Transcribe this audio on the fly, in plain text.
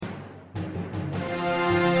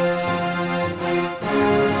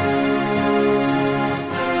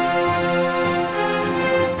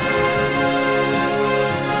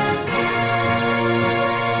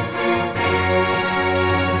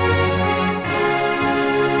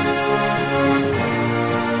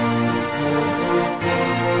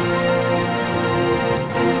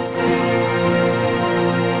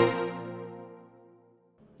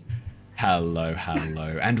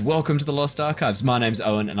hello, and welcome to the Lost Archives. My name's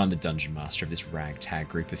Owen, and I'm the Dungeon Master of this ragtag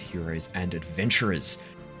group of heroes and adventurers.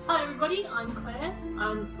 Hi everybody, I'm Claire.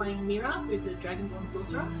 I'm playing Mira, who's a Dragonborn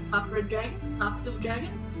sorcerer, half red dragon, half silver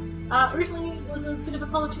dragon. Originally was a bit of a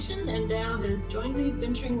politician, and now has joined the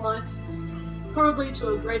adventuring life, probably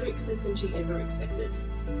to a greater extent than she ever expected.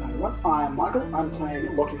 Hi everyone, I'm Michael. I'm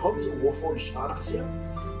playing Lockie Hobbs, a Warforged Artificer.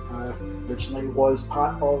 Originally was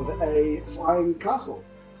part of a flying castle,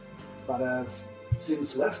 but have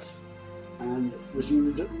since left and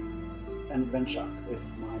resumed an adventure with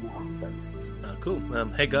my now friends. Cool.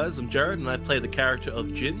 Hey guys, I'm Jared, and I play the character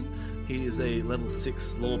of Jin. He is a level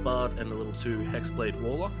 6 Law Bard and a level 2 Hexblade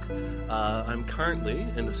Warlock. I'm currently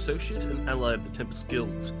an associate and ally of the Tempest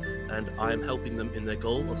Guild, and I'm helping them in their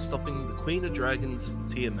goal of stopping the Queen of Dragons,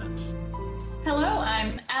 Tiamat. Hello,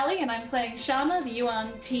 I'm Ali, and I'm playing Shana, the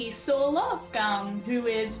UNT Sorlock, who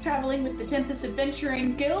is traveling with the Tempest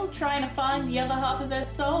Adventuring Guild, trying to find the other half of her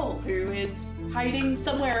soul, who is hiding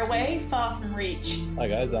somewhere away, far from reach. Hi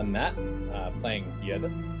guys, I'm Matt, playing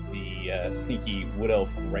Yoda, the sneaky Wood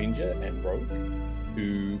Elf Ranger and Rogue,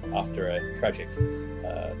 who, after a tragic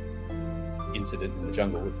incident in the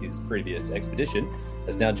jungle with his previous expedition,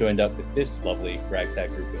 has now joined up with this lovely ragtag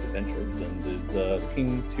group of adventurers and is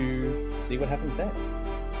looking to see what happens next.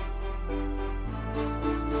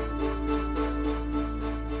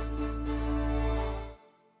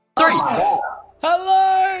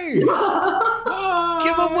 Hello!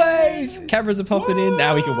 Give a wave! Cameras are popping in.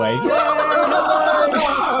 Now we can wave. It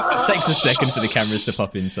takes a second for the cameras to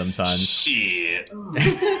pop in sometimes. Shit.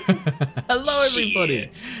 Hello, everybody.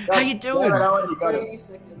 How you doing?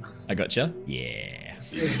 I gotcha. Yeah.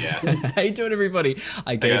 How you doing, everybody?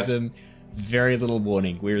 I gave them very little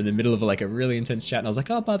warning. We were in the middle of a really intense chat, and I was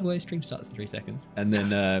like, "Oh, by the way, stream starts in 3 seconds." And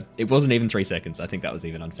then it wasn't even 3 seconds. I think that was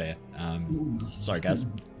even unfair. Sorry, guys.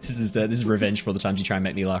 This is revenge for all the times you try and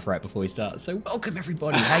make me laugh right before we start. So, welcome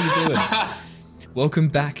everybody. How you doing? Welcome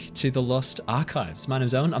back to the Lost Archives. My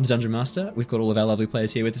name's Owen. I'm the Dungeon Master. We've got all of our lovely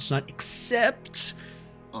players here with us tonight, except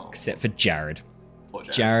for Jared.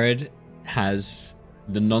 Jared has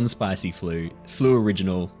the non-spicy flu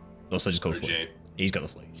original, also just called flu. He's got the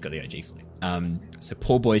flu. He's got the OG flu. So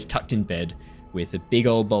poor boy's tucked in bed with a big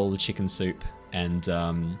old bowl of chicken soup and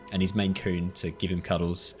his main coon to give him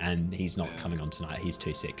cuddles, and he's not coming on tonight. He's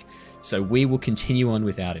too sick. So we will continue on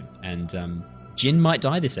without him. And Jin might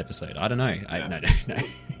die this episode. I don't know. No.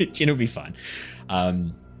 Jin will be fine.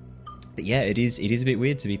 But yeah, it is a bit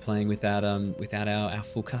weird to be playing without our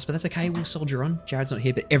full cast, but that's okay. We'll soldier on. Jared's not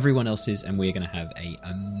here, but everyone else is, and we're going to have a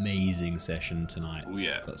amazing session tonight. Oh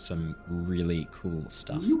yeah, got some really cool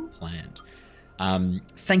stuff planned.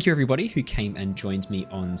 Thank you everybody who came and joined me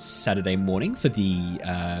on Saturday morning for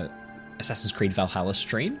the Assassin's Creed Valhalla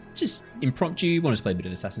stream. Just impromptu, wanted to play a bit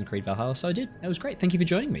of Assassin's Creed Valhalla, so I did. That was great. Thank you for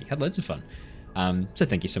joining me. Had loads of fun. So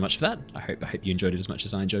thank you so much for that. I hope you enjoyed it as much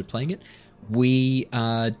as I enjoyed playing it. We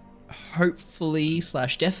are hopefully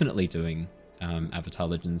 / definitely doing Avatar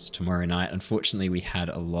Legends tomorrow night. Unfortunately, we had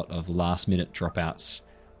a lot of last minute dropouts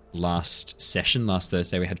last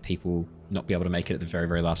Thursday. We had people not be able to make it at the very,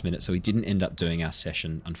 very last minute, so we didn't end up doing our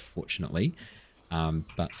session, unfortunately.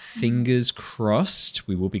 But fingers crossed,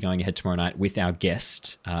 we will be going ahead tomorrow night with our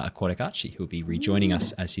guest, Aquatic Archie, who will be rejoining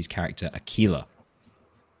us as his character Aquila.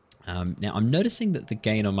 Now, I'm noticing that the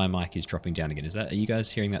gain on my mic is dropping down again. Are you guys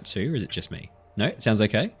hearing that too, or is it just me? No? It sounds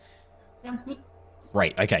okay? Sounds good.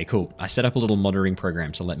 Right, okay, cool. I set up a little monitoring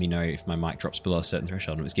program to let me know if my mic drops below a certain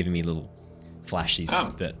threshold, and it was giving me little flashes,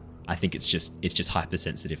 but I think it's just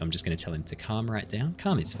hypersensitive. I'm just going to tell him to calm right down,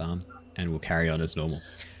 calm his farm, and we'll carry on as normal.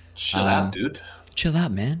 Chill out, dude. Chill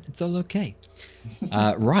out, man. It's all okay.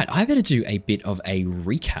 Right, I better do a bit of a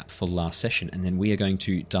recap for last session, and then we are going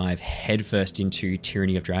to dive headfirst into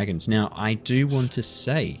Tyranny of Dragons. Now, I do want to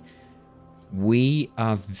say we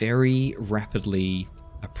are very rapidly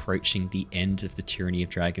approaching the end of the Tyranny of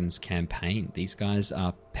Dragons campaign. These guys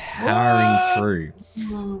are powering through.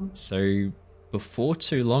 So before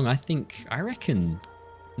too long, I reckon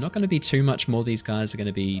not going to be too much more these guys are going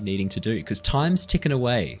to be needing to do, because time's ticking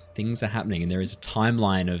away. Things are happening, and there is a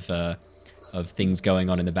timeline of things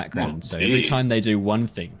going on in the background. So every time they do one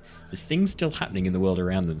thing, there's things still happening in the world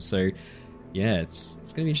around them. So yeah, it's going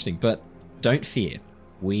to be interesting. But don't fear.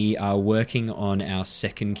 We are working on our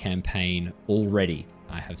second campaign already.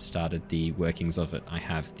 I have started the workings of it. I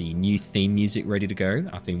have the new theme music ready to go.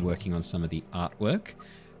 I've been working on some of the artwork.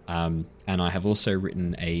 And I have also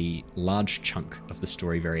written a large chunk of the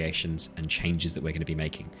story variations and changes that we're going to be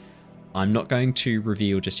making. I'm not going to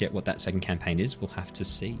reveal just yet what that second campaign is. We'll have to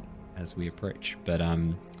see as we approach. But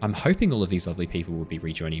I'm hoping all of these lovely people will be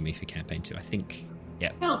rejoining me for campaign 2. I think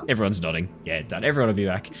Yeah, everyone's nodding. Yeah, done. Everyone will be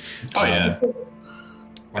back. Oh, yeah.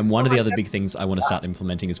 And one of the other big things I want to start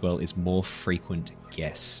implementing as well is more frequent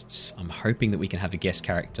guests. I'm hoping that we can have a guest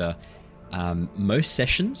character most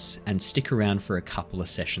sessions and stick around for a couple of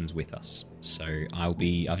sessions with us. So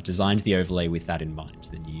I've designed the overlay with that in mind,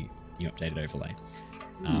 the new updated overlay.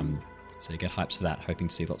 So get hyped for that, hoping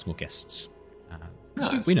to see lots more guests.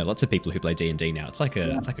 Nice. We know lots of people who play D&D now. It's like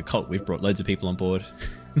a cult. We've brought loads of people on board.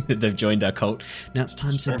 They've joined our cult. Now it's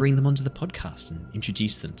time to bring them onto the podcast and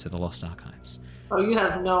introduce them to the Lost Archives. Oh, you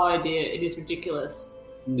have no idea. It is ridiculous.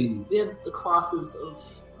 We have the classes of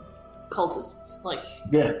cultists, like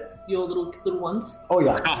your little ones. Oh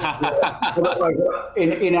yeah. Like,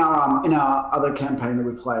 in our other campaign that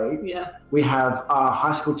we play, we have a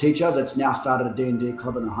high school teacher that's now started a D&D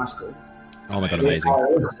club in a high school. Oh my god, amazing!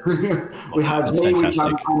 We have That's me, which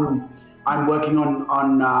fantastic. I'm working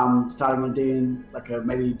on starting on D&D,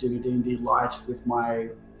 maybe doing a D&D light with my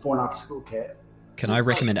before and after school care. Can I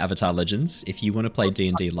recommend Avatar Legends? If you want to play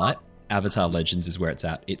D&D light, Avatar Legends is where it's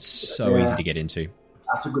at. It's so easy to get into.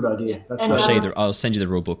 That's a good idea. I'll send you the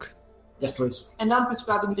rule book. Yes, please. And I'm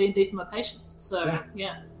prescribing D&D for my patients, so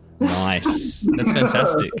yeah. Nice. That's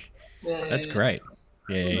fantastic. That's great.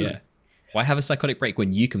 Yeah. Why have a psychotic break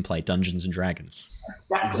when you can play Dungeons and Dragons?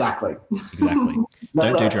 Exactly.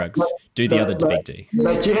 Don't do drugs. Do the other big D.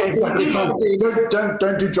 Exactly.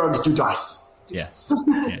 Don't do drugs. Do dice. Yeah.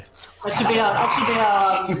 That should be our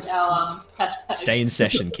hashtag. Stay in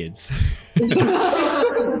session, kids.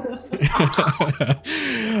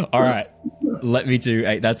 All right. Let me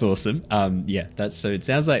do. That's awesome. So it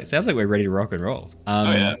sounds like we're ready to rock and roll.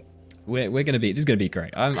 We're gonna be. This is gonna be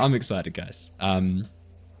great. I'm excited, guys.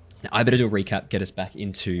 Now, I better do a recap, get us back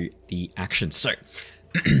into the action. So,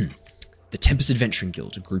 the Tempest Adventuring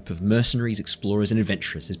Guild, a group of mercenaries, explorers, and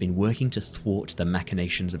adventurers, has been working to thwart the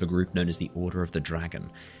machinations of a group known as the Order of the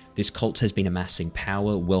Dragon. This cult has been amassing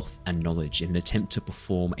power, wealth, and knowledge in an attempt to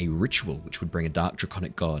perform a ritual which would bring a dark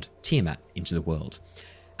draconic god, Tiamat, into the world.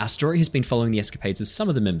 Our story has been following the escapades of some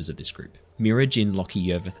of the members of this group, Mira, Jin, Loki,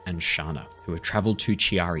 Yervith, and Shana, who have travelled to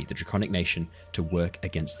Chiari, the draconic nation, to work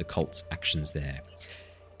against the cult's actions there.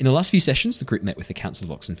 In the last few sessions, the group met with the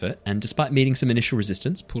Council of Oxenfurt, and despite meeting some initial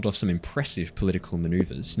resistance, pulled off some impressive political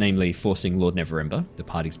manoeuvres, namely forcing Lord Neverember, the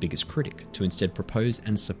party's biggest critic, to instead propose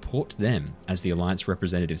and support them as the Alliance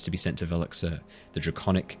representatives to be sent to Veluxur, the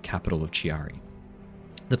draconic capital of Chiari.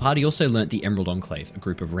 The party also learnt the Emerald Enclave, a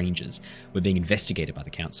group of rangers, were being investigated by the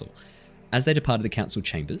Council. As they departed the Council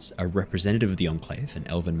chambers, a representative of the Enclave, an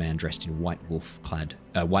elven man dressed in white wolf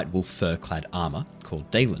fur-clad armour, called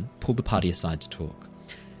Dalen, pulled the party aside to talk.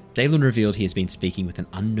 Dalen revealed he has been speaking with an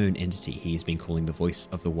unknown entity he has been calling the Voice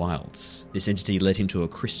of the Wilds. This entity led him to a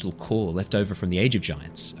crystal core left over from the Age of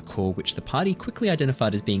Giants, a core which the party quickly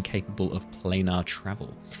identified as being capable of planar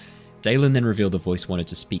travel. Dalen then revealed the Voice wanted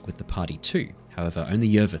to speak with the party too, however only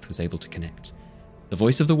Yervith was able to connect. The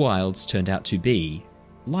Voice of the Wilds turned out to be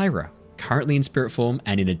Lyra, currently in spirit form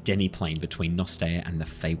and in a demi-plane between Nostea and the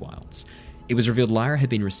Feywilds. It was revealed Lyra had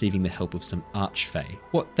been receiving the help of some Archfey.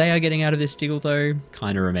 What they are getting out of this deal, though,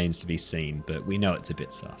 kinda remains to be seen, but we know it's a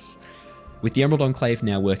bit sus. With the Emerald Enclave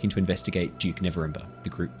now working to investigate Duke Neverember, the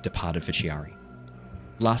group departed for Chiari.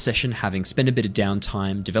 Last session, having spent a bit of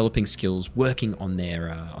downtime, developing skills, working on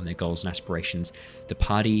their goals and aspirations, the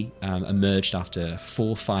party emerged after a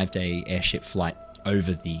 4-5-day airship flight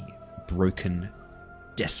over the broken,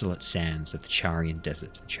 desolate sands of the Charian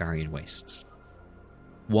Desert, the Charian Wastes.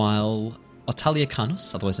 While Otalia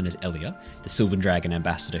Carnos, otherwise known as Elia, the Sylvan Dragon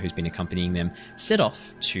ambassador who's been accompanying them, set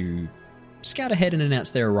off to scout ahead and announce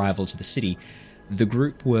their arrival to the city, the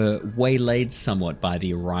group were waylaid somewhat by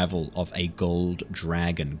the arrival of a gold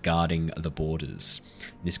dragon guarding the borders.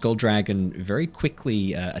 This gold dragon very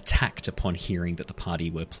quickly attacked upon hearing that the party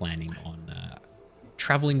were planning on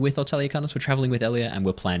travelling with Otalia Carnos, were travelling with Elia, and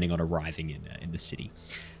were planning on arriving in the city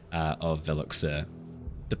of Veluxur.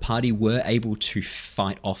 The party were able to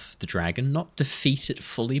fight off the dragon, not defeat it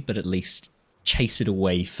fully, but at least chase it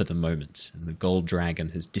away for the moment. And the gold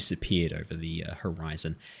dragon has disappeared over the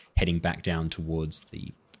horizon, heading back down towards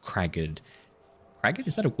the cragged... Cragged?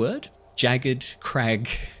 Is that a word? Jagged,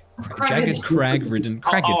 crag-ridden...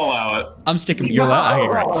 Cragged. I'll allow it. I'm sticking... You're allowed? Okay,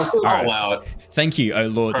 great. All right. I'll allow it. Thank you, O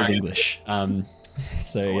Lord of English.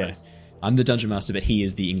 I'm the dungeon master, but he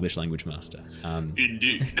is the English language master.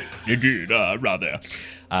 Indeed. Rather.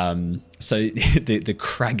 So the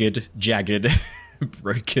cragged, jagged,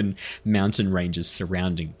 broken mountain ranges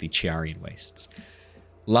surrounding the Chiarian Wastes.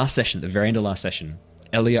 Last session, the very end of last session,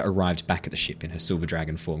 Elia arrived back at the ship in her silver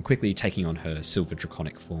dragon form, quickly taking on her silver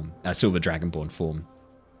draconic form, silver dragonborn form,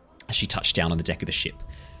 as she touched down on the deck of the ship.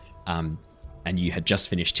 and you had just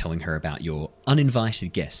finished telling her about your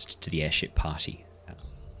uninvited guest to the airship party.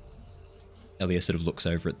 Elia sort of looks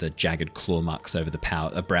over at the jagged claw marks over the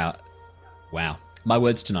brow. Wow, my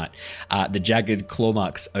words tonight. The jagged claw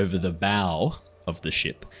marks over the bow of the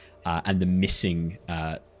ship, and the missing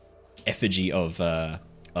effigy of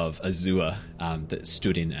Azure that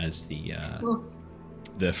stood in as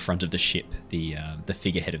the front of the ship, the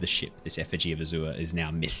figurehead of the ship. This effigy of Azure is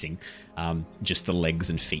now missing. Just the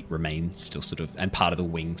legs and feet remain still sort of, and part of the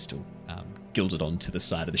wing still gilded onto the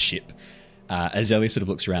side of the ship. As Elia sort of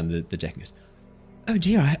looks around the deck and goes, "Oh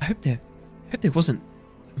dear, I hope there wasn't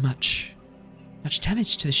much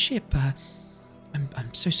damage to the ship.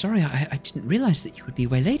 I'm so sorry. I didn't realize that you would be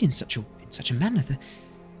waylaid in such a manner."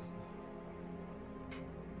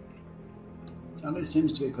 It only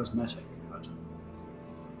seems to be cosmetic, but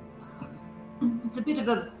it's a bit of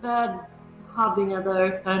a bad harbinger,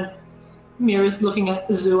 though. And Mira's looking at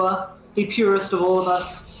Azure, the purest of all of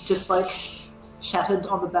us, just like shattered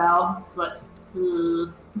on the bow. It's like,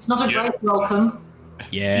 it's not a great welcome.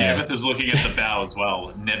 Yeah. Yeveth is looking at the bow as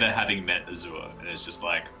well, never having met Azure, and it's just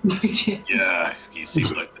like, yeah, he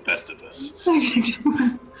seems like the best of us.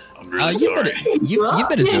 I'm really sorry. You've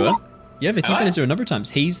met Azure. Yeveth, you've met Azure a number of times.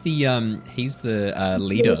 He's the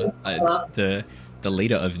leader, the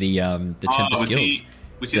leader of the Tempest Guilds.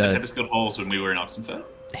 Was he at the Tempest Guild halls when we were in Oxenfurt?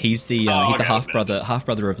 He's the half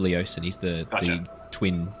brother of Leosin. He's the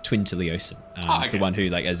twin to Leosin. The one who,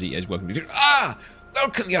 like, as welcome, he goes,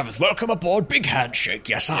 welcome, Yeveth. Welcome aboard. Big handshake.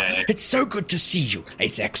 Yes, sir. Yeah. It's so good to see you.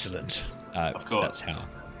 It's excellent. Of course. That's how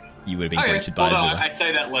you would have been greeted by Azure. I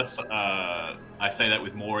say that less. I say that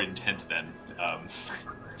with more intent than.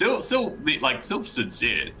 Still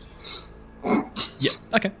sincere. Yeah.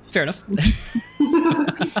 Okay. Fair enough.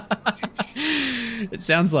 It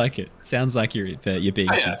sounds like it. Sounds like you're being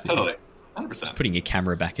sincere. Totally. 100%. Just putting your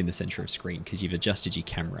camera back in the center of screen because you've adjusted your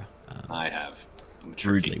camera. I have.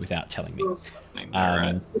 Rudely without telling me.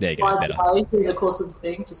 There you go. Better. Through the course of the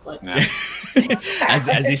thing, just like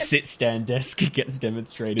as his sit-stand desk gets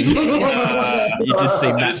demonstrated, you just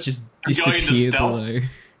see Matt just disappear below.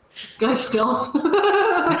 Go stealth.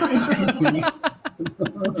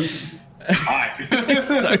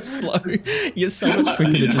 It's so slow. You're so much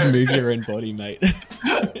quicker to just move your own body, mate.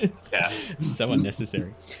 It's so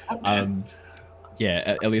unnecessary.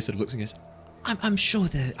 Elia sort of looks and goes, I'm sure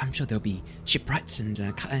there'll be shipwrights and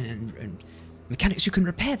mechanics who can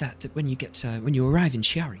repair that when you arrive in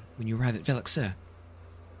Chiari, when you arrive at Veloxur.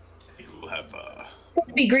 I think we'll have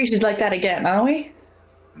Won't be greeted like that again, are we?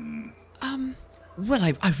 Well,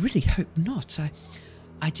 I really hope not.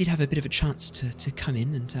 I did have a bit of a chance to come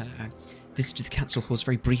in and visited the council halls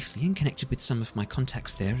very briefly and connected with some of my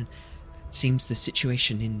contacts there, and it seems the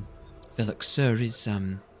situation in Veloxur is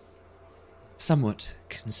somewhat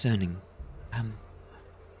concerning.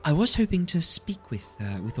 I was hoping to speak with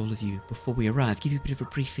all of you before we arrive, give you a bit of a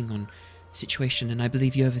briefing on the situation, and I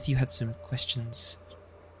believe you had some questions.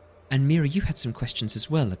 And Mira, you had some questions as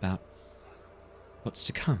well about what's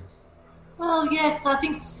to come. Well, yes, I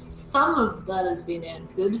think some of that has been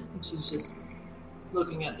answered, which is just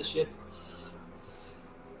looking at the ship.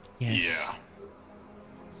 Yes. Yeah.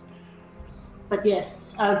 But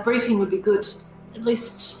yes, a briefing would be good, at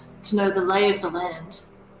least to know the lay of the land.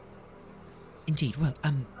 Indeed. Well,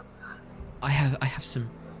 I have some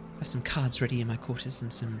cards ready in my quarters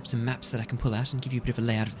and some maps that I can pull out and give you a bit of a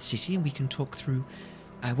layout of the city, and we can talk through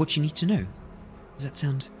what you need to know. Does that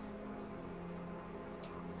sound?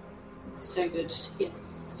 It's so good.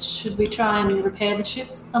 Yes. Should we try and repair the ship?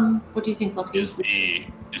 What do you think, Lockie? Is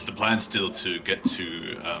the plan still to get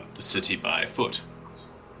to the city by foot?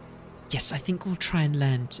 Yes, I think we'll try and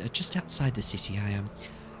land just outside the city.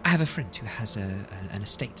 I have a friend who has an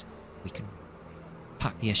estate. We can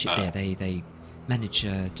park the airship there. They manage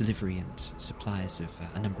delivery and supplies of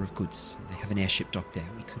a number of goods. They have an airship dock there.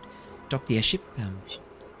 We could dock the airship,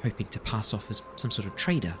 hoping to pass off as some sort of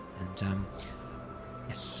trader. And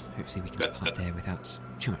yes, hopefully we can depart there without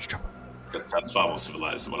too much trouble. That's far more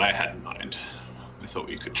civilized than what I had in mind. I thought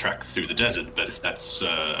we could trek through the desert, but if that's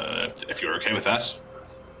if you're okay with that,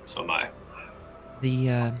 so am I.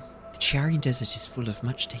 The Chiarian desert is full of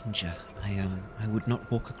much danger. I would not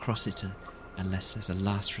walk across it unless as a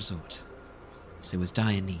last resort, as there was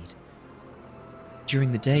dire need.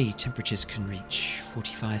 During the day, temperatures can reach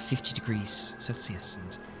 45, 50 degrees Celsius,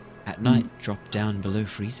 and at night drop down below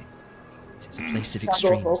freezing. It is a place of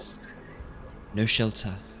extremes. No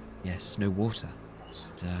shelter, yes, no water.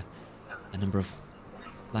 And, a number of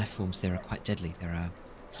life forms there are quite deadly. There are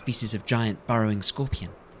species of giant burrowing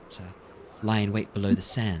scorpion that lie in wait below the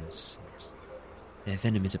sands. Their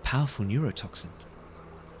venom is a powerful neurotoxin.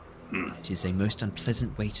 It is a most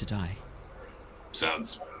unpleasant way to die.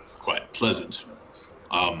 Sounds quite pleasant.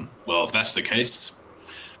 Well, if that's the case,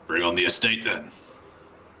 bring on the estate then.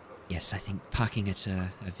 Yes, I think parking at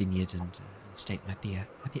a vineyard and estate might be a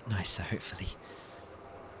bit nicer, hopefully.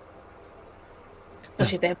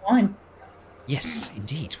 Especially their wine. Yes,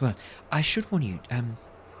 indeed. Well, I should warn you,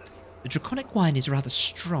 the draconic wine is rather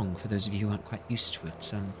strong for those of you who aren't quite used to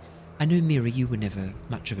it. I know, Mira, you were never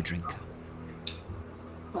much of a drinker.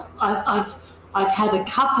 Well, I've had a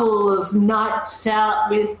couple of nights out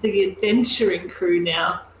with the adventuring crew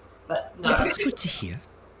now, but no. Oh, that's good to hear.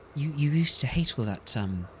 You used to hate all that,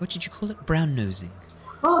 what did you call it? Brown nosing?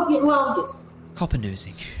 Oh, yeah, well, yes. Copper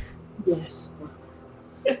nosing. Yes.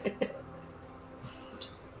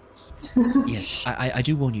 Yes, I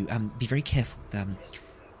do warn you, be very careful.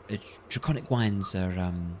 Draconic wines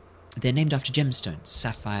are, they're named after gemstones,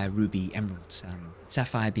 sapphire, ruby, emerald.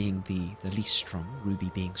 Sapphire being the least strong,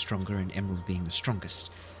 ruby being stronger, and emerald being the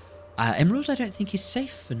strongest. Emerald I don't think is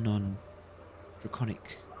safe for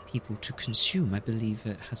non-draconic people to consume. I believe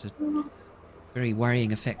it has a very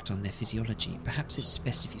worrying effect on their physiology. Perhaps it's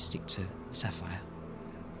best if you stick to sapphire.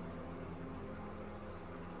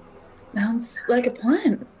 Sounds like a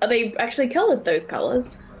plan. Are they actually coloured, those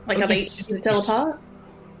colours? Like, are they tell apart?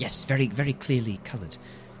 Yes, very, very clearly coloured.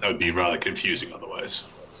 That would be rather confusing otherwise.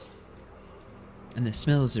 And the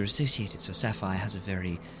smells are associated, so sapphire has a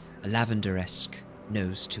very lavender-esque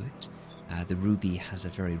nose to it. The ruby has a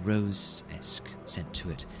very rose-esque scent to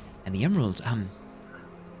it. And the emerald,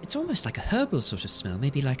 it's almost like a herbal sort of smell,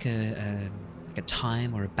 maybe like a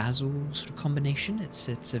thyme or a basil sort of combination. It's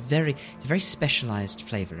a very specialized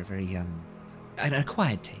flavor, a very an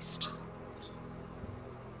acquired taste.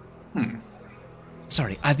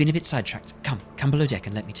 Sorry, I've been a bit sidetracked. Come below deck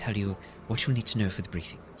and let me tell you what you'll need to know for the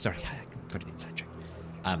briefing. Sorry, I got a bit sidetracked.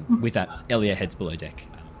 With that, Elia heads below deck.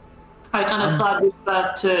 I kind of side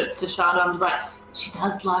whisper to Shana. I'm just like, she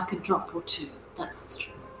does like a drop or two. That's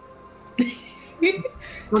true.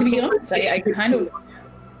 To be honest, I kind of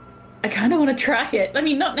want to try it. I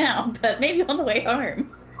mean, not now, but maybe on the way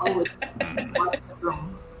home. Oh, it's quite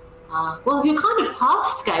strong. Well, you're kind of half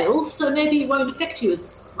scale, so maybe it won't affect you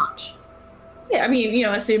as much. Yeah, I mean,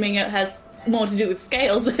 assuming it has more to do with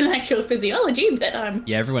scales than actual physiology, but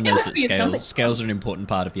yeah, everyone knows that scales are an important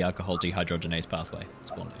part of the alcohol dehydrogenase pathway.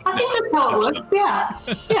 It's one thing. I think that's how it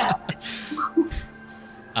works. Yeah.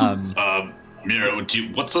 Mira,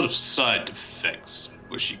 what sort of side effects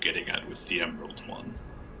was she getting at with the emerald one?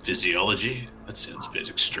 Physiology? That sounds a bit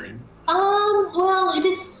extreme. Well, it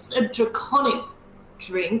is a draconic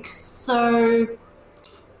drink, so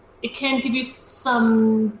it can give you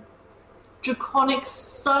some draconic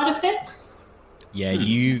side effects. Yeah,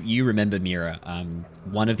 you remember, Mira,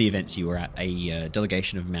 one of the events you were at, a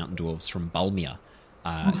delegation of mountain dwarves from Balmir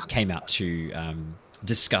came out to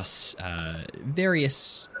discuss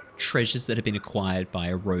various treasures that have been acquired by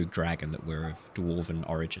a rogue dragon that were of dwarven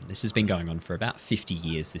origin. This has been going on for about 50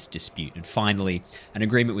 years, this dispute, and finally an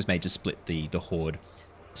agreement was made to split the hoard.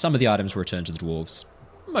 Some of the items were returned to the dwarves,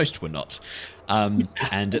 most were not. And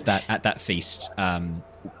at that feast,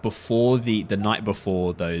 before the night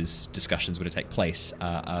before those discussions were to take place,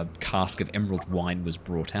 a cask of emerald wine was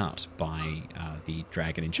brought out by the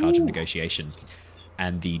dragon in charge of negotiation,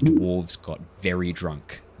 and the dwarves got very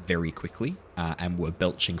drunk very quickly and were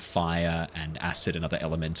belching fire and acid and other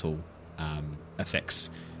elemental effects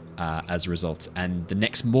as a result. And the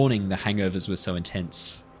next morning, the hangovers were so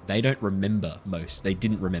intense, they don't remember most. They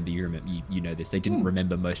didn't remember, you know this, they didn't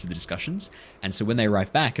remember most of the discussions. And so when they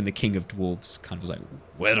arrived back, and the king of dwarves kind of was like,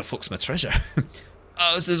 where the fuck's my treasure?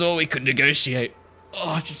 Oh, this is all we could negotiate.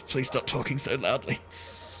 Oh, just please stop talking so loudly.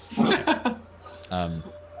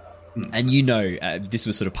 And this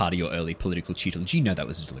was sort of part of your early political tutelage. You know that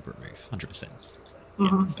was a deliberate move, 100%.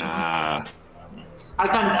 Mm-hmm. I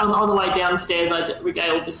kind of, on the way downstairs, I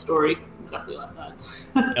regaled the story exactly like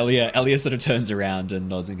that. Elia sort of turns around and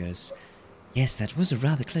nods and goes, yes, that was a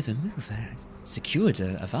rather clever move. Secured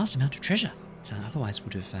a vast amount of treasure. Otherwise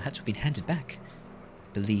would have had to have been handed back.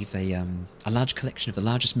 I believe a large collection of the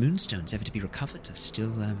largest moonstones ever to be recovered are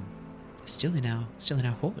still in our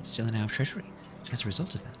hoard, still in our treasury as a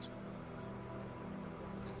result of that.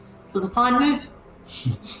 It was a fine move.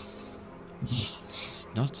 It's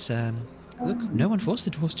not, look, no one forced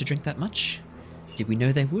the dwarves to drink that much. Did we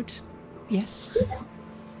know they would? Yes.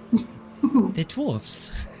 They're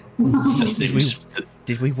dwarves.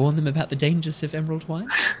 Did we warn them about the dangers of emerald wine?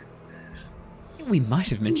 We might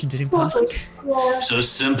have mentioned it in passing. So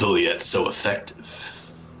simple yet so effective.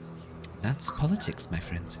 That's politics, my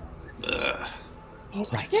friend. Right,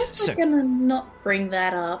 I guess we're gonna not bring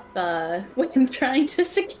that up when trying to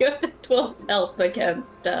secure the dwarf's help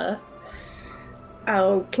against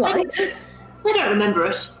our client. They don't remember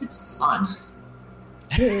it. It's fine.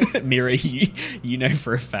 Mira, you know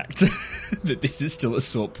for a fact that this is still a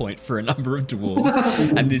sore point for a number of dwarves,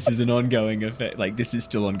 and this is an ongoing effect. Like, this is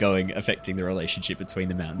still ongoing, affecting the relationship between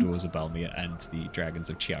the mountain dwarves of Balmir and the dragons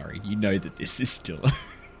of Chiari. You know that this is still.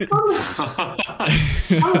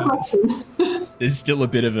 There's still a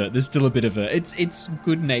bit of a. It's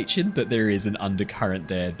good natured, but there is an undercurrent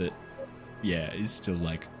there that, is still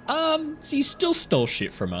like, so you still stole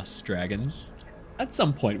shit from us, dragons. At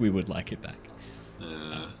some point, we would like it back.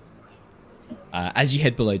 As you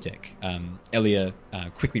head below deck, Elia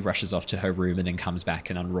quickly rushes off to her room and then comes back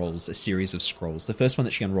and unrolls a series of scrolls. The first one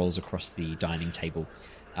that she unrolls across the dining table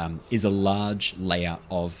is a large layout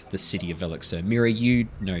of the city of Veluxur. Mira, you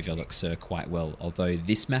know Veluxur quite well, although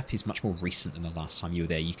this map is much more recent than the last time you were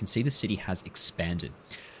there. You can see the city has expanded.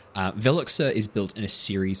 Veluxur is built in a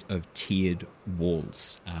series of tiered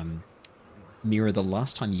walls. Mira, the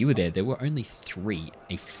last time you were there were only 3.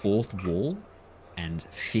 A 4th wall and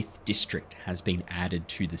 5th district has been added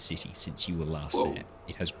to the city since you were last there.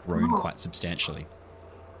 It has grown quite substantially.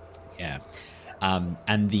 Yeah.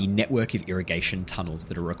 And the network of irrigation tunnels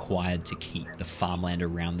that are required to keep the farmland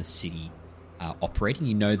around the city operating.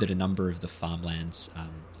 You know that a number of the farmlands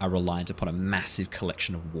are reliant upon a massive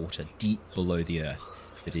collection of water deep below the earth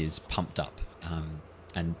that is pumped up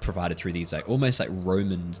and provided through these almost like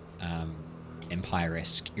Roman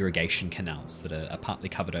Empire-esque irrigation canals that are partly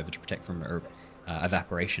covered over to protect from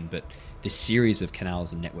evaporation. But this series of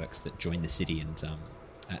canals and networks that join the city, and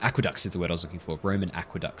aqueducts is the word I was looking for, Roman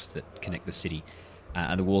aqueducts that connect the city,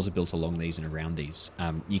 and the walls are built along these and around these.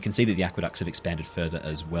 You can see that the aqueducts have expanded further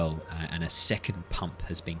as well, and a second pump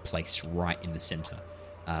has been placed right in the center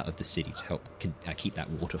of the city to help keep that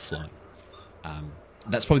water flowing.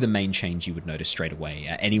 That's probably the main change you would notice straight away.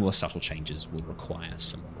 Any more subtle changes will require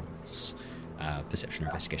some rolls, perception or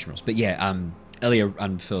investigation rolls. But Elia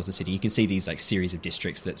unfurls the city. You can see these series of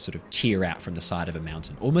districts that sort of tear out from the side of a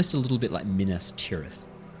mountain, almost a little bit like Minas Tirith.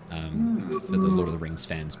 For the Lord of the Rings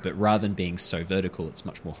fans, but rather than being so vertical, it's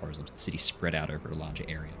much more horizontal. The city spread out over a larger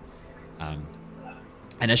area.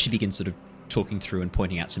 And as she begins sort of talking through and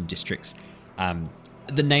pointing out some districts,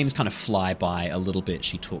 the names kind of fly by a little bit.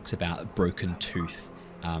 She talks about Broken Tooth,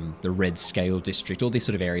 the Red Scale District, all these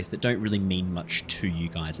sort of areas that don't really mean much to you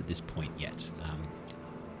guys at this point yet.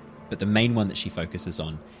 But the main one that she focuses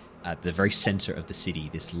on, at the very center of the city,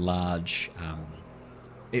 this large...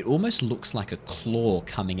 it almost looks like a claw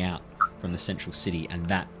coming out from the central city, and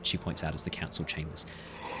that, she points out, is the council chambers.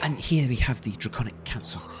 And here we have the Draconic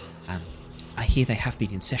Council. I hear they have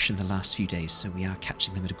been in session the last few days, so we are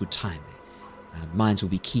catching them at a good time. Minds will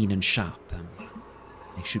be keen and sharp.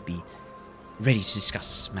 They should be ready to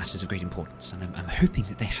discuss matters of great importance, and I'm hoping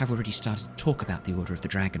that they have already started to talk about the Order of the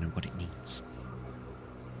Dragon and what it means.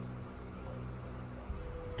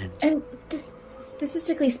 And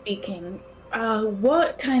statistically speaking,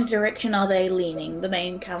 what kind of direction are they leaning, the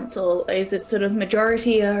main council? Is it sort of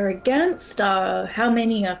majority are against? How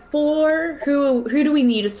many are for? Who do we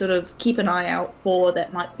need to sort of keep an eye out for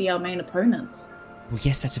that might be our main opponents? Well,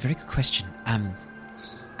 yes, that's a very good question.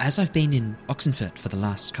 As I've been in Oxenfurt for the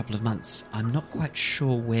last couple of months, I'm not quite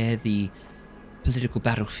sure where the political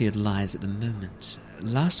battlefield lies at the moment.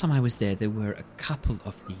 Last time I was there were a couple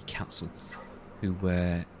of the council who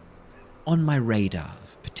were on my radar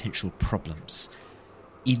of potential problems.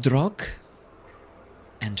 Idrog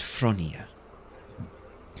and Fronia.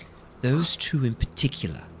 Those two in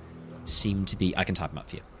particular seem to be... I can type them up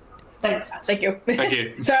for you. Thanks. Thank you. Thank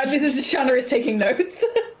you. Sorry, Mrs. Shana is taking notes.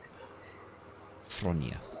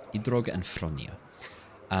 Fronia. Idrog and Fronia.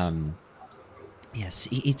 Yes,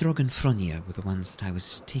 Idrog and Fronia were the ones that I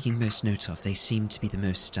was taking most note of. They seemed to be the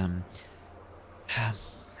most...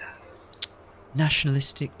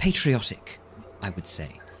 nationalistic, patriotic, I would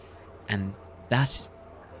say. And that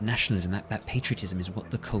nationalism, that patriotism is what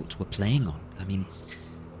the cult were playing on. I mean,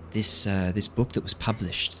 this book that was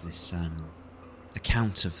published, this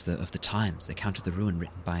account of the times, the account of the ruin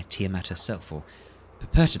written by Tiamat herself, or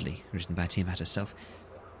purportedly written by Tiamat herself,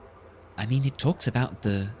 I mean, it talks about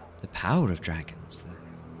the power of dragons,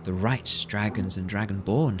 the right dragons and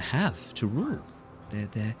dragonborn have to rule,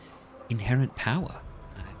 their inherent power.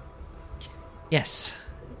 Yes,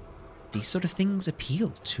 these sort of things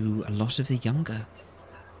appeal to a lot of the younger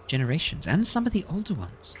generations, and some of the older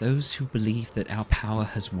ones, those who believe that our power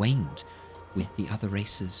has waned with the other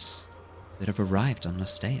races that have arrived on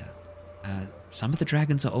Nostea. Some of the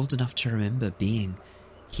dragons are old enough to remember being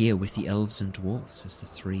here with the elves and dwarves as the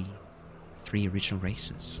three 3 original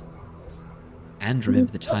races. And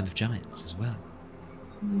remember the time of giants as well.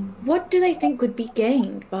 What do they think would be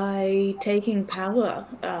gained by taking power,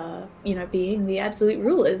 being the absolute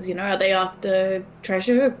rulers? Are they after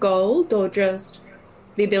treasure, gold, or just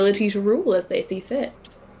the ability to rule as they see fit?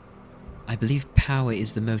 I believe power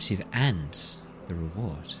is the motive and the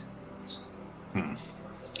reward.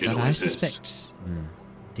 But I suspect...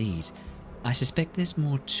 indeed. I suspect there's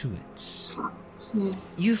more to it.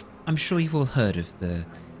 Yes. I'm sure you've all heard of the...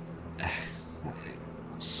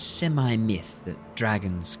 semi-myth that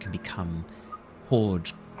dragons can become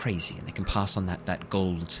horde crazy and they can pass on that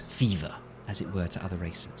gold fever, as it were, to other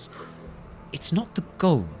races. It's not the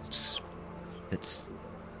gold that's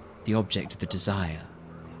the object of the desire.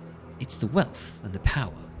 It's the wealth and the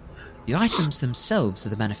power. The items themselves are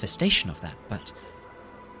the manifestation of that, but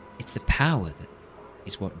it's the power that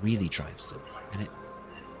is what really drives them. And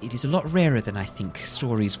it is a lot rarer than I think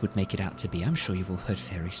stories would make it out to be. I'm sure you've all heard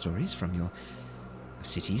fairy stories from your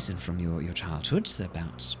cities and from your childhoods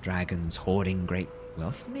about dragons hoarding great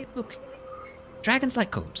wealth. And look, dragons like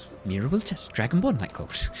gold. Mira will test. Dragonborn like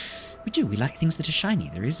gold. We do. We like things that are shiny.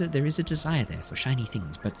 There is a desire there for shiny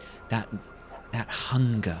things, but that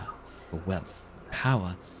hunger for wealth,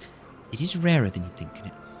 power, it is rarer than you think, and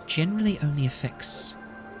it generally only affects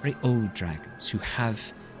very old dragons who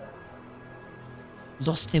have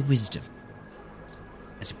lost their wisdom,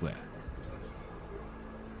 as it were.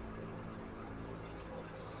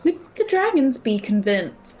 Would the dragons be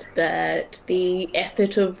convinced that the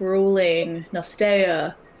effort of ruling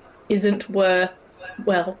Nostea isn't worth,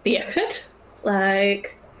 the effort?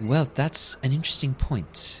 Well, that's an interesting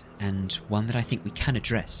point, and one that I think we can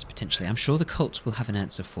address, potentially. I'm sure the cult will have an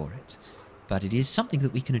answer for it, but it is something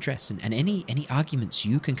that we can address, and any arguments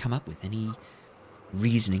you can come up with, any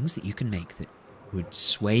reasonings that you can make that would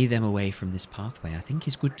sway them away from this pathway, I think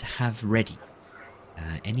is good to have ready.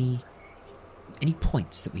 Any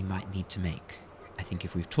points that we might need to make. I think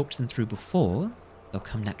if we've talked them through before, they'll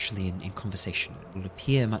come naturally in conversation. It will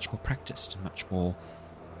appear much more practiced and much more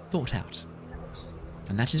thought out.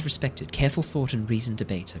 And that is respected. Careful thought and reasoned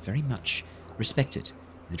debate are very much respected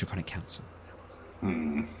in the Draconic Council.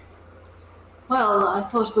 Well, I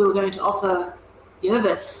thought we were going to offer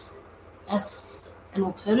Yervith as an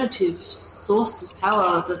alternative source of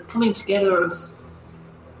power, the coming together of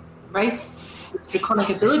race with draconic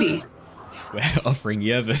abilities. We're offering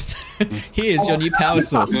Yervith. Here's your new power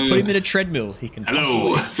source. Put him in a treadmill. He can...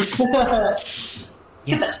 Hello.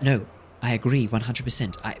 Yes, no, I agree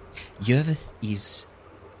 100%. Yervith is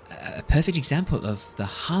a perfect example of the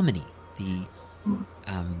harmony, the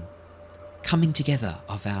coming together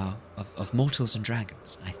of mortals and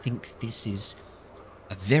dragons. I think this is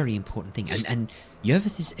a very important thing. And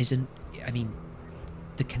Yervith isn't... I mean,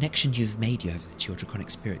 the connection you've made, Yervith, to your draconic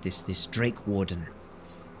spirit, this Drake Warden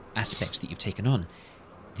aspect that you've taken on,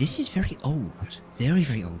 this is very old, very,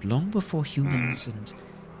 very old, long before humans and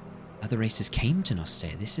other races came to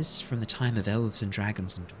Nostea. This is from the time of elves and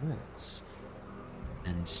dragons and dwarves,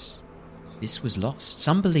 and this was lost.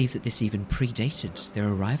 Some believe that this even predated their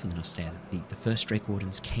arrival in Nostea, that the first Drake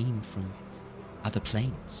Wardens came from other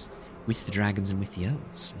planes with the dragons and with the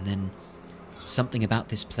elves, and then something about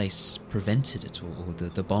this place prevented it, or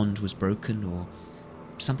the bond was broken, or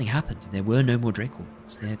something happened. There were no more Drake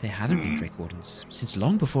Wardens. There haven't been Drake Wardens since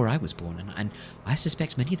long before I was born, and I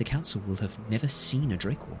suspect many of the council will have never seen a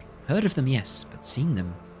Drake Warden. Heard of them, yes, but seen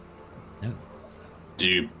them, no.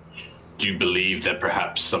 Do you believe that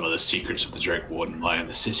perhaps some of the secrets of the Drake Warden lie in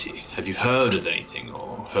the city? Have you heard of anything,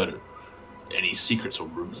 or heard of any secrets or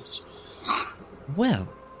rumors? Well,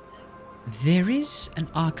 there is an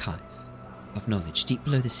archive of knowledge deep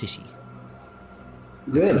below the city.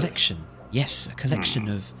 Really? A collection. Yes, a collection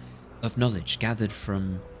of knowledge gathered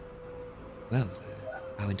from,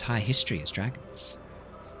 our entire history as dragons.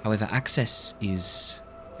 However, access is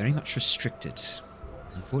very much restricted.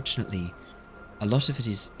 Unfortunately, a lot of it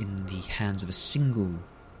is in the hands of a single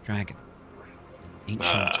dragon, an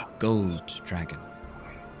ancient gold dragon.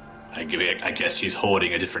 I guess he's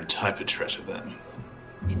hoarding a different type of treasure then.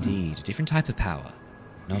 Indeed, a different type of power,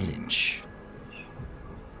 knowledge.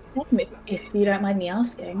 If you don't mind me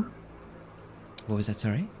asking. What was that,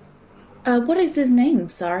 sorry? What is his name,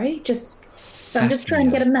 sorry? I'm just trying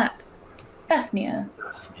to get a map. Fafnir.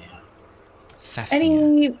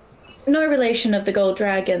 Fafnir. No relation of the gold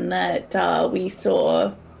dragon that we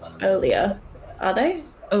saw earlier, are they?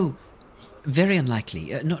 Oh, very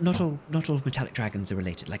unlikely. Not all metallic dragons are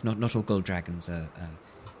related. Like, not all gold dragons are...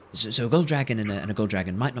 So a gold dragon and a gold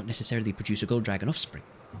dragon might not necessarily produce a gold dragon offspring.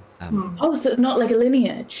 So it's not like a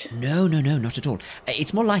lineage? No, not at all.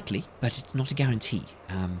 It's more likely, but it's not a guarantee.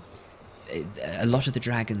 a lot of the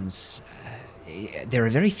dragons, there are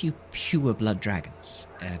very few pure blood dragons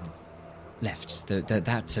left.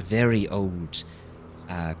 That's a very old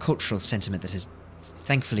cultural sentiment that has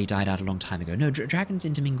thankfully died out a long time ago. No, dragons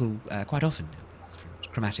intermingle quite often,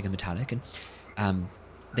 chromatic and metallic, and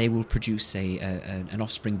they will produce an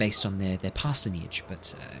offspring based on their past lineage.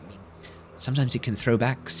 But sometimes it can throw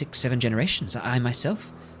back 6-7 generations. I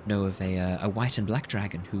myself know of a white and black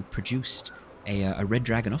dragon who produced a red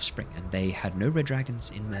dragon offspring, and they had no red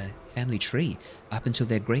dragons in their family tree up until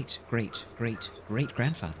their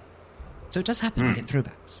great-great-great-great-grandfather. So it does happen to get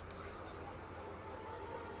throwbacks.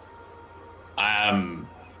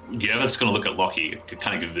 That's going to look at Lockie, could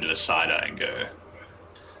kind of give a bit of a side-eye and go, I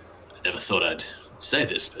never thought I'd say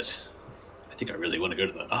this, but I think I really want to go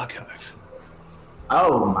to the archive.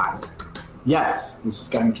 Oh my. Yes, this is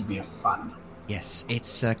going to be fun. Yes,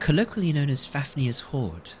 it's colloquially known as Fafnir's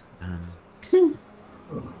Hoard.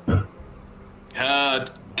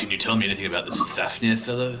 Can you tell me anything about this Fafnir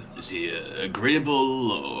fellow? Is he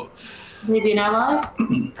agreeable, or... Maybe an ally?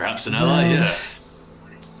 Perhaps an ally, yeah.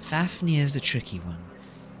 Fafnir's a tricky one.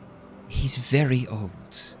 He's very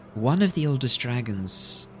old. One of the oldest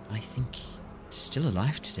dragons, I think, is still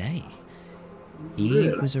alive today.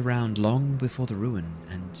 He was around long before the ruin,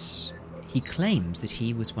 and he claims that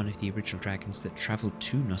he was one of the original dragons that travelled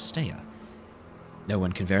to Nostea. No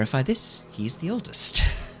one can verify this. He is the oldest.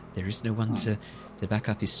 There is no one to back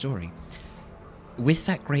up his story. With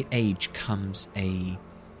that great age comes a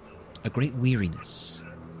great weariness.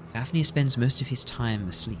 Fafnir spends most of his time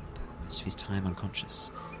asleep, most of his time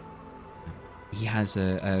unconscious. He has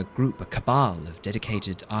a group, a cabal of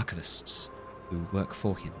dedicated archivists who work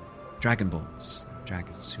for him. Dragonborns,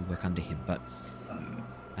 dragons who work under him. But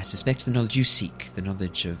I suspect the knowledge you seek, the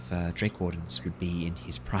knowledge of Drake Wardens, would be in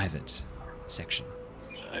his private section.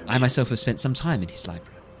 I myself have spent some time in his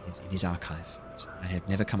library, in his archive. I have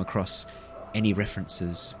never come across any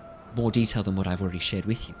references more detailed than what I've already shared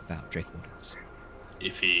with you about Drake Wardens.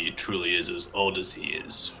 If he truly is as old as he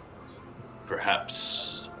is,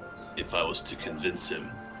 perhaps if I was to convince him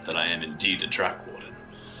that I am indeed a Drake Warden,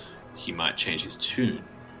 he might change his tune.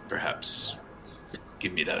 Perhaps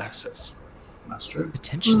give me that access. That's true.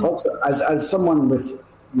 Potentially. Also, as someone with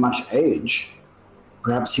much age,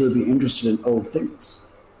 perhaps he would be interested in old things.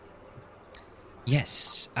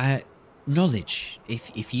 Yes. Knowledge.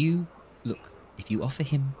 If you offer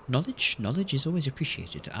him knowledge is always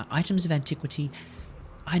appreciated. Items of antiquity,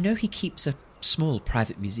 I know he keeps a small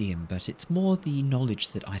private museum, but it's more the knowledge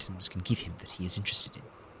that items can give him that he is interested in.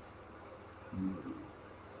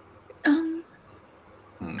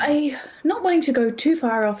 I not wanting to go too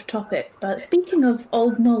far off topic, but speaking of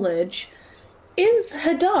old knowledge, is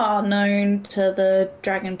Hadar known to the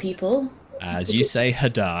dragon people? As you say,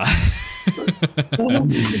 Hadar.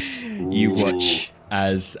 You watch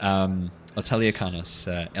as Otelia Karnos,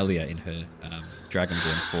 Elia in her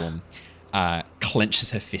dragonborn form,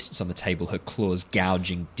 clenches her fists on the table, her claws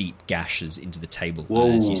gouging deep gashes into the table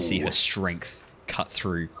as you see her strength cut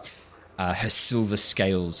through. Her silver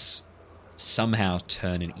scales somehow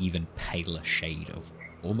turn an even paler shade of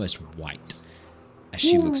almost white as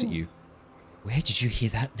she looks at you. Where did you hear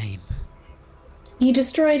that name? He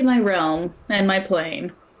destroyed my realm and my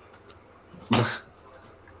plane.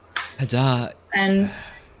 Hadar And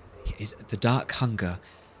is the Dark Hunger,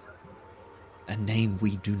 a name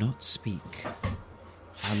we do not speak.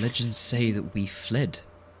 Our legends say that we fled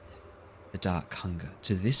the Dark Hunger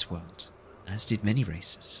to this world, as did many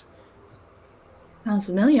races. sounds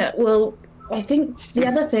familiar. Well, I think the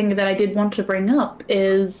other thing that I did want to bring up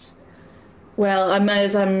is, well, I'm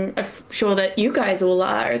sure that you guys all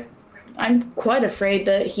are, I'm quite afraid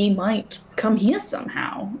that he might come here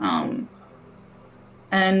somehow.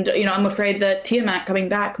 And, I'm afraid that Tiamat coming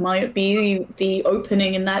back might be the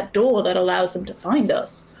opening in that door that allows him to find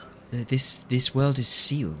us. This world is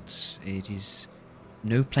sealed. It is...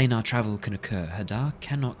 No planar travel can occur. Hadar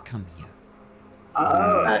cannot come here.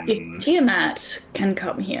 If Tiamat can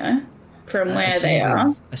come here, from where they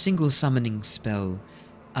are... A single summoning spell,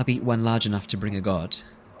 albeit one large enough to bring a dark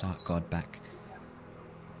god, back.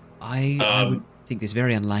 I would think it's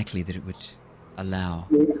very unlikely that it would allow...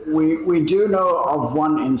 We do know of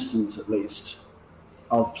one instance, at least,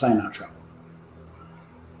 of planar travel.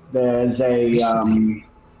 There's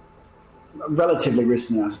relatively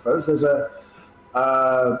recently, I suppose, there's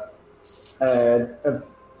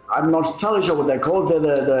I'm not entirely sure what they're called.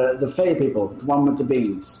 They're the Fae people, the one with the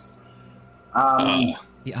beans. The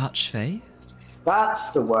Archfey?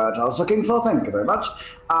 That's the word I was looking for. Thank you very much.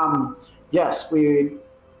 Yes,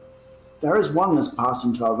 there is one that's passed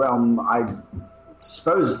into our realm. I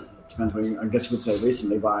suppose, depends what I guess you would say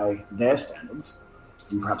recently by their standards,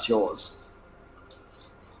 and perhaps yours.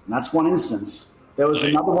 And that's one instance. There was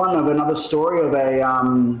another one of another story of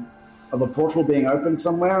a portal being opened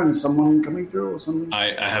somewhere and someone coming through or something.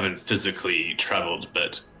 I haven't physically traveled,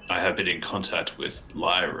 but I have been in contact with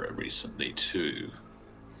Lyra recently too.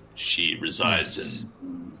 She resides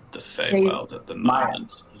in the Feywild at the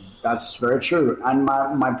moment. That's very true. And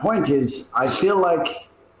my point is, I feel like,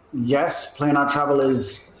 yes, planar travel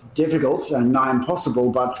is difficult and nigh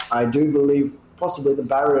impossible, but I do believe possibly the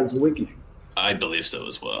barriers are weakening. I believe so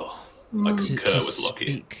as well. I concur with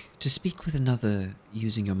Lockie. To speak with another,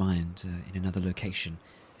 using your mind in another location,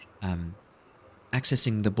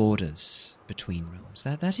 accessing the borders between realms,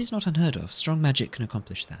 that is not unheard of. Strong magic can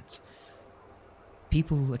accomplish that.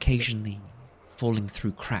 People occasionally falling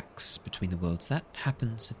through cracks between the worlds, that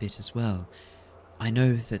happens a bit as well. I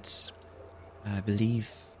know that, I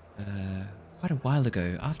believe, quite a while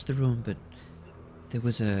ago, after the ruin, but there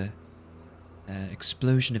was a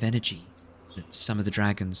explosion of energy that some of the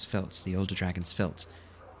dragons felt, the older dragons felt,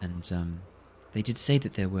 and they did say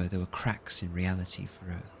that there were cracks in reality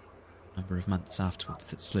for a number of months afterwards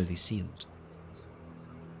that slowly sealed.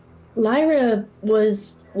 Lyra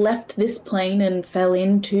was left this plane and fell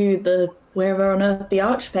into the wherever on earth the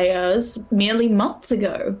Archfey is merely months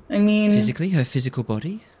ago. I mean... Physically? Her physical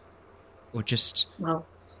body? Or just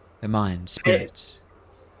her mind, spirit?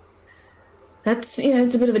 That's,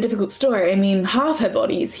 it's a bit of a difficult story. I mean, half her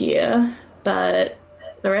body is here, but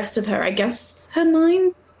the rest of her, I guess, her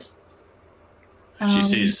mind? She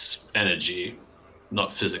sees energy,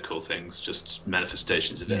 not physical things, just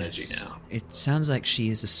manifestations of energy now. It sounds like she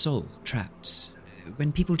is a soul trapped.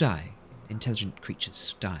 When people die, intelligent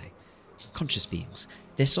creatures die, conscious beings,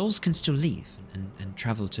 their souls can still leave and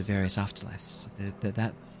travel to various afterlives.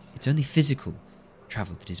 That it's only physical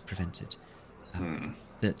travel that is prevented.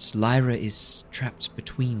 That Lyra is trapped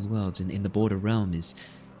between worlds in the border realm is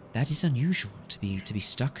unusual to be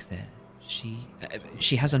stuck there.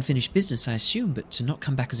 She has unfinished business, I assume, but to not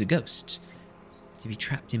come back as a ghost, to be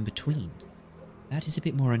trapped in between, that is a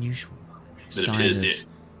bit more unusual. Sign of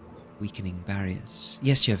weakening barriers.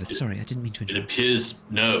 Yes, Yovith, sorry, I didn't mean to interrupt. It appears,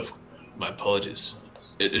 no, my apologies.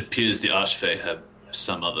 It appears the Archfey have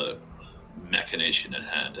some other machination at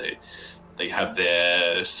hand. They have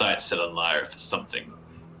their sights set on Lyra for something.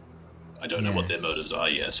 I don't know what their motives are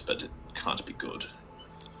yet, but it can't be good.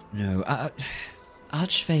 No,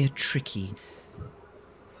 Archfey are tricky.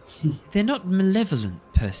 They're not malevolent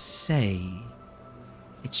per se.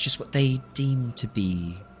 It's just what they deem to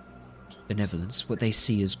be benevolence, what they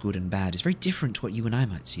see as good and bad, is very different to what you and I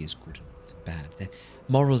might see as good and bad. Their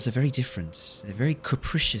morals are very different. They're very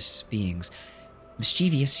capricious beings.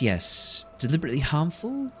 Mischievous, yes. Deliberately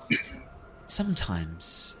harmful?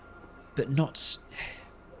 Sometimes. But not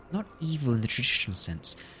evil in the traditional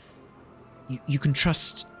sense. You can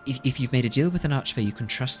trust, if you've made a deal with an Archfey, you can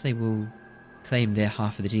trust they will claim their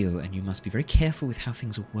half of the deal, and you must be very careful with how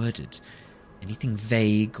things are worded. Anything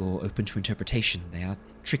vague or open to interpretation, they are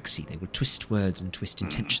tricksy. They will twist words and twist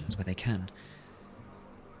intentions where they can.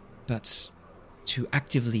 But to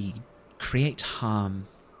actively create harm,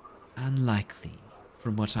 unlikely,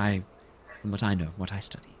 from what I know, what I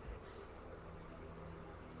study.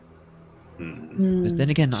 But then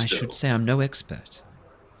again, I should say I'm no expert.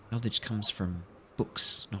 Knowledge comes from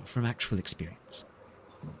books, not from actual experience.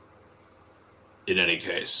 In any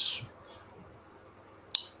case.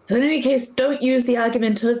 So in any case, don't use the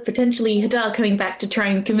argument of potentially Hadar coming back to try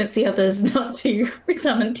and convince the others not to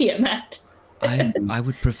summon Tiamat. I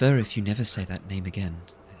would prefer if you never say that name again.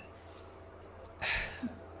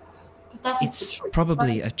 It's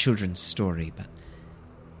probably a children's story, but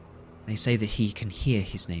they say that he can hear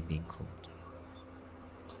his name being called.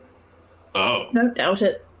 Oh. No doubt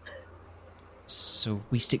it. So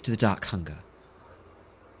we stick to the Dark Hunger.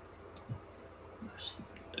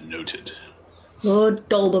 Noted. Lord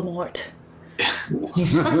Doldemort. That's a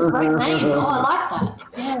great name. Oh, I like that.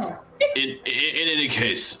 Yeah. In any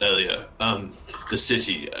case, Elia, the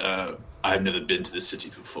city. I've never been to the city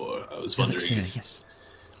before. I was wondering. Yes.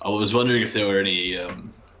 I was wondering if there were any.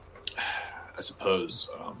 I suppose.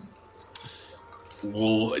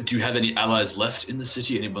 Do you have any allies left in the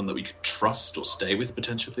city? Anyone that we could trust or stay with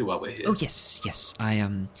potentially while we're here? Oh yes. I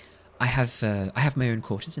have my own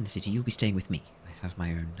quarters in the city. You'll be staying with me. I have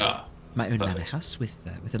my own manor house with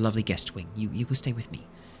a lovely guest wing. You will stay with me.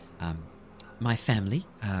 My family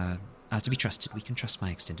are to be trusted. We can trust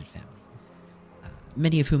my extended family.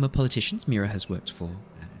 Many of whom are politicians. Mira has worked for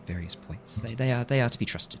at various points. They are to be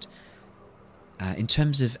trusted. In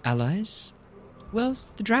terms of allies, well,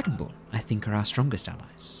 the Dragonborn, I think, are our strongest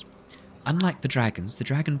allies. unlike the dragons, the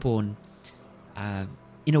Dragonborn,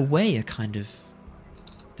 in a way, are kind of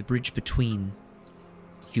the bridge between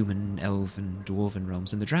human, elf, and dwarven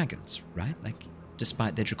realms and the dragons, right? Like,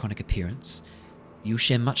 despite their draconic appearance, you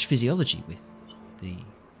share much physiology with the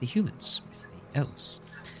humans, with the elves.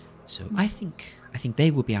 So I think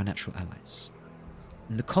they will be our natural allies.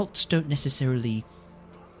 And the cults don't necessarily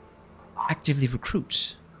actively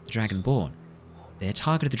recruit the Dragonborn. They're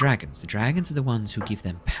target of the dragons. The dragons are the ones who give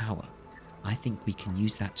them power. I think we can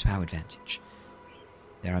use that to our advantage.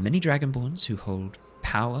 There are many Dragonborns who hold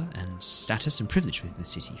power and status and privilege within the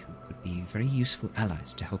city who could be very useful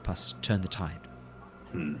allies to help us turn the tide.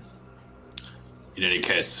 In any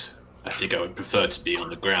case, I think I would prefer to be on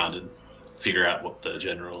the ground and figure out what the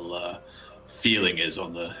general feeling is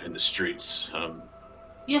in the streets.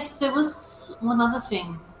 Yes, there was one other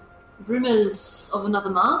thing. Rumours of another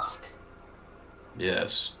mask?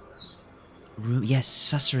 Yes. Yes,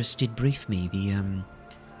 Susurrus did brief me. It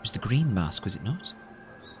was the green mask, was it not?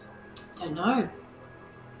 Don't know.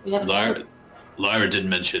 We haven't. Lyra did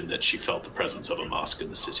mention that she felt the presence of a mask in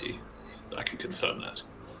the city. I can confirm that.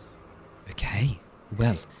 Okay.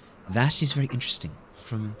 Well, that is very interesting.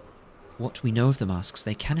 From what we know of the masks,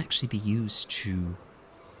 they can actually be used to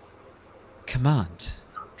command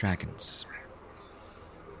dragons.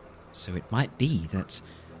 So it might be that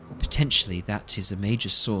potentially that is a major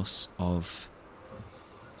source of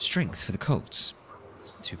strength for the cult,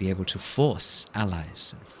 to be able to force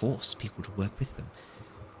allies and force people to work with them.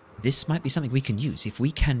 This might be something we can use. If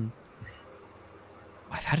we can...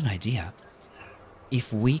 I've had an idea.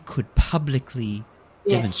 If we could publicly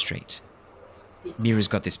demonstrate... Yes. Mira's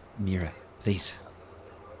got this. Mira, please.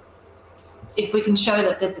 If we can show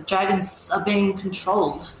that the dragons are being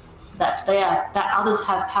controlled, that others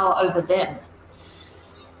have power over them.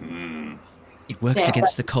 It works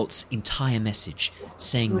against the cult's entire message,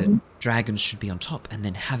 saying that dragons should be on top, and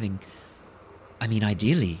then having... I mean,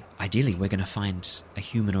 ideally, we're going to find a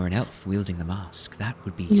human or an elf wielding the mask. That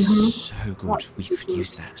would be so good. We could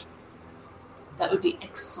use that. That would be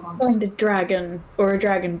excellent. Find a dragon or a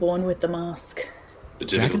dragonborn with the mask.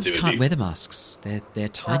 Dragons can't wear the masks. They're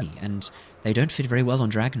tiny, and they don't fit very well on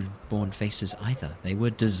dragonborn faces either. They were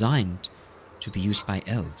designed to be used by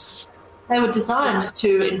elves. They were designed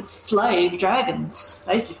to enslave dragons,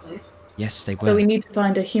 basically. Yes, they were. So we need to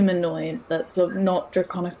find a humanoid that's of not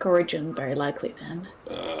draconic origin, very likely then.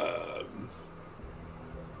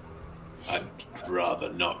 I'd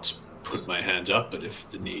rather not put my hand up, but if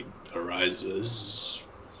the need arises...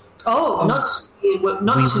 We wouldn't.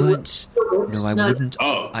 No, I wouldn't.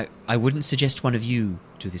 I wouldn't suggest one of you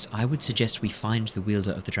do this. I would suggest we find the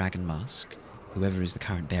wielder of the dragon mask, whoever is the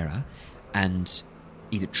current bearer, and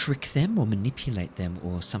either trick them or manipulate them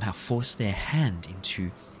or somehow force their hand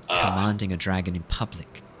into commanding a dragon in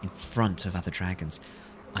public, in front of other dragons.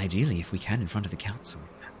 Ideally, if we can, in front of the council.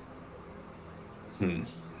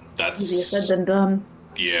 That's... Easier said than done.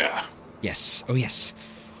 Yeah. Yes. Oh, yes.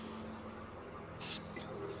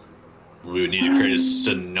 We would need to create a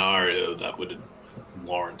scenario that would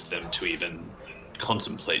warrant them to even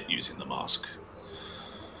contemplate using the mask.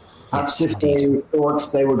 Perhaps if they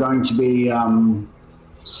thought they were going to be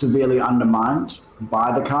severely undermined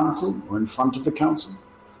by the council or in front of the council,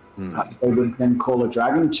 perhaps they would then call a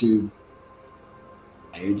dragon to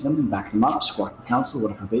aid them, back them up, squash the council,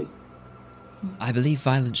 whatever it be. I believe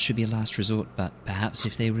violence should be a last resort, but perhaps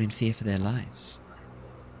if they were in fear for their lives.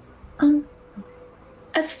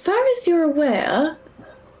 As far as you're aware,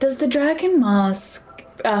 does the dragon mask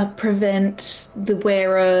prevent the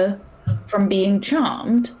wearer from being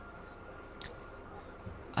charmed?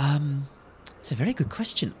 It's a very good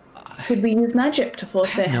question. Could we use magic to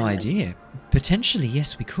force their I have no hand? idea. Potentially,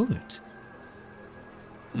 yes, we could.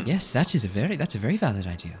 Yes, that's a very valid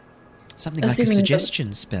idea. Something like a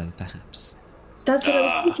suggestion spell, perhaps. That's what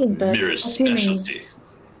I was thinking, but Mira's specialty.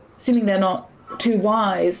 assuming they're not too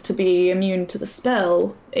wise to be immune to the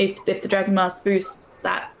spell, if the dragon mask boosts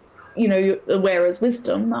that, the wearer's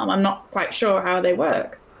wisdom, I'm not quite sure how they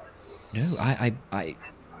work. No,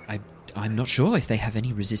 I'm not sure if they have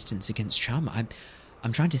any resistance against charm.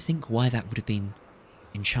 I'm trying to think why that would have been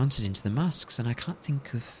enchanted into the masks, and I can't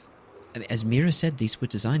think of... I mean, as Mira said, these were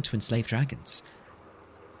designed to enslave dragons.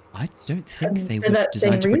 I don't think they were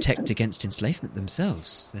designed to protect against enslavement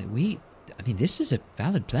themselves. This is a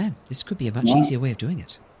valid plan. This could be a much easier way of doing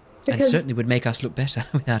it. And certainly would make us look better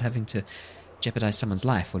without having to jeopardize someone's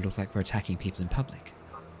life or look like we're attacking people in public.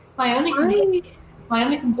 My only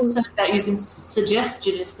concern about using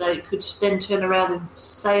suggestion is they could then turn around and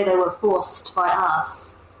say they were forced by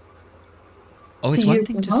us. Oh, it's one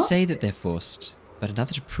thing to say that they're forced, but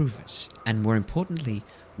another to prove it. And more importantly,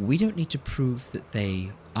 we don't need to prove that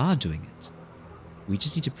they are doing it. We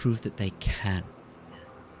just need to prove that they can.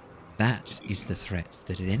 That is the threat,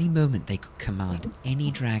 that at any moment they could command any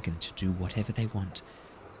dragon to do whatever they want.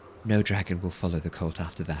 No dragon will follow the cult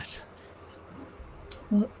after that.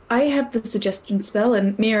 Well, I have the suggestion spell,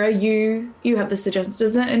 and Mira, you have the suggestion.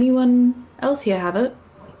 Does anyone else here have it?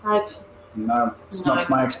 No, it's not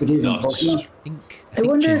my expertise, unfortunately. I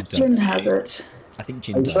wonder if Jin has it. I think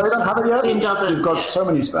Jin does. Are you sure you don't have it yet? Jin doesn't. You've got so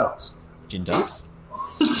many spells. Jin does?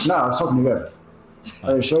 No, I was talking to you.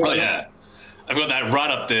 Are you sure? Oh, yeah. I've got that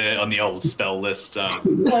right up there on the old spell list. I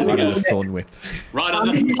got a thorn whip. Right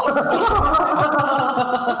under.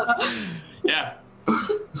 Yeah.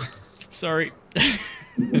 Sorry.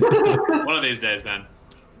 One of these days, man.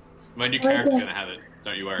 My new character's gonna have it.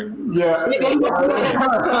 Don't you worry. Yeah.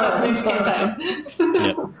 Next campaign.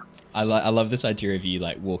 Yeah. I love this idea of you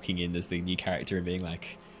like walking in as the new character and being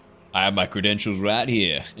like, I have my credentials right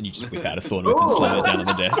here, and you just whip out a thorn whip and slam it down on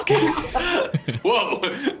the desk. Whoa.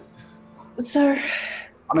 So,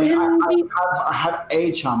 I mean, I have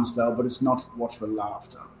a charm spell, but it's not what we're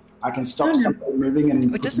after. I can stop somebody moving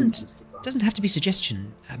and... It doesn't have to be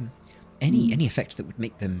suggestion. Any effect that would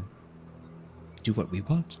make them do what we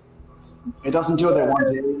want. It doesn't do what they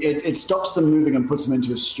want. It stops them moving and puts them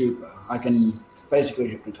into a stupor. I can basically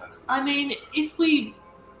hypnotize them. I mean, if we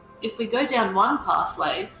go down one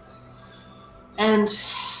pathway and,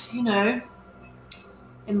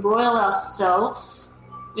 embroil ourselves,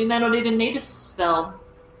 we may not even need a spell.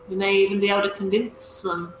 We may even be able to convince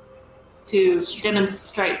them to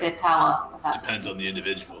demonstrate their power, perhaps. Depends on the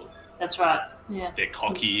individual. That's right, yeah. If they're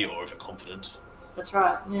cocky or if they're confident. That's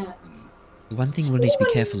right, yeah. The one thing we'll need to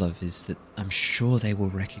be careful of is that I'm sure they will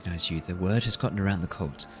recognize you. The word has gotten around the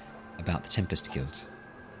cult about the Tempest Guild.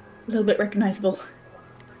 A little bit recognizable.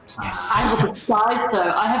 Yes. I have a disguise,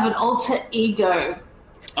 though. I have an alter ego.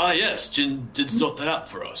 Ah, yes. Jin did sort that out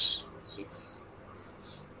for us. Yes.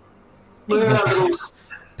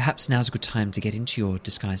 Perhaps now's a good time to get into your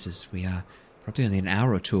disguises. We are probably only an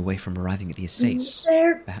hour or two away from arriving at the estate.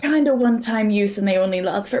 They're kind of one-time use, and they only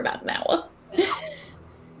last for about an hour.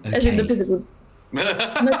 As in the physical.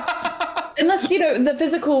 Unless, the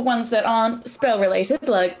physical ones that aren't spell-related,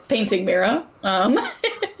 like painting mirror. Not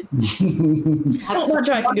much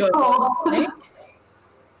I can do about it.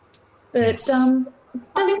 But, does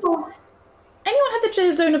anyone have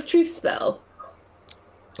the Zone of Truth spell?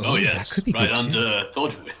 Oh yes, that could be right good under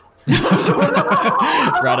thought whip.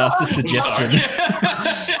 Right after suggestion.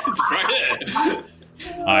 It's right here.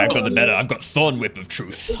 I've got the better. I've got Thorn Whip of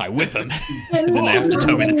Truth. I whip them, and then they have to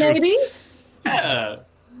tell me the truth. Maybe? Yeah.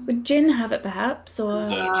 Would Jin have it, perhaps? Or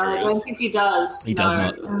I don't think he does. He does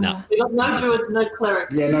not. No. We got no druids, no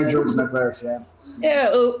clerics. Yeah, no druids, no clerics, yeah.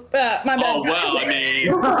 Yeah, my bad. Oh, well, I mean...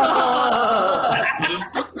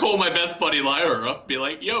 just call my best buddy Lyra up, be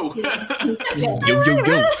like, yo.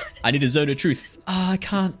 Yo. I need a Zone of Truth. I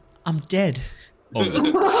can't. I'm dead.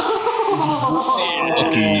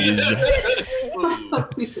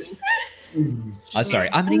 I'm sorry,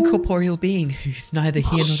 I'm an incorporeal being who's neither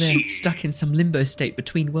here nor there, stuck in some limbo state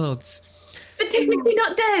between worlds. But technically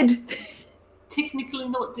not dead. Technically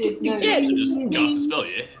not dead, no. Yeah. So just cast a spell,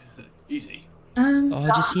 yeah? Easy.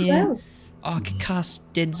 I can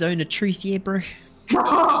cast Dead Zone of Truth, yeah, bro.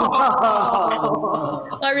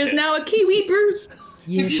 Lyra's now a Kiwi, bro.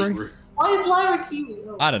 Yeah, bro. Why is Lyra Kiwi?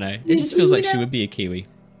 Oh. I don't know. It just feels like she would be a Kiwi.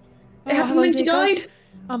 It happened when she died.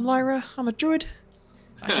 I'm Lyra. I'm a druid.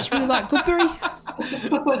 I just really like Goodberry.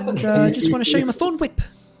 And I just want to show you my Thorn Whip.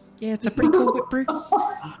 Yeah, it's a pretty cool whip, bro.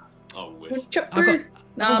 Oh, wish. I've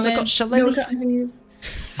also got Shillelagh.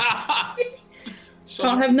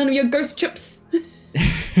 Can't have none of your ghost chips.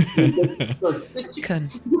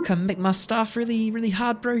 Can make my staff really, really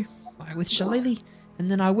hard, bro. With Shillelagh. And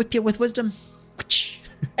then I whip you with wisdom.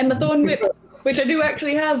 And the Thorn Whip, which I do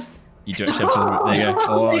actually have. You do actually have Thorn Whip. There you go.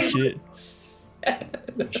 Oh, shit.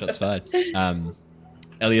 Shots fired.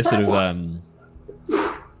 Elliot sort of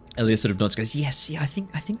nods, goes, yes, yeah, I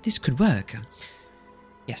think this could work.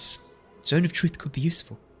 Yes, Zone of Truth could be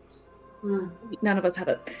useful. None of us have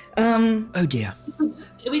it. Oh dear.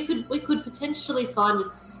 We could potentially find a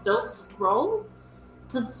spell scroll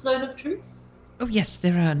for Zone of Truth. Oh yes,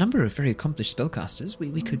 there are a number of very accomplished spellcasters.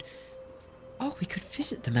 We could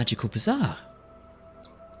visit the Magical Bazaar.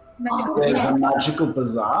 There's a Magical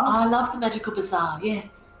Bazaar? I love the Magical Bazaar,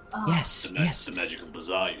 yes. Oh. Yes. The Magical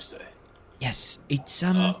Bazaar, you say? Yes, it's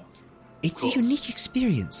a unique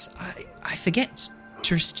experience. I forget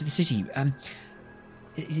tourists to the city.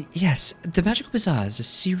 Yes, the Magical Bazaar is a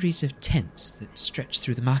series of tents that stretch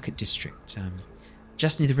through the market district,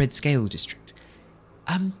 just near the Red Scale district.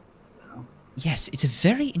 Yes, it's a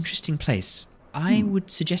very interesting place. I would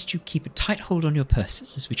suggest you keep a tight hold on your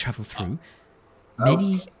purses as we travel through.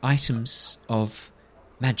 Many items of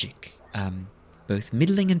magic, both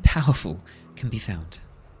middling and powerful, can be found.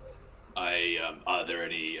 Are there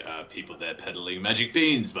any people there peddling magic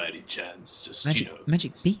beans by any chance? Just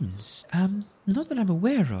magic beans? Not that I'm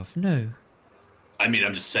aware of. No. I mean,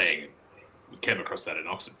 I'm just saying, we came across that in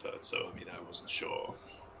Oxenford, so I wasn't sure.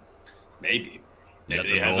 Maybe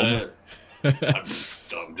they have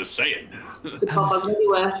I'm just saying.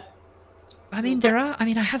 I mean, there are. I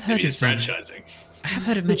mean, I have heard of franchising. I have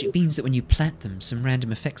heard of magic beans that when you plant them, some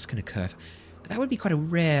random effects can occur. That would be quite a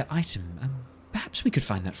rare item. Perhaps we could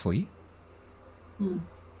find that for you.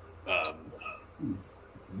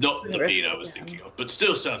 Not the bean I was thinking of, but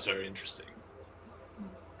still sounds very interesting.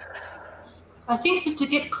 I think that to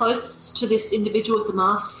get close to this individual with the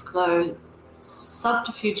mask, though,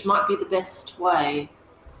 subterfuge might be the best way.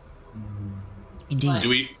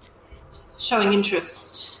 Indeed. Showing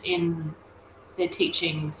interest in their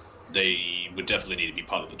teachings. They would definitely need to be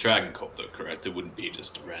part of the dragon cult, though, correct? It wouldn't be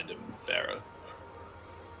just a random bearer.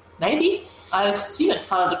 Maybe. I assume it's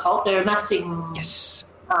part of the cult. They're amassing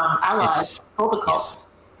allies for the cult.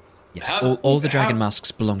 Yes, all the dragon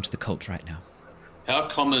masks belong to the cult right now. How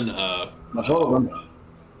common not all of them.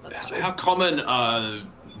 How common are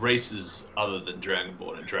races other than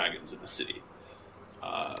Dragonborn and dragons in the city?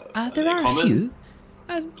 There are a few.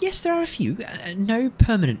 Yes, there are a few. No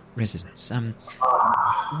permanent residents.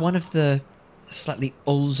 One of the slightly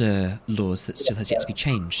older laws that still has yet to be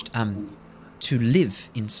changed. To live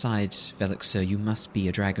inside Velixur, you must be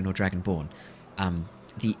a dragon or dragonborn.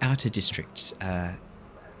 The outer district,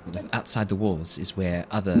 outside the walls, is where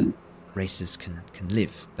other races can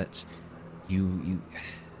live. But it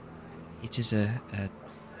is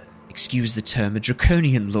excuse the term, a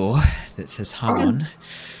draconian law that has hung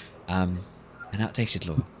on. An outdated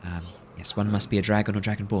law. Yes, one must be a dragon or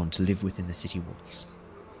dragonborn to live within the city walls.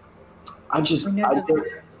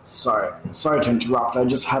 Sorry to interrupt. I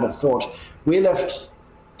just had a thought. We left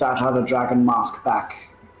that other dragon mask back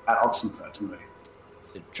at Oxenford, didn't we?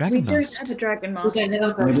 Dragon mask? We don't have a dragon mask. We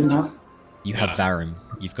didn't have? You have Varum.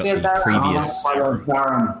 You've got the previous... Varum.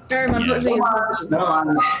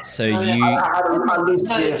 So you... The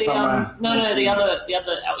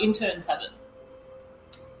other, our interns have it.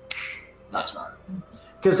 That's right.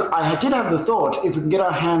 Because I did have the thought, if we can get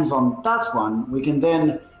our hands on that one, we can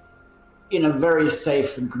then, in a very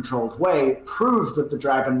safe and controlled way, prove that the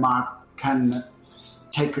dragon mark can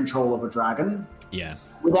take control of a dragon. Yeah.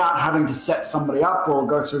 Without having to set somebody up or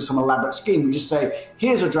go through some elaborate scheme. We just say,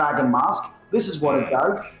 here's a dragon mask. This is what it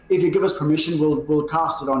does. If you give us permission, we'll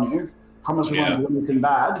cast it on you. Promise we won't do anything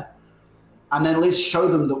bad. And then at least show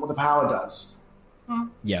them what the power does.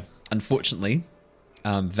 Yeah. Unfortunately,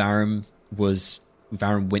 Varum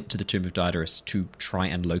went to the Tomb of Diodorus to try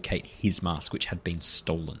and locate his mask, which had been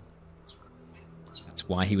stolen. That's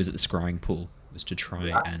why he was at the scrying pool, was to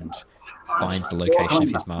try and find the location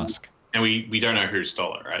of his mask. And we don't know who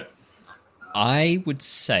stole it, right? I would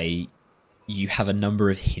say you have a number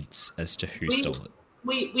of hints as to who stole it.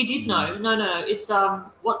 We did know. No. It's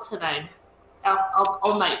what's her name? Our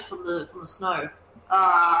old mate from the snow.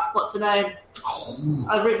 What's her name?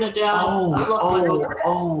 I've written it down. I've lost my book.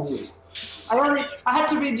 I had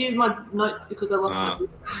to redo my notes because I lost my book.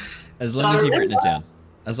 As long as you've written it down.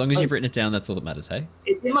 As long as you've written it down, that's all that matters, hey?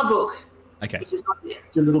 It's in my book. Okay. Which is not here.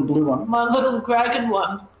 Your little blue one. My little dragon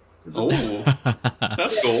one. Oh,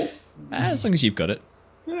 that's cool. As long as you've got it.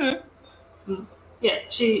 Yeah,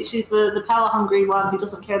 she's the power-hungry one who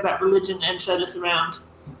doesn't care about religion and showed us around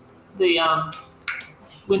the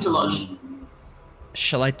Winter Lodge.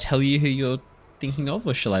 Shall I tell you who you're thinking of,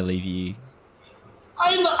 or shall I leave you?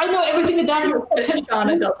 I know everything about her, but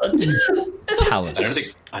Shana doesn't.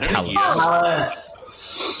 Talus.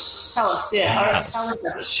 Talus, yeah. Talus.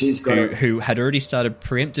 She's got who had already started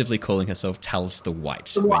preemptively calling herself Talus the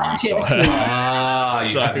White when you saw her.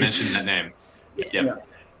 You have mentioned that name. Yeah.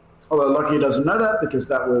 Although Lucky doesn't know that because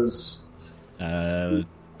that was...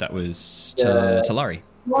 Talari.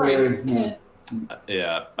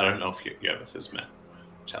 Yeah, I don't know if you ever has met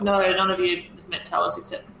Talus. No, none of you have met Talus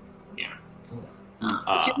except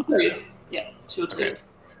she'll tell you. Yeah, she'll tell you.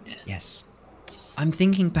 Yeah. Yes. I'm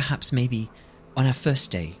thinking perhaps maybe on our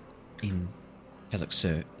first day in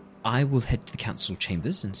Velixur, I will head to the council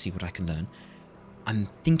chambers and see what I can learn. I'm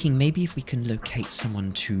thinking maybe if we can locate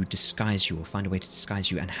someone to disguise you or find a way to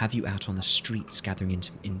disguise you and have you out on the streets gathering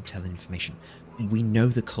intel and information. We know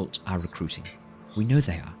the cult are recruiting. We know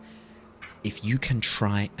they are. If you can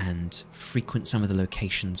try and frequent some of the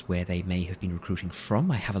locations where they may have been recruiting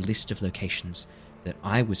from, I have a list of locations that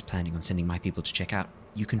I was planning on sending my people to check out.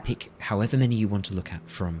 You can pick however many you want to look at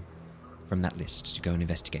from that list to go and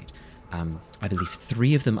investigate. I believe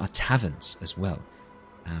 3 of them are taverns as well.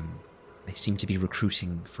 They seem to be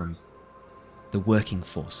recruiting from the working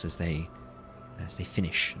force as they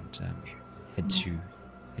finish and head to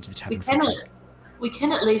the tavern for a drink. We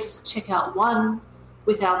can at least check out one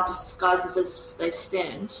with our disguises as they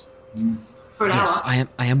stand for an hour. Yes,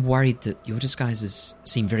 I am worried that your disguises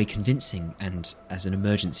seem very convincing, and as an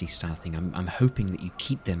emergency style thing, I'm hoping that you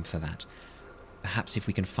keep them for that. Perhaps if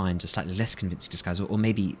we can find a slightly less convincing disguise, or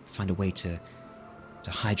maybe find a way to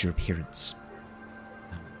hide your appearance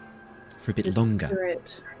for a bit longer.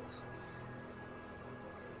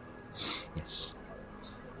 Yes.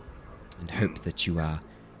 And hope that you are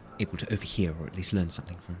able to overhear or at least learn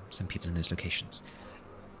something from some people in those locations.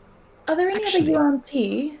 Are there any other yuan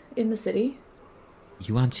tea in the city?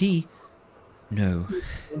 Yuan tea? No.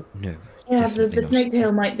 Yeah, the snake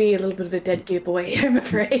tail might be a little bit of a dead giveaway, I'm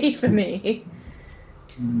afraid, for me.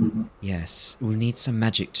 Yes, we'll need some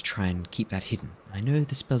magic to try and keep that hidden. I know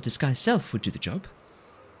the spell Disguise Self would do the job.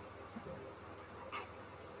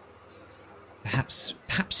 Perhaps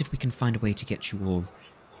if we can find a way to get you all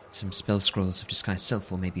some spell scrolls of Disguise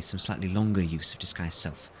Self, or maybe some slightly longer use of Disguise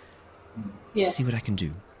Self. Yes. See what I can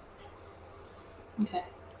do. Okay.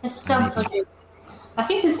 That sounds like it. I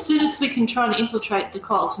think as soon as we can try and infiltrate the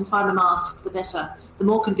cult and find the masks, the better. The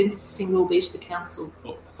more convincing we'll be to the council.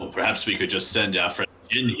 Or perhaps we could just send our friend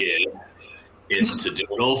Jin here in to do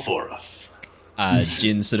it all for us.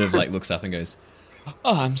 Jin sort of looks up and goes,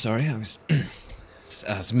 "Oh, I'm sorry, I was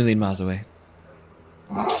a million miles away."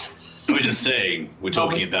 I was just saying, we're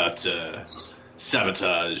talking about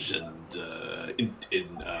sabotage and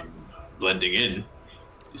blending in.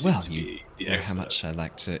 Well, you know how much I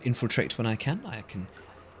like to infiltrate when I can. I can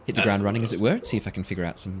hit the ground running, as it were, see if I can figure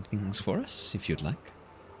out some things for us, if you'd like.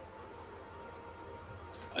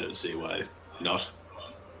 I don't see why not.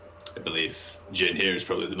 I believe Jin here is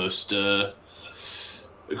probably the most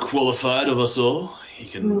qualified of us all. He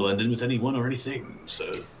can blend in with anyone or anything,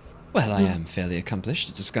 so... Well, I am fairly accomplished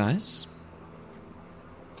at disguise.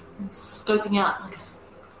 Scoping out like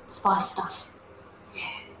spy stuff. Yeah.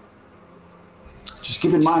 Just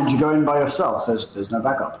keep in mind, you go in by yourself. There's no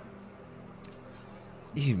backup.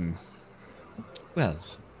 Well,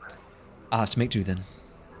 I'll have to make do then.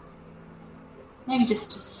 Maybe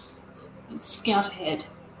just to scout ahead,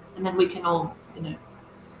 and then we can all,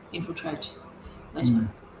 infiltrate later.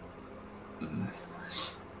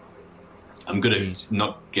 I'm good at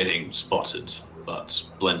not getting spotted, but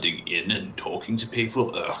blending in and talking to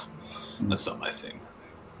people, that's not my thing.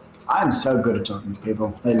 I'm so good at talking to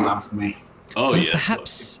people. They love me. Oh,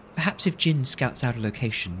 yes. Perhaps if Jin scouts out a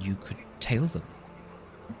location, you could tail them.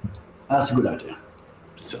 That's a good idea.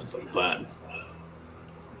 It sounds like a plan.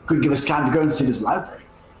 Could give us time to go and see this library.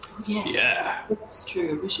 Yes. Yeah. That's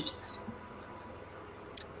true. We should do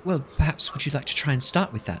that. Well, perhaps would you like to try and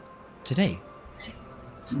start with that today?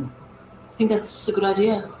 I think that's a good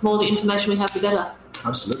idea. The more the information we have, the better.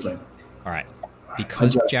 Absolutely. All right.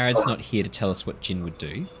 Because Jared's not here to tell us what Jin would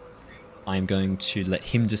do, I'm going to let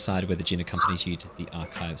him decide whether Jin accompanies you to the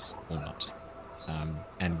archives or not.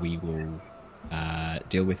 And we will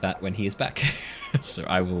deal with that when he is back. So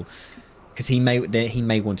I will... Because he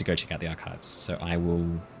may want to go check out the archives. So I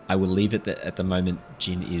will leave it that at the moment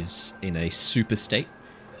Jin is in a super state.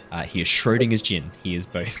 He is Schrodinger's Jin. He is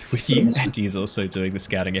both with you and he is also doing the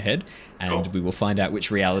scouting ahead. And we will find out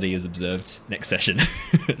which reality is observed next session.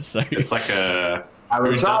 So it's like a... I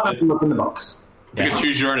will try to look in the box. You can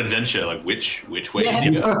choose your own adventure, like which way do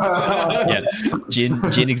you go? Yeah,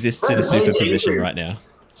 Jin exists in a super position right now.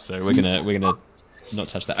 So we're gonna not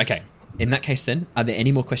touch that. Okay. In that case, then, are there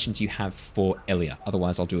any more questions you have for Elia?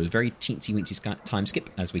 Otherwise, I'll do a very teensy-weensy time skip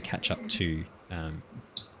as we catch up to...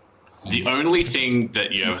 the only thing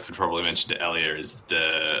that you would probably mention to Elia is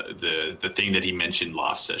the thing that he mentioned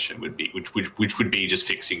last session would be which would be just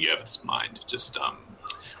fixing Yervith's mind. Just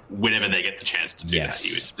whenever they get the chance to do that, he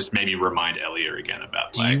would just maybe remind Elia again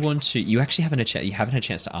about. Do you want to? You actually haven't had a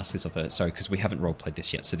chance to ask this of her. Sorry, because we haven't role played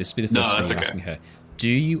this yet. So this will be the first time you're asking her. Do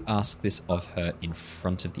you ask this of her in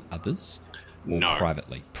front of the others? Or no.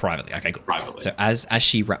 Privately. Okay, good. Privately. So as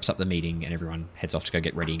she wraps up the meeting and everyone heads off to go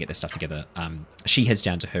get ready and get their stuff together, she heads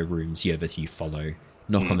down to her rooms. Yervith, you follow,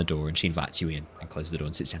 knock on the door, and she invites you in and closes the door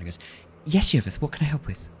and sits down and goes, "Yes, Yervith, what can I help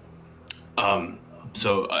with?"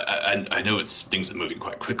 So I know things are moving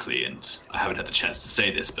quite quickly, and I haven't had the chance to say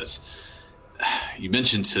this, but you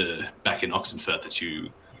mentioned back in Oxenfurt that you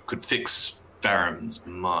could fix Faram's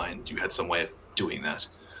mind. You had some way of doing that.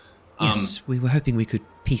 Yes, we were hoping we could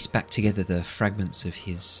piece back together the fragments of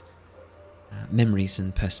his memories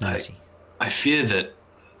and personality. I fear that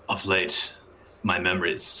of late, my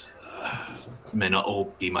memories may not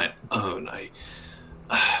all be my own.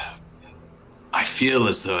 I feel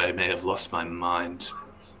as though I may have lost my mind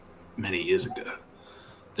many years ago.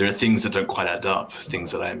 There are things that don't quite add up,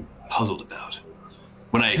 things that I'm puzzled about.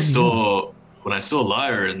 When I saw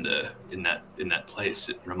Lyra in that place,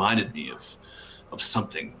 it reminded me of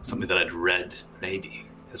something that I'd read maybe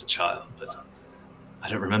as a child, but I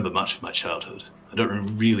don't remember much of my childhood. I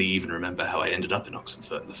don't really even remember how I ended up in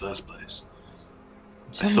Oxenfurt in the first place.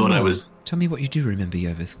 Tell me what you do remember,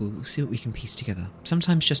 Yovith. We'll see what we can piece together.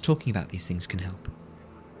 Sometimes just talking about these things can help.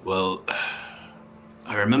 Well,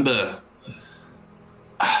 I remember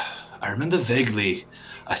vaguely.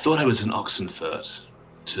 I thought I was in Oxenfurt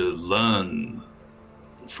to learn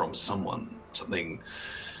from something.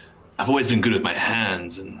 I've always been good with my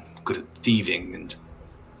hands and good at thieving, and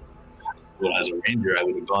well, as a ranger, I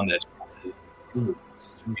would have gone there to practice skills.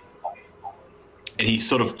 And he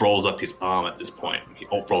sort of rolls up his arm at this point. He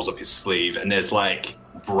rolls up his sleeve, and there's like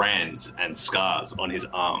brands and scars on his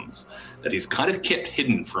arms that he's kind of kept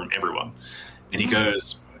hidden from everyone. And he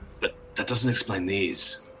goes, "But that doesn't explain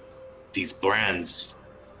these brands.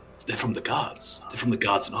 They're from the guards. They're from the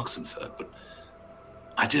guards in Oxenfurt. But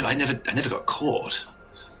I never got caught.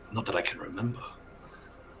 Not that I can remember."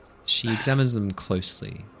 She examines them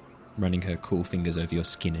closely, running her cool fingers over your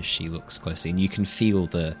skin as she looks closely, and you can feel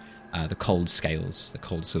the cold scales, the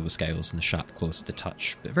cold silver scales, and the sharp claws to the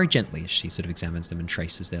touch, but very gently as she sort of examines them and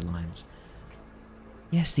traces their lines.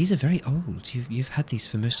 Yes, these are very old. You've had these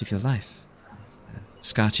for most of your life.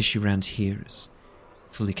 Scar tissue around here is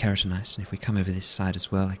fully keratinized, and if we come over this side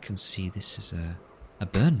as well, I can see this is a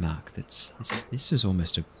burn mark. This was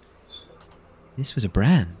almost a... This was a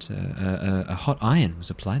brand. A hot iron was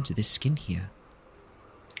applied to this skin here.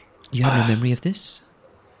 You have no memory of this?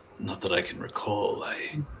 Not that I can recall.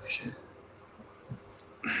 I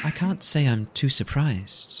can't say I'm too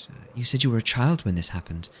surprised. You said you were a child when this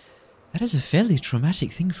happened. That is a fairly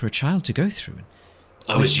traumatic thing for a child to go through.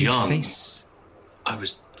 I was young. I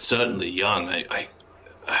was certainly young. It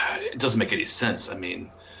doesn't make any sense. I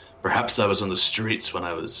mean, perhaps I was on the streets when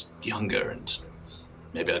I was younger, and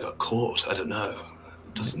maybe I got caught. I don't know.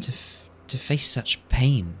 It doesn't. To face such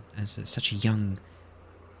pain as such a young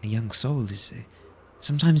soul is.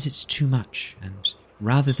 Sometimes it's too much, and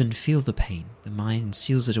rather than feel the pain, the mind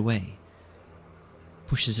seals it away,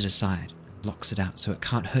 pushes it aside, and locks it out so it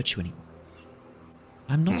can't hurt you anymore.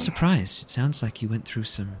 I'm not surprised. It sounds like you went through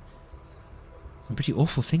some pretty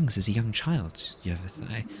awful things as a young child,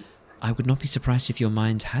 Yovith. I would not be surprised if your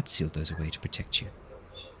mind had sealed those away to protect you.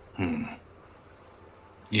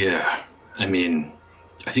 Yeah, I mean,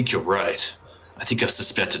 I think you're right. I think I've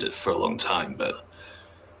suspected it for a long time, but...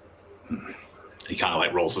 He kind of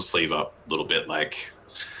like rolls the sleeve up a little bit, like...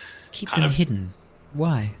 Keep them hidden.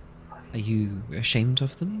 Why? Are you ashamed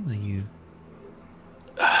of them? Are you...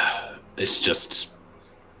 It's just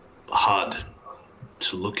hard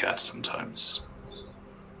to look at sometimes.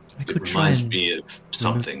 It reminds me of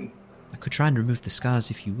something. I could try and remove the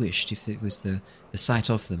scars if you wished, if it was the sight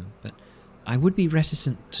of them, but I would be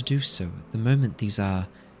reticent to do so. At the moment, these are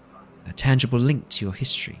a tangible link to your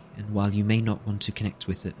history, and while you may not want to connect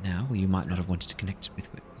with it now, or you might not have wanted to connect with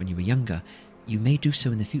it when you were younger, you may do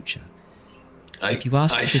so in the future. If you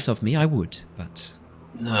asked this of me, I would, but...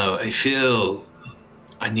 No, I feel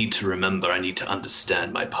I need to remember, I need to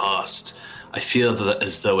understand my past. I feel that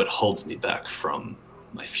as though it holds me back from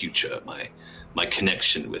my future, my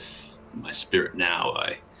connection with my spirit now.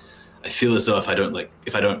 I feel as though if I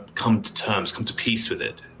don't come to peace with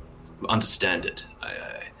it, understand it,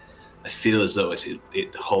 I feel as though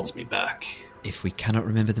it holds me back. If we cannot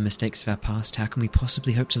remember the mistakes of our past, how can we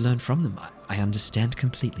possibly hope to learn from them? I understand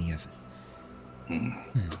completely, Yovith.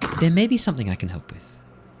 There may be something I can help with.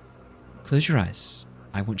 Close your eyes.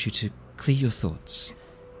 I want you to clear your thoughts.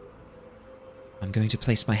 I'm going to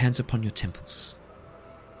place my hands upon your temples.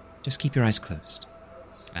 Just keep your eyes closed.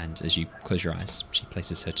 And as you close your eyes, she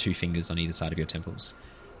places her 2 fingers on either side of your temples.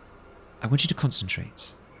 I want you to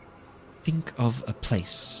concentrate. Think of a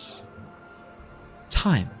place,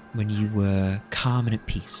 time when you were calm and at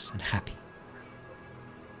peace and happy.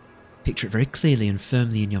 Picture it very clearly and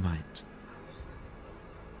firmly in your mind.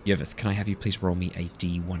 Yovith, can I have you please roll me a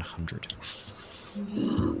D100?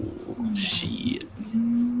 Shit.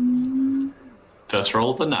 First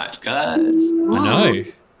roll of the night, guys. I know.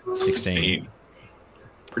 16.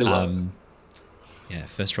 Pretty low. Yeah,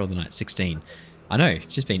 first roll of the night, 16. I know,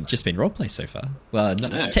 it's just been roleplay so far. Well,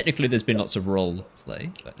 technically there's been lots of role play,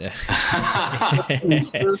 but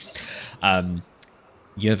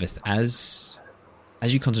Yovith, as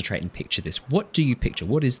as you concentrate and picture this, what do you picture?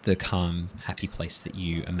 What is the calm, happy place that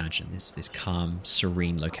you imagine? This calm,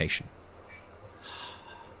 serene location?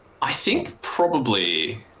 I think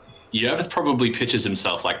probably Yervith probably pictures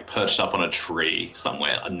himself like perched up on a tree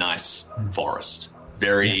somewhere, a nice forest.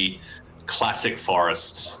 Very classic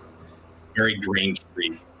forest, very green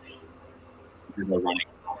tree. River running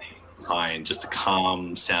behind, just the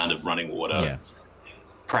calm sound of running water. Yeah.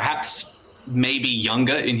 Perhaps maybe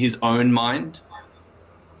younger in his own mind.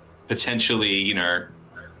 Potentially,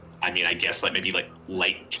 I guess maybe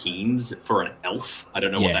late teens for an elf. I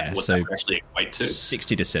don't know what that would actually equate to.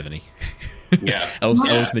 60 to 70. Yeah.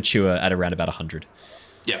 Elves mature at around about 100.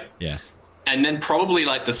 Yeah. Yeah. And then probably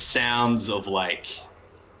the sounds of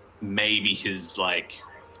maybe his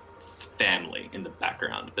family in the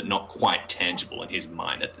background, but not quite tangible in his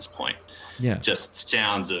mind at this point. Yeah. Just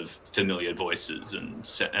sounds of familiar voices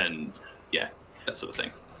and yeah, that sort of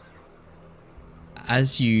thing.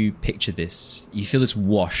 As you picture this, you feel this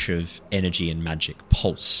wash of energy and magic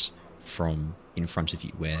pulse from in front of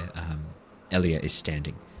you where Elia is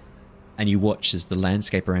standing. And you watch as the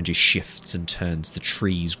landscape around you shifts and turns, the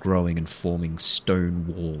trees growing and forming stone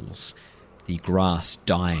walls, the grass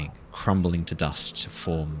dying, crumbling to dust to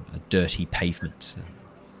form a dirty pavement.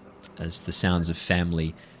 As the sounds of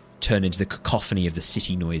family turn into the cacophony of the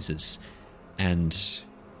city noises, and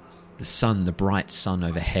the sun, the bright sun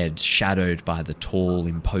overhead, shadowed by the tall,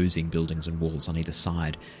 imposing buildings and walls on either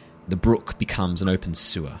side. The brook becomes an open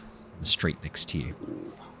sewer in the street next to you,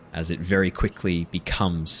 as it very quickly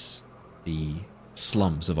becomes the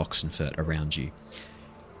slums of Oxenfurt around you.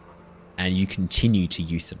 And you continue to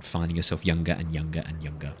youthen, finding yourself younger and younger and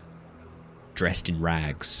younger, dressed in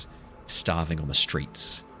rags, starving on the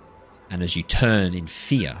streets. And as you turn in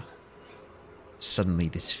fear, suddenly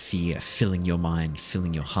this fear filling your mind,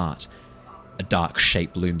 filling your heart, a dark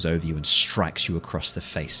shape looms over you and strikes you across the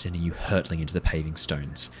face, sending you hurtling into the paving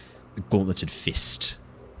stones. The gauntleted fist,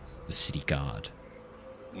 the city guard.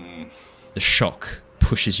 The shock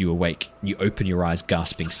pushes you awake, and you open your eyes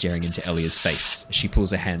gasping, staring into Elia's face as she pulls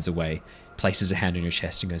her hands away, places a hand on your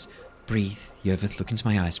chest and goes, "Breathe, Yervith, look into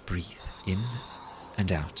my eyes, breathe, in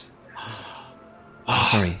and out." I'm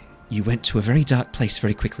sorry, you went to a very dark place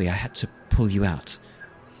very quickly, I had to pull you out.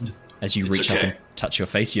 As you reach up and touch your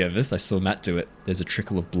face, Yervith, I saw Matt do it. There's a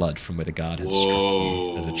trickle of blood from where the guard had struck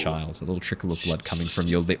you as a child. A little trickle of blood coming from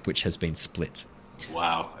your lip, which has been split.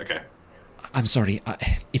 Wow, okay. I'm sorry,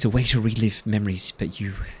 it's a way to relive memories, but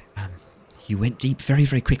you went deep very,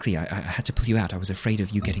 very quickly. I had to pull you out. I was afraid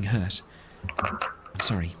of you getting hurt. I'm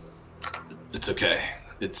sorry. It's okay.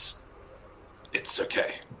 It's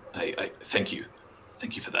okay. I thank you.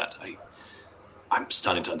 Thank you for that. I'm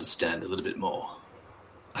starting to understand a little bit more.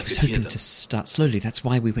 I was hoping to start slowly. That's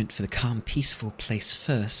why we went for the calm, peaceful place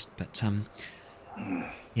first. But,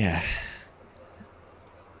 yeah.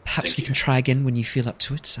 Perhaps we can try again when you feel up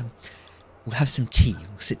to it. We'll have some tea.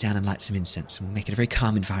 We'll sit down and light some incense, and we'll make it a very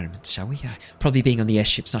calm environment, shall we? Probably being on the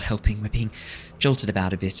airship's not helping. We're being jolted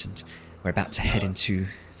about a bit, and we're about to head into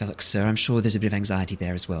Velox. I'm sure there's a bit of anxiety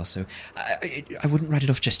there as well. So I wouldn't write it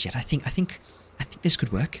off just yet. I think this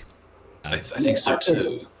could work. I think so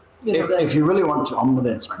too. If you really want to, I'm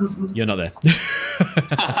there. You're not there.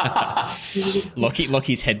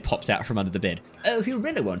 Lockie's head pops out from under the bed. Oh, if you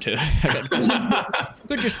really want to. You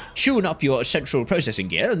could just tune up your central processing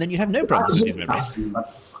gear and then you'd have no problems with these memories.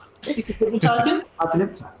 You can hypnotise him? I can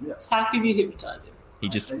hypnotise him, yes. How can you hypnotise him? He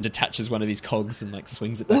just detaches one of his cogs and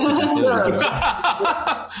swings it backwards and forwards.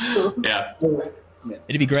 Yeah.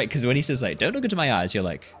 It'd be great because when he says don't look into my eyes, you're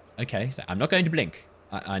like, okay, so I'm not going to blink.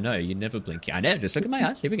 I know, you never blink. I know, just look at my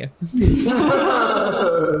eyes. Here we go.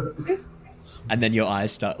 And then your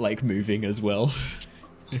eyes start moving as well.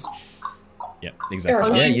 Yeah,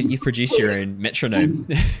 exactly. Yeah, you produce your own metronome.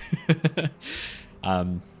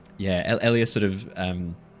 Elia sort of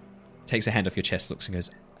takes a hand off your chest, looks and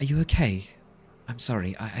goes, "Are you okay? I'm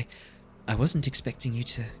sorry. I wasn't expecting you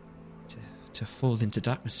to fall into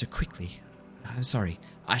darkness so quickly. I'm sorry.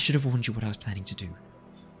 I should have warned you what I was planning to do."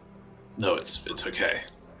 No, it's okay.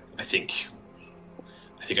 I think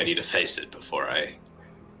I need to face it before I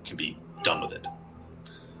can be done with it.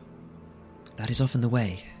 That is often the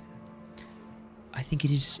way. I think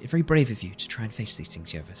it is very brave of you to try and face these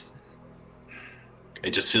things, Yervith.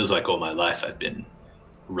 It just feels like all my life I've been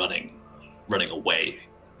running away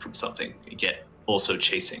from something, yet also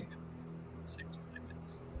chasing.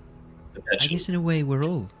 I guess in a way we're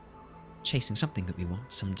all chasing something that we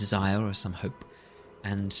want, some desire or some hope.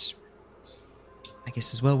 And I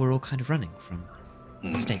guess as well we're all kind of running from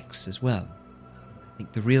mistakes as well. I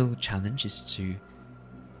think the real challenge is to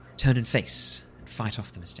turn and face and fight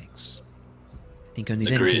off the mistakes. I think only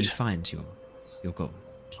then can you find your goal.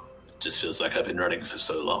 It just feels like I've been running for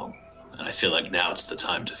so long, and I feel like now it's the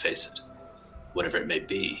time to face it. Whatever it may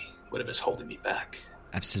be, whatever's holding me back.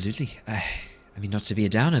 Absolutely. I mean, not to be a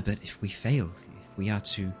downer, but if we fail, if we are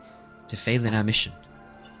to fail in our mission,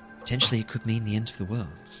 potentially it could mean the end of the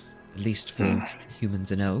world. At least for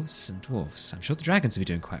humans and elves and dwarves. I'm sure the dragons will be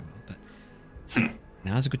doing quite well, but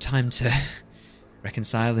now's a good time to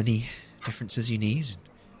reconcile any differences you need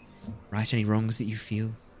and right any wrongs that you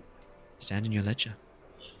feel stand in your ledger.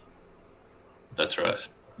 That's right.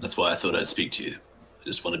 That's why I thought I'd speak to you. I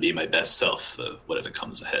just want to be my best self for whatever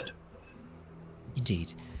comes ahead.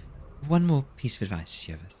 Indeed. One more piece of advice,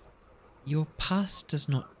 Yeveth. Your past does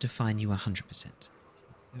not define you 100%.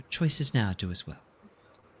 Your choices now do as well.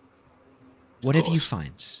 Whatever you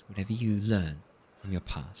find, whatever you learn from your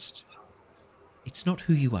past, it's not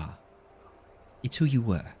who you are. It's who you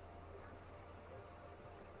were.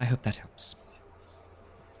 I hope that helps.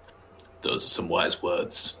 Those are some wise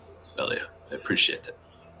words, Elia. I appreciate it.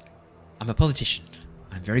 I'm a politician.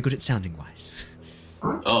 I'm very good at sounding wise.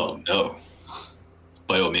 Oh, no.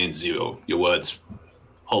 By all means, your words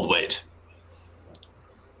hold weight.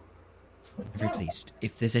 I'm very pleased.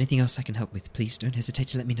 If there's anything else I can help with, please don't hesitate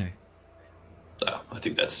to let me know. I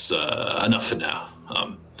think that's enough for now.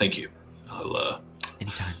 Thank you.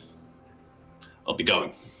 Anytime. I'll be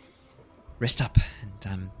going. Rest up,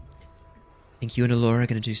 and I think you and Eleonora are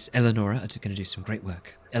going to do some great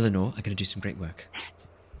work. Eleanor are going to do some great work.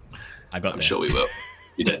 I'm sure we will.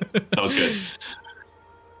 You did. That was good.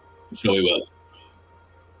 I'm sure we will.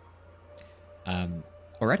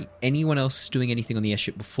 Alrighty. Anyone else doing anything on the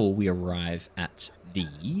airship before we arrive at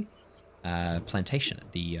the plantation,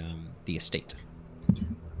 the estate?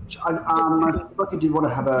 Lockie, do you want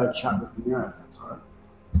to have a chat with Mira? That's all right.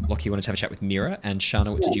 Lockie wanted to have a chat with Mira, and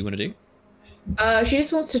Shana, what did you want to do? She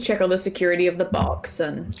just wants to check on the security of the box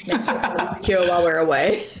and make sure it's secure while we're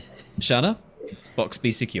away. Shana, box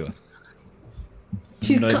be secure.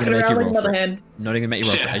 She's not even around with another roll hand. Not even make you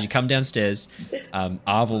roll for it. As you come downstairs,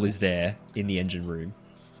 Arvel is there in the engine room.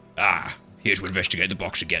 Here to investigate the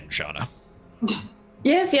box again, Shana.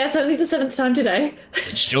 Yes, only the 7th time today.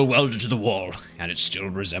 It's still welded to the wall, and it still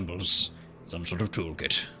resembles some sort of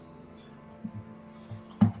toolkit.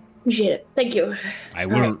 Appreciate it. Thank you.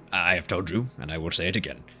 I have told you, and I will say it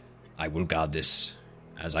again. I will guard this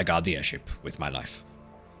as I guard the airship with my life.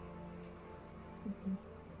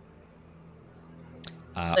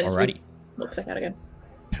 Alrighty. Walk back out again.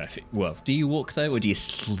 Perfect. Well, do you walk though, or do you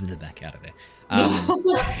slither back out of there?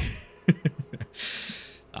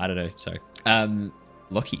 I don't know. Sorry.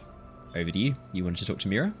 Lockie, over to you. You wanted to talk to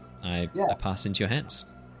Mira? I pass into your hands.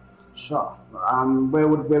 Sure. Where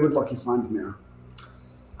would Lockie find Mira?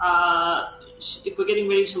 If we're getting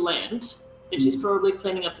ready to land, then she's probably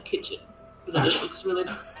cleaning up the kitchen so that it looks really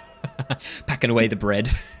nice. Packing away the bread.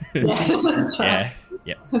 Yeah, that's right.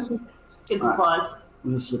 Yeah. Get supplies.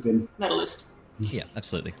 We'll slip in. Medalist. Yeah,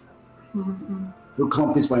 absolutely. Mm-hmm. He'll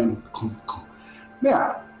clump his way in.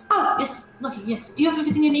 Mira. Oh, yes, Lockie, yes. You have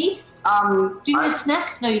everything you need? Do you need a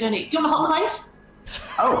snack? No, you don't need. Do you want a hot plate?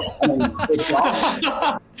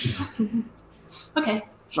 Okay.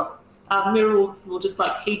 Sure. Mira will just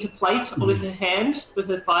heat a plate with her hand, with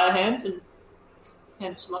her fire hand, and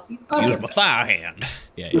hand it to Lockie. Use my fire hand.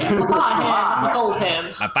 Yeah. My fire hand, my gold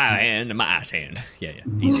hand. My fire hand and my ice hand. Yeah.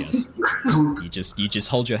 Easy as. You just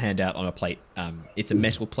hold your hand out on a plate. It's a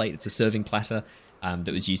metal plate. It's a serving platter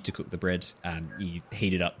that was used to cook the bread. You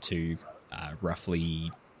heat it up to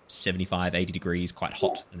roughly 75, 80 degrees, quite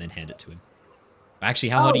hot, and then hand it to him. Actually,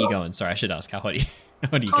 how hot are you going? Sorry, I should ask. How hot are you?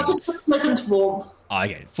 Just a pleasant warm. Oh,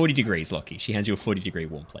 okay, 40 degrees, Lockie. She hands you a 40-degree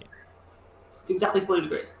warm plate. It's exactly 40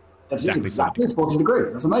 degrees. That's exactly 40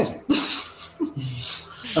 degrees. That's amazing.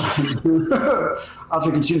 After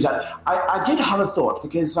he consumes that, I did have a thought,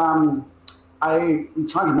 because I'm trying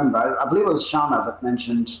to remember. I believe it was Shana that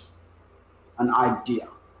mentioned an idea.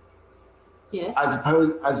 Yes.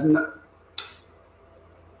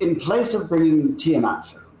 In place of bringing Tiamat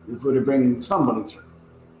through, if we were to bring somebody through.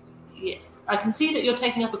 Yes. I can see that you're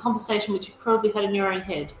taking up a conversation which you've probably had in your own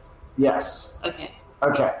head. Yes. Okay.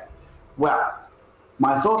 Well,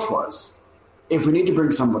 my thought was, if we need to bring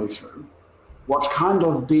somebody through, what kind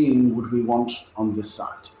of being would we want on this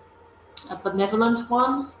side? A benevolent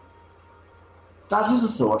one? That is a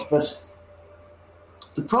thought, but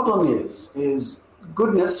the problem is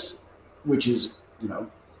goodness, which is,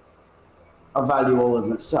 a value all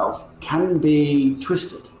in itself, can be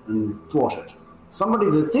twisted and thwarted. Somebody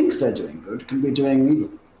that thinks they're doing good can be doing evil.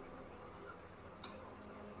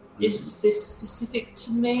 Is this specific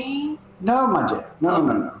to me? No, my dear.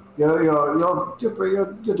 No. You're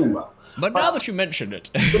doing well. But now that you mentioned it.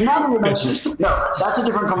 But now that you mention it, no, that's a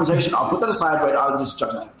different conversation. I'll put that aside. Wait, I'll just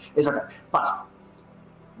jump in. It's okay. But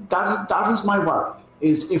that is my worry,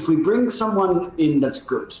 is if we bring someone in that's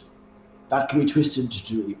good, that can be twisted to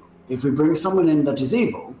do evil. If we bring someone in that is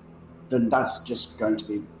evil, then that's just going to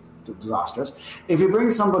be disastrous. If we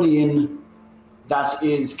bring somebody in that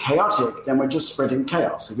is chaotic, then we're just spreading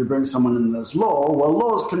chaos. If we bring someone in that's law, well,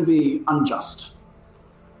 laws can be unjust.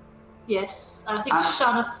 Yes, I think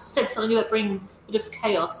Shana said something about bringing a bit of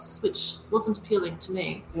chaos, which wasn't appealing to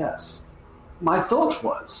me. Yes. My thought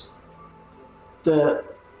was, the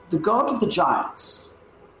god of the giants,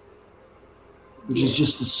 which is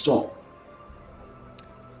just the storm,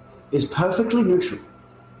 is perfectly neutral.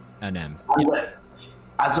 And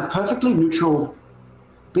as a perfectly neutral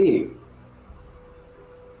being,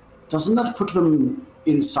 doesn't that put them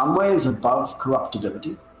in some ways above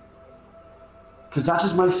corruptibility? Because that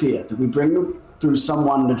is my fear, that we bring them through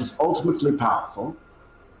someone that is ultimately powerful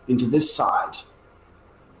into this side,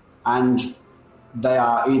 and they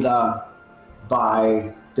are either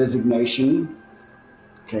by designation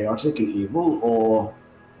chaotic and evil, or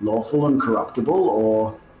lawful and corruptible,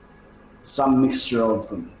 or some mixture of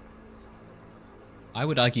them. I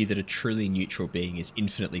would argue that a truly neutral being is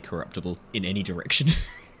infinitely corruptible in any direction.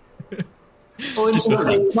 Just for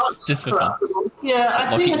fun. Just for fun. Yeah, I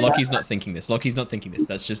see. Lockie's not thinking this.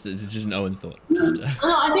 That's just an Owen thought. No,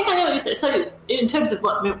 I think I know what you said. So, in terms of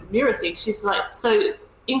what Mira thinks, she's like, so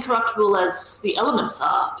incorruptible as the elements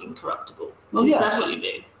are incorruptible. Well, yes. Is that what you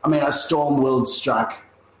mean? I mean, a storm will strike,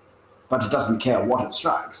 but it doesn't care what it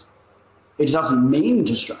strikes. It doesn't mean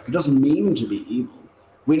to strike. It doesn't mean to be evil.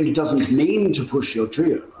 Wind doesn't mean to push your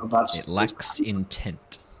trio, but it lacks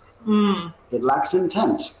intent. It lacks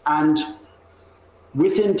intent, and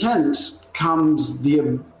with intent comes the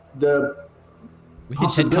with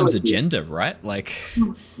intent comes agenda, right? Like,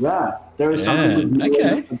 yeah, there is something.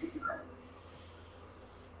 Okay.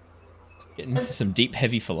 Getting into some deep,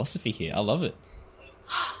 heavy philosophy here. I love it.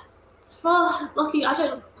 Well, Lockie,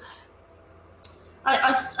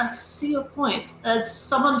 I see your point. As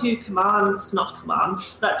someone who not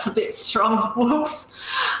commands, that's a bit strong, whoops,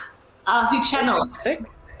 who channels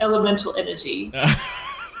elemental energy.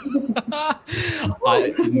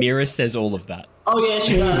 Mira says all of that. Oh, yeah,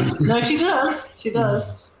 she does. No, she does. She does.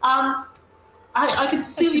 I can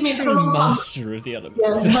see what you mean. True master of the elements.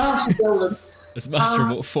 Yes, master of the elements. As master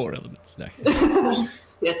of all 4 elements, no.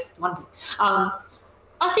 Yes, one day.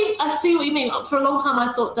 I see what you mean. For a long time,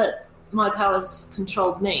 I thought that my powers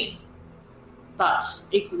controlled me, but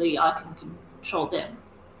equally I can control them.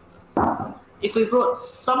 If we brought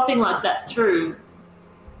something like that through,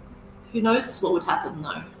 who knows what would happen,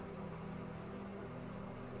 though.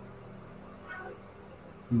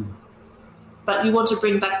 But you want to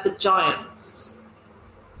bring back the giants.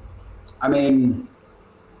 I mean,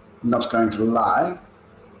 I'm not going to lie,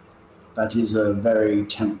 that is a very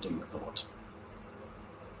tempting thought.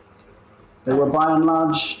 They were by and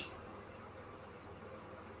large,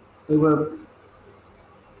 they were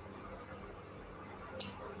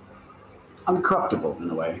uncorruptible in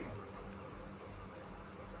a way.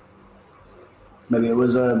 Maybe it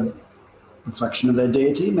was a reflection of their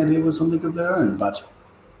deity, maybe it was something of their own, but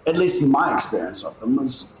at least my experience of them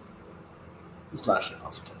was largely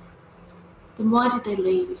positive. Then why did they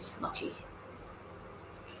leave, Lockie?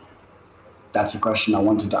 That's a question I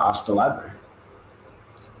wanted to ask the library.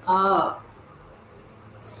 Oh.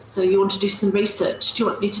 So you want to do some research? Do you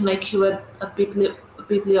want me to make you a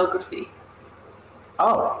bibliography?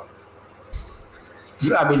 Oh.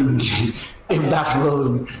 I mean, if that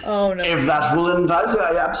will... Oh, no. If that will entice you,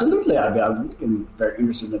 absolutely. I'm very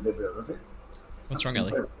interested in the bibliography. What's wrong,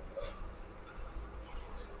 Ellie?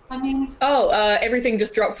 I mean... everything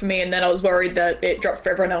just dropped for me, and then I was worried that it dropped for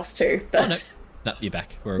everyone else too. But... No, you're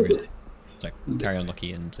back. Where are we? Sorry, carry on,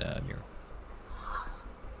 Lockie and Mira.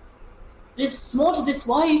 There's more to this.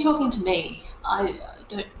 Why are you talking to me?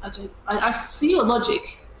 I see your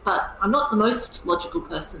logic, but I'm not the most logical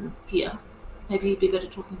person here. Maybe you'd be better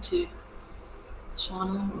talking to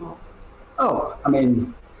Shauna or... Oh, I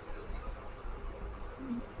mean...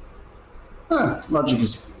 logic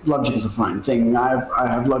is a fine thing. I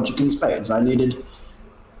have logic in spades. I needed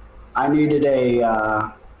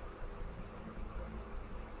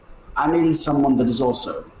someone that is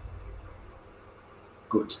also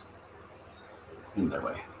good in their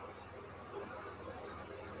way.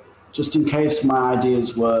 Just in case my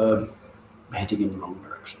ideas were heading in the wrong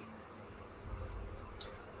direction.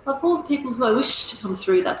 Of all the people who I wish to come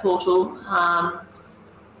through that portal,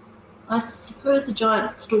 I suppose a giant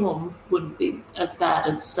storm wouldn't be as bad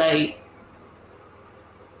as, say,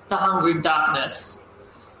 the Hunger in Darkness.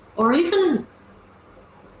 or even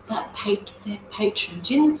their patron,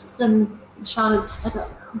 Jin's and Shana's.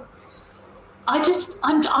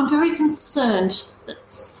 I'm very concerned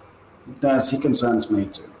that. Yes, he concerns me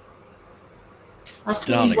too.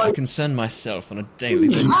 Darling, I concern myself on a daily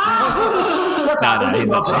basis. No, he's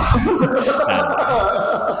not. No.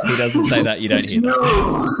 He doesn't say that. You don't hear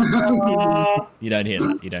that. You don't hear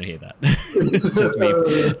that. You don't hear that. It's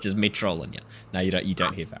just me trolling you. No, you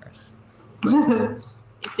don't hear Varys.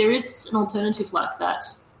 If there is an alternative like that,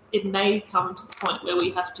 it may come to the point where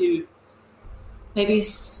we have to maybe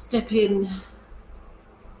step in.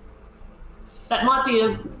 That might be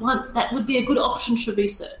that would be a good option for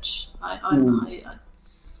research. I'm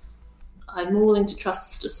more willing to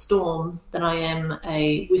trust a storm than I am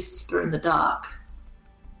a whisper in the dark.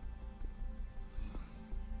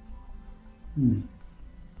 We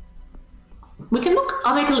can look.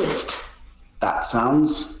 I'll make a list. That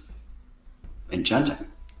sounds enchanting.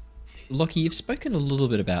 Lockie, you've spoken a little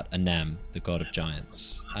bit about Anam, the god of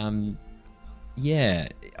giants. Yeah,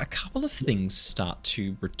 a couple of things start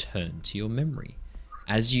to return to your memory.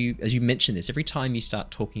 As you mention this, every time you start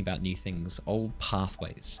talking about new things, old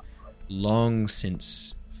pathways, long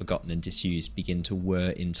since forgotten and disused, begin to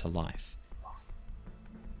whir into life.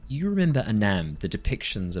 You remember Anam, the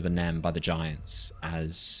depictions of Anam by the giants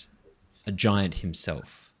as a giant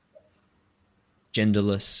himself.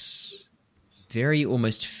 Genderless, very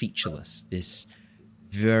almost featureless, this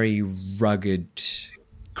very rugged,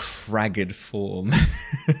 cragged form.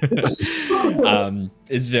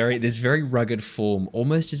 This very rugged form,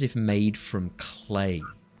 almost as if made from clay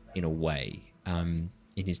in a way, in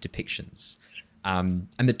his depictions. And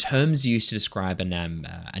the terms used to describe Anam,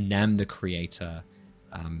 Anam the creator,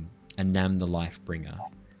 Anam the life bringer.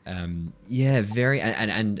 Very,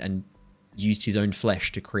 and used his own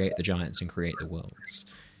flesh to create the giants and create the worlds.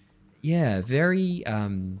 Yeah, very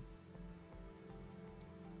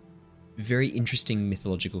interesting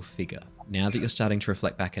mythological figure. Now that you're starting to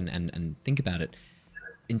reflect back and think about it,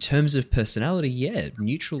 in terms of personality, yeah,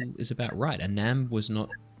 neutral is about right. Anam was not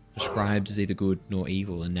described as either good nor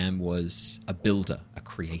evil. Anam was a builder, a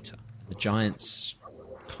creator. The giants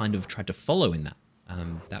kind of tried to follow in that.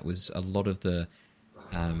 That was a lot of the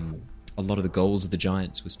goals of the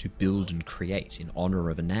giants was to build and create in honor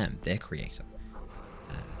of Anam, their creator,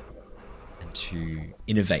 and to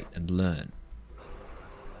innovate and learn.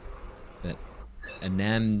 But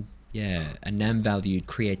Anam valued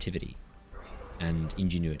creativity and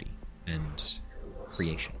ingenuity and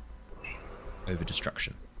creation over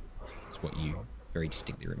destruction. That's what you very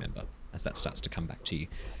distinctly remember as that starts to come back to you.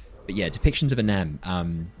 But yeah, depictions of Anam,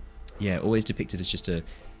 always depicted as just a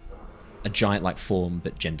giant-like form,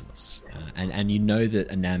 but genderless. And you know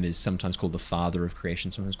that Anam is sometimes called the father of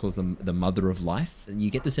creation, sometimes called the mother of life. And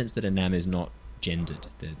you get the sense that Anam is not gendered.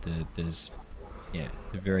 There's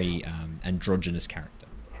a very androgynous character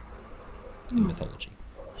in mythology.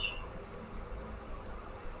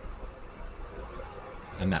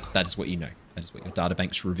 And that is what you know. That is what your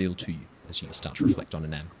databanks reveal to you as you start to reflect on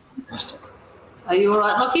Anam. Are you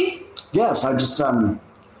alright, Lockie? Yes, I just I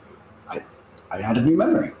had a new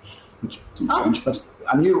memory, which is strange, but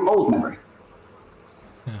a new old memory.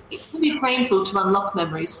 It can be painful to unlock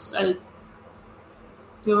memories. So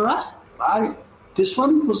you alright? This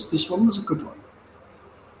one was a good one.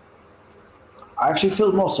 I actually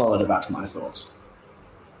feel more solid about my thoughts.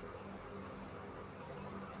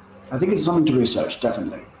 I think it's something to research,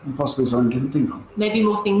 definitely, and possibly something to think on. Maybe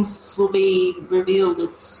more things will be revealed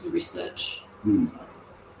as you research. You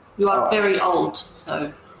are very old,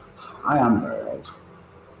 so... I am very old.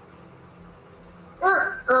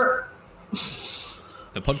 For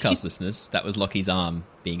podcast listeners, that was Lockie's arm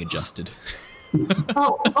being adjusted.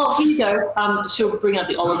 Oh, here you go. She'll bring out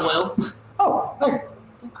the olive oil. Oh, thank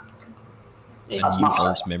you. A new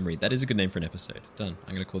old memory. That is a good name for an episode. Done.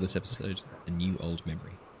 I'm going to call this episode A New Old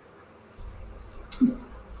Memory.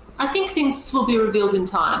 I think things will be revealed in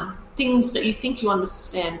time. Things that you think you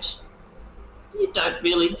understand, you don't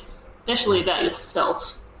really, especially about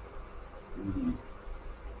yourself. Mm-hmm.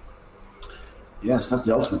 Yes, that's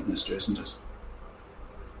the ultimate mystery, isn't it?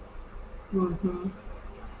 Mm-hmm.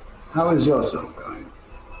 How is yourself going?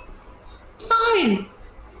 Fine.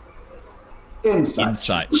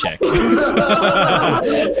 Insight check. I'm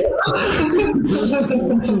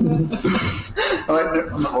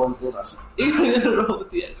not rolling for that. You're going to roll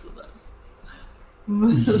with the actual dice.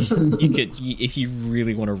 You could, if you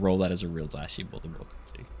really want to roll that as a real dice, you're more than welcome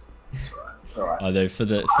to. That's all right. Although for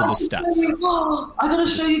the stats, I got to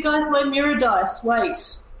show you guys my mirror dice.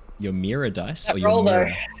 Wait. Your mirror dice That or your roll, mirror?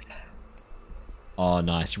 though. Oh,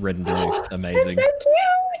 nice, red and blue, amazing. That's so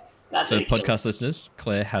cute. For podcast listeners,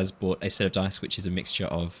 Claire has bought a set of dice which is a mixture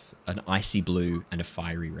of an icy blue and a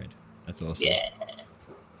fiery red. That's awesome. Yeah.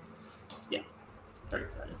 Very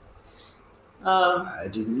excited.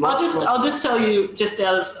 I'll just tell you just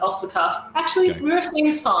off the cuff. Actually, Mira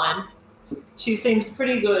seems fine. She seems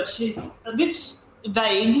pretty good. She's a bit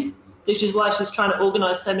vague, which is why she's trying to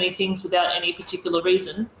organise so many things without any particular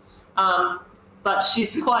reason. But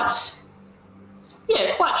she's quite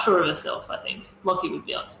sure of herself, I think. Lockie would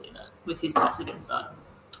be able to see that with his passive insight.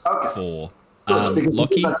 Okay. 4.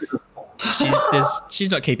 Lockie,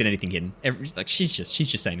 she's not keeping anything hidden. She's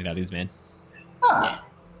just saying it out of his man.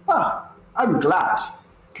 I'm glad,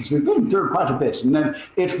 because we've been through quite a bit, and then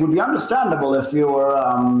it would be understandable if you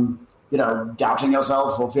were, doubting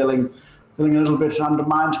yourself or feeling a little bit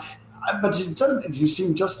undermined. But you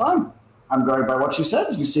seem just fine. I'm going by what you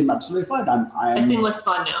said. You seem absolutely fine. I seem less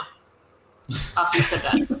fine now. After you said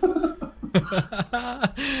that.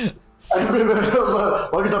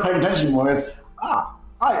 What is not paying attention more is, I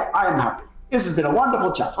am happy. This has been a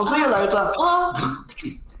wonderful chat. I'll see you later.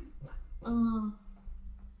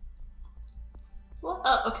 What?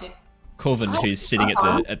 Oh, okay. Corvin, who's sitting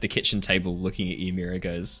at the kitchen table looking at you, Mira,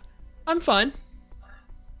 goes, "I'm fine."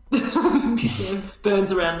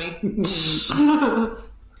 Burns around me.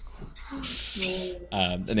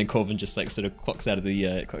 And then Corvin just sort of clocks out of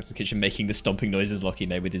the kitchen, making the stomping noises Lockie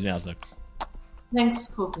made with his mouth. Like, thanks,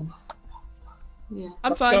 Corvin. Yeah,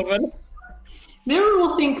 I'm fine. Mira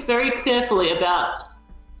will think very carefully about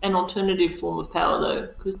an alternative form of power, though,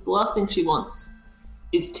 because the last thing she wants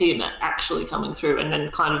is Tiamat actually coming through and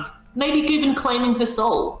then kind of maybe even claiming her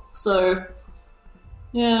soul. So,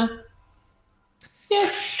 yeah.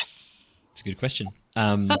 It's a good question.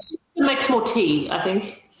 She makes more tea, I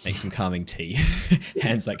think. Make some calming tea.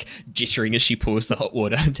 Hands like jittering as she pours the hot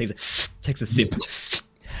water and takes a sip.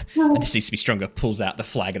 And this needs to be stronger. Pulls out the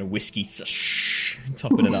flagon of whiskey,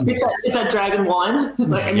 topping it up. It's that dragon wine. It's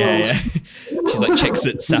like yeah. She's like checks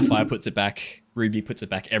it. Sapphire puts it back. Ruby puts it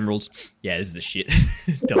back. Emerald, yeah, this is the shit.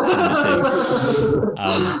 Dumps it in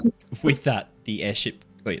the tea. With that, the airship.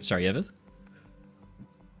 Wait, sorry, Evans.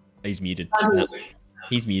 He's muted. No,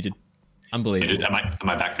 he's muted. Unbelievable. Am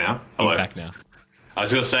I back now? Hello. He's back now. I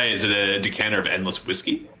was gonna say, is it a decanter of endless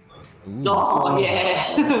whiskey? Ooh. Oh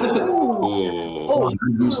yeah.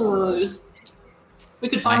 We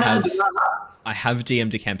could find out. I have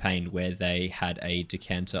DM'd a campaign where they had a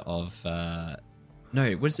decanter of.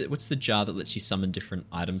 No, what is it? What's the jar that lets you summon different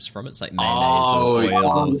items from? It's like mayonnaise or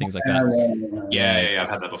oil or things like that. Yeah, I've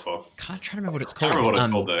had that before. Can't try to remember what it's called. I can't remember what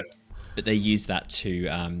it's called though. But they use that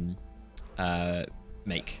to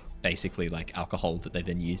make basically like alcohol that they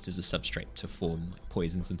then used as a substrate to form like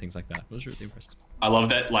poisons and things like that. I was really impressed. I love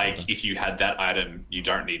that, like, if you had that item, you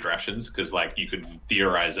don't need rations, because, like, you could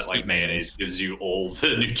theorize that, like, mayonnaise gives you all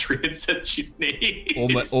the nutrients that you need.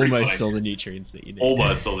 Almost all the nutrients that you need.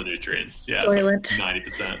 Almost all the nutrients, yeah. Toilet. Like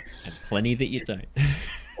 90%. And plenty that you don't.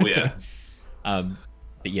 Oh, yeah. But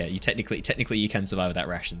yeah, you technically you can survive without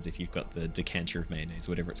rations if you've got the decanter of mayonnaise,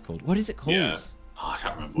 whatever it's called. What is it called? Yeah. Oh, I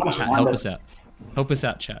can't remember. What Help us out. Help us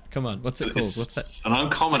out, chat. Come on, what's it called? What's that? It's an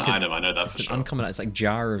uncommon item, I know that for sure. It's an uncommon item. It's like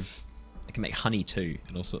jar of... I can make honey too,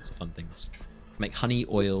 and all sorts of fun things. I can make honey,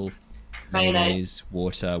 oil, mayonnaise,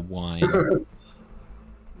 water, wine.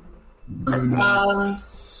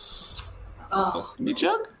 Alchemy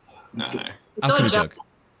jug? No. Alchemy jug.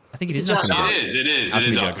 I think it is an alchemy jug. It is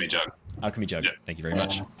alchemy jug. Alchemy jug. Yeah. Thank you very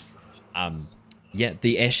much. Yeah,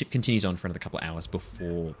 the airship continues on for another couple of hours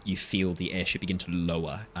before you feel the airship begin to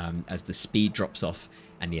lower as the speed drops off,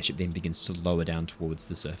 and the airship then begins to lower down towards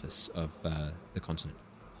the surface of the continent.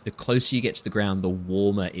 The closer you get to the ground, the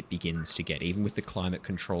warmer it begins to get, even with the climate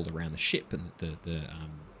control around the ship and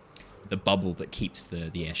the bubble that keeps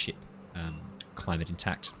the airship climate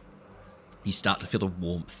intact. You start to feel the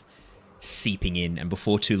warmth seeping in, and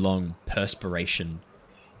before too long, perspiration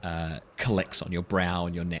collects on your brow,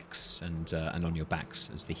 on your necks, and on your backs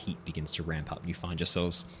as the heat begins to ramp up. You find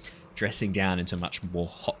yourselves dressing down into much more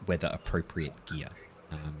hot weather appropriate gear.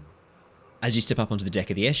 As you step up onto the deck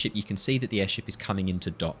of the airship, you can see that the airship is coming into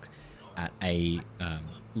dock at a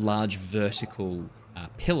large vertical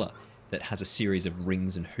pillar that has a series of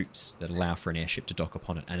rings and hoops that allow for an airship to dock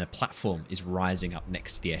upon it, and a platform is rising up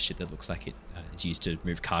next to the airship that looks like it is used to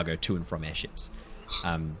move cargo to and from airships.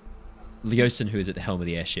 Leosin, who is at the helm of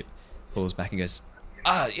the airship, calls back and goes,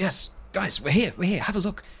 yes, guys, we're here, have a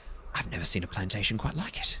look. I've never seen a plantation quite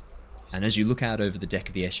like it. And as you look out over the deck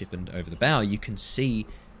of the airship and over the bow, you can see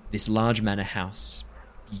this large manor house,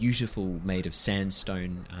 beautiful, made of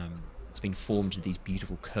sandstone. It's been formed into these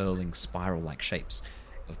beautiful curling spiral-like shapes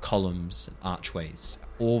of columns and archways,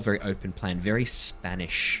 all very open plan, very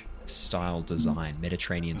Spanish style design,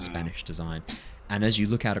 Mediterranean Spanish design. And as you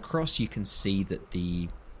look out across, you can see that the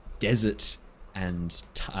desert and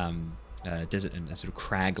a sort of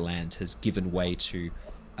crag land has given way to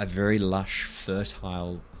a very lush,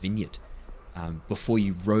 fertile vineyard. Before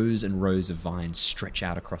you, rows and rows of vines stretch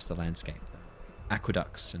out across the landscape.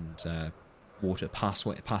 Aqueducts and water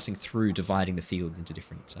passing through, dividing the fields into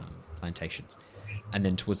different plantations. And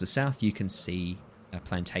then towards the south, you can see a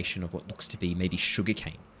plantation of what looks to be maybe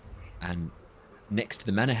sugarcane. And next to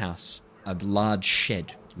the manor house, a large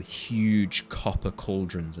shed with huge copper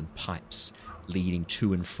cauldrons and pipes leading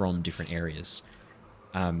to and from different areas.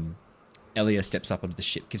 Elia steps up onto the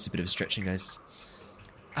ship, gives a bit of a stretch and goes,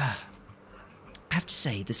 I have to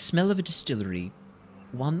say, the smell of a distillery,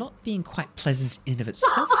 while not being quite pleasant in and of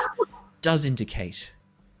itself, does indicate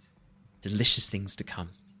delicious things to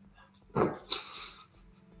come.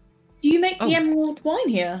 Do you make the emerald wine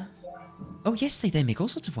here? Oh, yes, they make all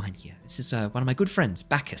sorts of wine here. This is one of my good friends,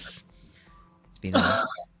 Bacchus. It's been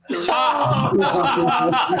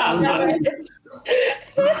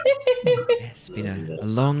it's been a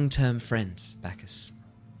long-term friend, Bacchus.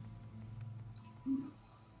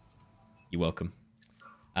 You're welcome.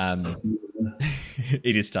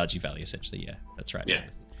 It is Stardew Valley, essentially. Yeah, that's right. Yeah.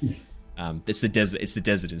 It's the desert. It's the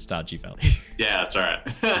desert in Stardew Valley. Yeah, that's all right.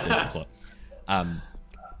 The desert plot.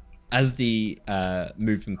 As the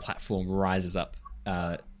moving platform rises up,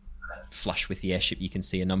 flush with the airship, you can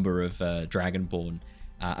see a number of Dragonborn,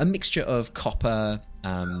 a mixture of copper,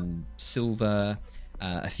 silver,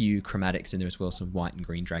 a few chromatics in there as well, some white and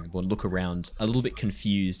green Dragonborn look around a little bit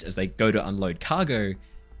confused as they go to unload cargo,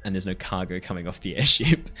 and there's no cargo coming off the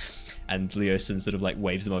airship. And Leosin sort of like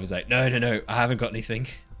waves them off. He's like, no, I haven't got anything.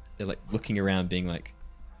 They're like looking around being like,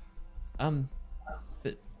 but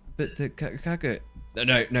the cargo...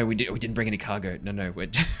 No, we didn't bring any cargo. No,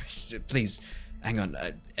 please, hang on.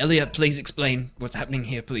 Elia, please explain what's happening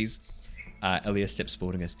here, please. Elia steps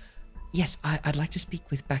forward and goes, yes, I'd like to speak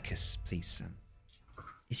with Bacchus, please.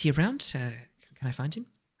 Is he around? Can I find him?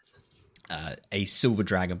 A silver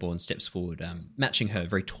dragonborn steps forward, matching her,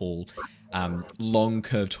 very tall, long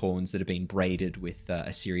curved horns that have been braided with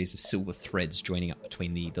a series of silver threads joining up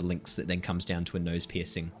between the links that then comes down to a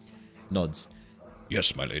nose-piercing nods.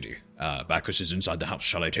 Yes, my lady. Bacchus is inside the house.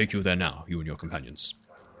 Shall I take you there now, you and your companions?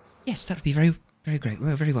 Yes, that would be very, very great.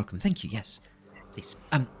 We're very welcome. Thank you, yes. Please,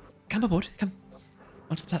 come aboard. Come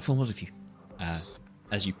onto the platform, all of you.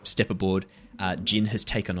 As you step aboard, Jin has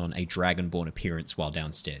taken on a dragonborn appearance while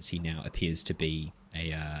downstairs. He now appears to be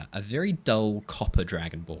a very dull copper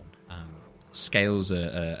dragonborn. Scales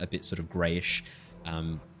are a bit sort of greyish.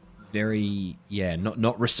 Very,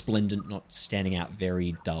 not resplendent, not standing out,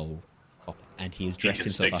 very dull copper. And he has dressed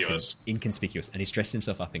himself up inconspicuous. And he's dressed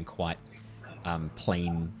himself up in quite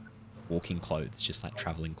plain walking clothes, just like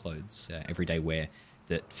travelling clothes, everyday wear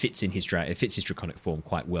that fits his draconic form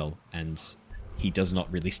quite well. And he does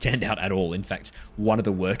not really stand out at all. In fact, one of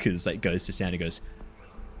the workers that goes to sound and goes,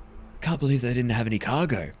 can't believe they didn't have any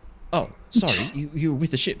cargo. Oh, sorry, you were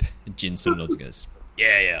with the ship. And Jin sort of nods and goes,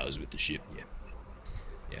 Yeah, I was with the ship, yeah.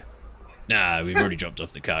 Nah, we've already dropped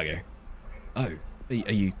off the cargo. Oh,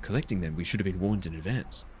 are you collecting them? We should have been warned in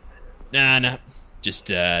advance. Nah, just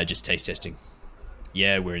taste testing.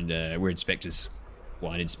 Yeah, we're inspectors,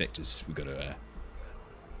 wine inspectors. We've got to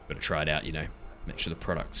try it out, make sure the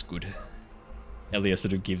product's good. Elia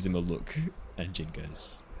sort of gives him a look, and Jin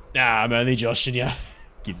goes, Nah, I'm only joshing you.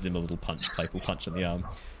 Gives him a little playful punch on the arm.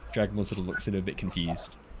 Dragonborn sort of looks at him a bit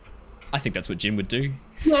confused. I think that's what Jin would do.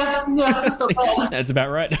 Yeah, that's not bad. That's about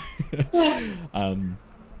right.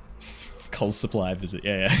 Cole's supply visit,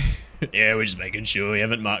 yeah. Yeah, we're just making sure we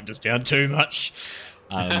haven't marked us down too much.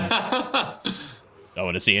 Don't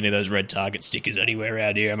want to see any of those red target stickers anywhere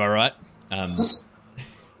out here, am I right?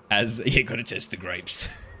 As you got to test the grapes.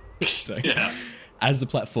 So, yeah. As the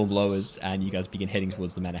platform lowers and you guys begin heading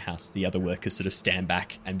towards the manor house, the other workers sort of stand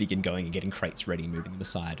back and begin going and getting crates ready, moving them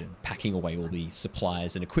aside and packing away all the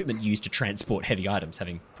supplies and equipment used to transport heavy items,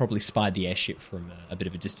 having probably spied the airship from a bit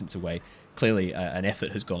of a distance away. Clearly, an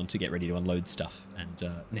effort has gone to get ready to unload stuff,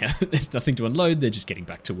 and now there's nothing to unload. They're just getting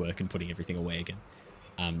back to work and putting everything away again.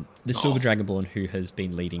 The Silver Dragonborn, who has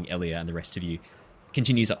been leading Elia and the rest of you,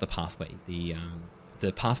 continues up the pathway.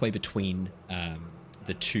 The pathway between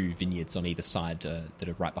the two vineyards on either side that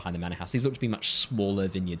are right behind the manor house. These look to be much smaller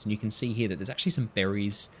vineyards, and you can see here that there's actually some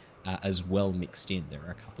berries as well mixed in. There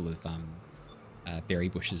are a couple of berry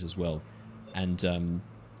bushes as well. And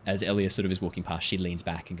as Elia sort of is walking past, she leans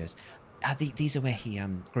back and goes, these are where he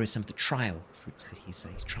grows some of the trial fruits that he's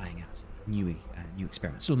trying out. New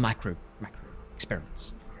experiments, little macro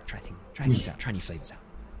experiments. Try things out, try new flavors out.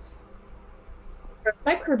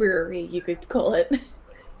 Microbrewery, you could call it.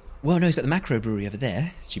 Well, no, he's got the macro brewery over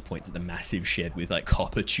there. She points at the massive shed with like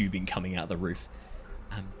copper tubing coming out the roof.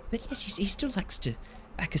 But yes, he still likes to.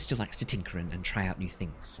 Bacchus still likes to tinker and try out new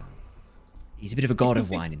things. He's a bit of a god of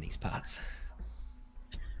wine in these parts.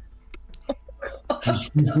 Oh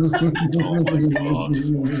my god!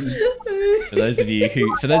 For those of you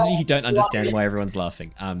who don't understand why everyone's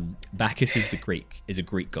laughing, Bacchus is a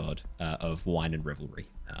Greek god of wine and revelry.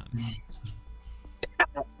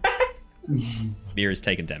 Mira's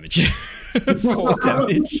taken damage. 4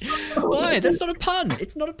 damage. Why? That's not a pun.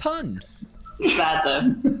 It's not a pun. It's bad though.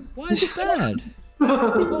 Why is it bad?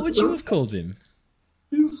 What would you have called him?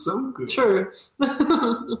 He's so good. True.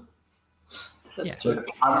 Yeah. True.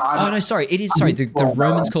 Oh no, sorry. It is sorry. The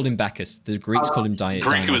Romans called him Bacchus. The Greeks called him Dionysus.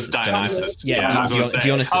 Greek was Dionysus. Yeah,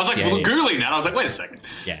 Dionysus. I was like, yeah. Googling that. I was like, wait a second.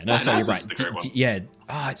 Yeah, no, sorry, you're Dionysus is right. the Greek one.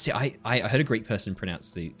 Yeah. See, I heard a Greek person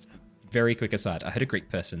pronounce the. Very quick aside. I heard a Greek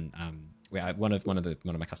person. One of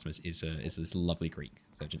my customers is this lovely Greek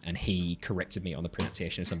surgeon, and he corrected me on the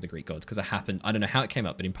pronunciation of some of the Greek gods because I don't know how it came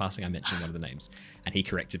up, but in passing I mentioned one of the names, and he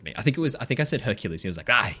corrected me. I think I said Hercules. He was like,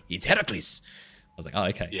 it's Heracles. I was like, oh,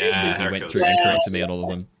 okay. Yeah, he went through and corrected me on all of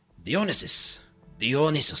them. Dionysus.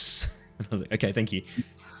 And I was like, okay, thank you.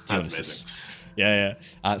 Dionysus. Yeah.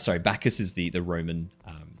 Sorry, Bacchus is the Roman,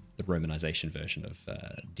 the Romanization version of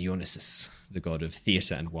Dionysus, the god of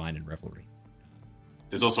theatre and wine and revelry.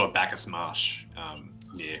 There's also a Bacchus Marsh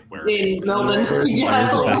where In Melbourne. There is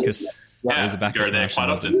a Bacchus. Yeah, There is a Bacchus go there marsh quite in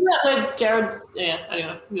often. Isn't that where Jared's? Yeah.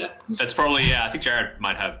 Anyway. Yeah. That's probably I think Jared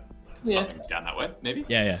might have something down that way, maybe.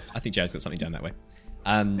 Yeah. I think Jared's got something down that way.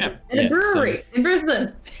 In a brewery in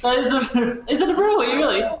Brisbane. Is it a brewery,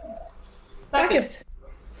 really? Bacchus.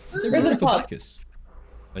 Is there Or is it a called pub? Bacchus?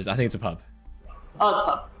 I think it's a pub. Oh, it's a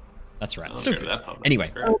pub. That's right. I'll Still go to good. that pub. That's Anyway,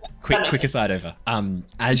 great. quick aside over.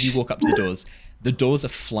 As you walk up to the doors are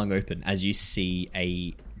flung open as you see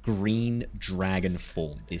a green dragon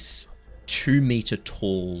form. This 2-meter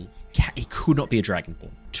tall. It could not be a dragonborn.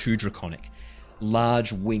 Too draconic.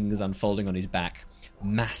 Large wings unfolding on his back.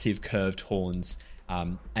 Massive curved horns.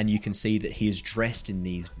 And you can see that he is dressed in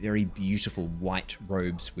these very beautiful white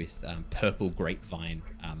robes with purple grapevine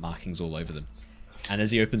markings all over them. And as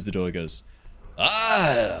he opens the door, he goes,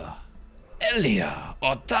 Elia,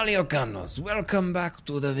 Otaliocanos, welcome back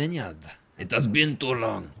to the vineyard. It has been too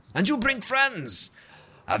long. And you bring friends.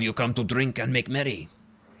 Have you come to drink and make merry?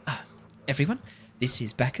 everyone, this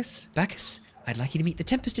is Bacchus. Bacchus, I'd like you to meet the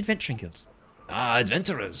Tempest Adventuring Guild.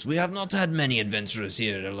 Adventurers. We have not had many adventurers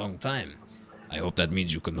here in a long time. I hope that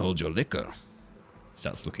means you can hold your liquor.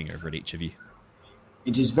 Starts looking over at each of you.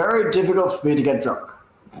 It is very difficult for me to get drunk.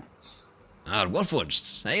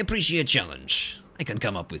 Warforged, I appreciate challenge. I can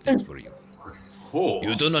come up with things for you. Oh,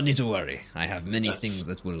 You do not need to worry. I have many things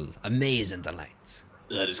that will amaze and delight.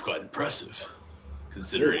 that is quite impressive,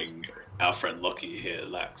 considering our friend Lockie here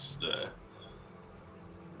lacks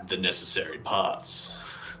the necessary parts.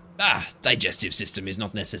 Digestive system is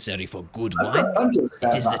not necessary for good I'm wine. not just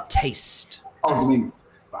It is the that. taste. Oh, you mean,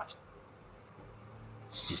 right.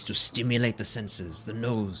 It is to stimulate the senses, the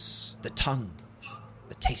nose, the tongue,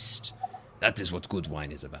 the taste. That is what good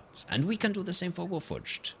wine is about. And we can do the same for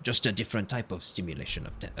Warforged. Just a different type of stimulation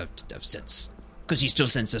of sense. Because he still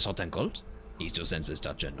senses hot and cold. He still senses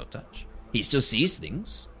touch and no touch. He still sees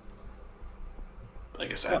things. I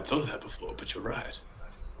guess I hadn't thought of that before, but you're right.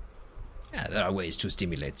 Yeah, there are ways to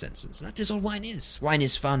stimulate senses. That is all wine is. Wine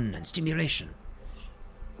is fun and stimulation.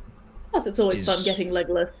 Plus, it's always It is- fun getting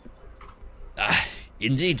legless.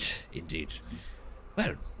 Indeed.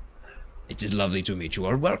 Well, it is lovely to meet you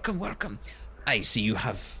all. Welcome, welcome. I see you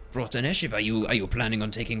have brought an airship. Are you planning on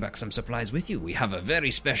taking back some supplies with you? We have a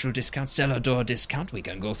very special discount, cellar door discount. We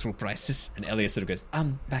can go through prices. And Elia sort of goes,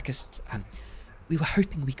 Bacchus, we were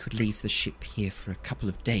hoping we could leave the ship here for a couple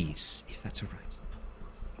of days, if that's all right.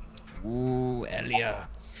 Ooh, Elia.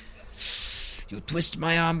 You twist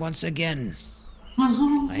my arm once again.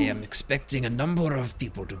 I am expecting a number of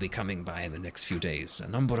people to be coming by in the next few days. A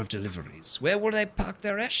number of deliveries. Where will they park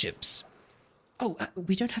their airships? Oh,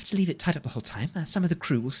 we don't have to leave it tied up the whole time. Some of the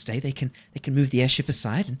crew will stay. They can move the airship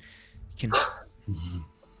aside and you can...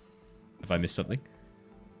 Have I missed something?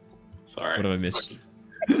 Sorry. What have I missed?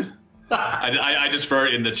 I just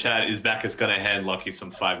wrote in the chat, is Bacchus going to hand Lockie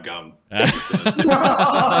some 5 gum?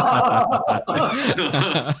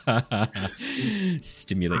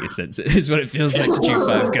 Stimulate your senses is what it feels like to chew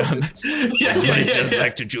 5 gum. That's what it feels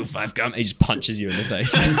like to chew 5 gum. He just punches you in the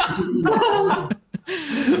face.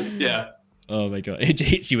 Yeah. Oh my god. It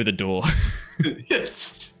hits you with a door.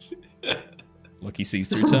 Yes. Lucky sees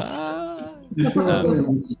through to...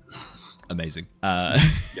 amazing.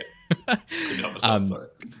 Couldn't help myself, sorry.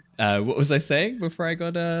 What was I saying before I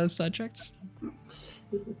got sidetracked?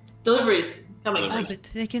 Deliveries coming. Oh, but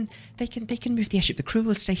they can move the airship. The crew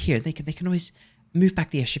will stay here. They can always move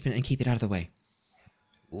back the airship and keep it out of the way.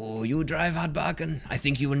 Oh, you drive hard bargain. I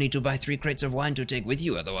think you will need to buy 3 crates of wine to take with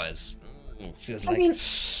you, otherwise feels like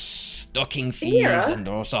docking fees and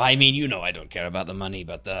also I don't care about the money,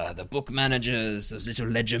 but the book managers, those little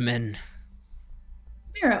ledger men.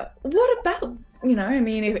 Mira, what about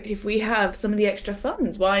if we have some of the extra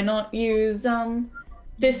funds, why not use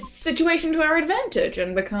this situation to our advantage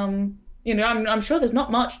and become I'm sure there's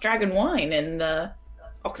not much dragon wine in the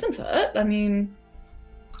Oxenfurt.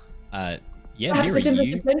 Yeah, perhaps Mira, the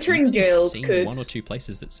Tempest Adventuring Guild could 1 or 2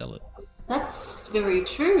 places that sell it. That's very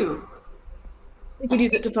true. We could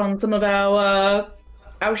use it to fund some of our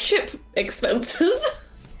ship expenses.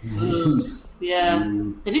 Yeah,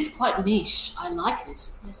 that is quite niche. I like it.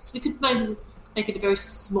 Yes, we could maybe make it a very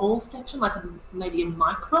small section, like maybe a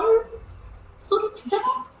micro sort of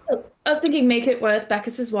setup. I was thinking make it worth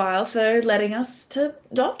Bacchus's while for letting us to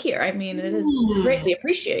dock here. It is greatly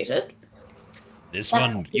appreciated. This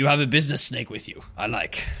one, you have a business snake with you. I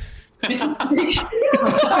like. Business snake.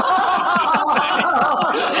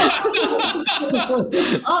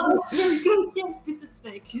 Oh, that's very good. Yes, business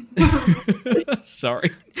snake. Sorry.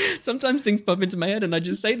 Sometimes things pop into my head and I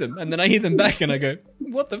just say them, and then I hear them back and I go,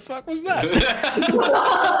 what the fuck was that?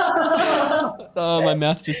 Oh, my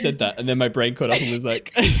mouth just said that, and then my brain caught up and was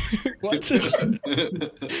like, what?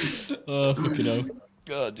 Oh, fucking hell.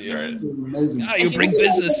 God, dear. You bring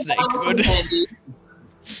business snake. Good.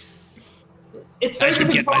 I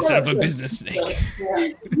should get myself a business snake.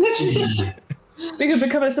 We could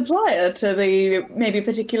become a supplier to the maybe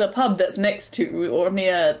particular pub that's next to or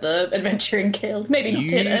near the Adventuring Guild. Maybe not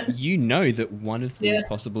in it. You know that one of the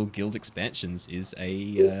possible guild expansions is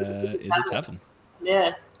a tavern.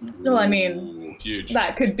 Yeah. Well, huge.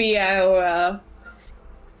 That could be our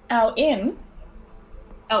inn.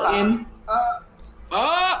 Our inn.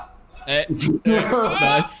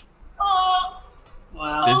 Nice.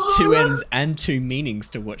 Wow. There's 2 ends and 2 meanings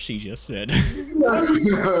to what she just said. It's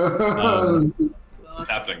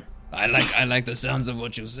happening. I like the sounds of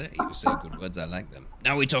what you say. You say good words, I like them.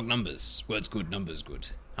 Now we talk numbers. Words good, numbers good.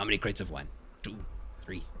 How many crates of wine? 2,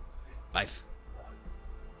 3, 5.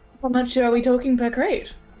 How much are we talking per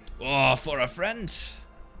crate? Oh, for a friend,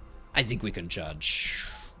 I think we can charge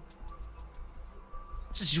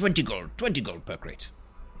 20 gold. 20 gold per crate.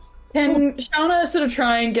 Can Shauna sort of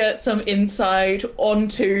try and get some insight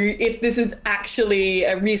onto if this is actually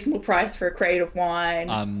a reasonable price for a crate of wine?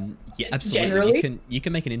 Yeah, absolutely. Generally? You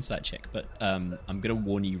can make an insight check, but I'm going to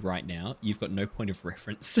warn you right now, you've got no point of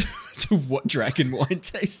reference to what dragon wine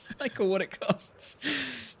tastes like or what it costs.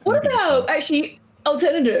 What about, actually,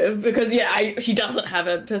 alternative, because she doesn't have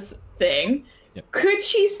a thing. Yep. Could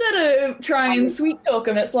she sort of try and sweet talk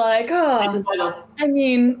him? It's like, I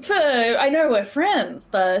know we're friends,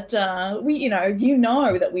 but we,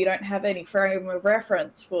 that we don't have any frame of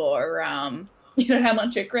reference for, how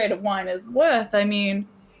much a crate of wine is worth.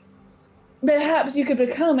 Perhaps you could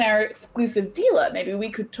become our exclusive dealer. Maybe we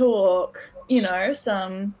could talk,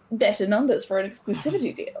 some better numbers for an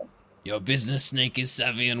exclusivity deal. Your business snake is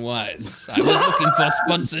savvy and wise. I was looking for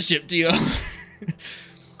sponsorship deal.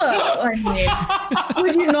 Well,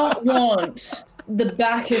 would you not want the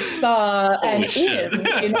Bacchus Spa and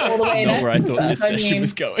Inn all the way not where I thought this session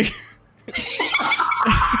was going.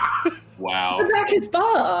 Wow. The Bacchus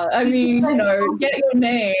Spa. Get your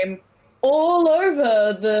name all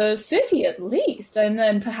over the city at least, and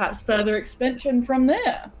then perhaps further expansion from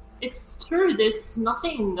there. It's true. There's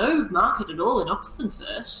no market at all in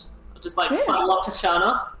Oxenfurt. I'll just sidle up to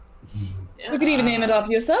Shana. You could even name it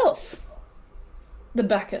after yourself. The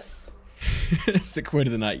Bacchus. That's the quote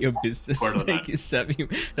of the night. Your business snake is savvy.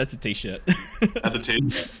 That's a t-shirt. That's a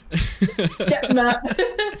t-shirt. Get that.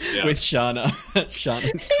 With Shana. That's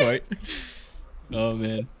Shana's quote. Oh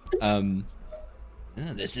man.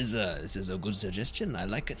 This is a good suggestion. I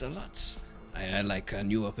like it a lot. I like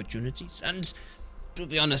new opportunities. And to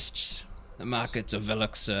be honest, the market of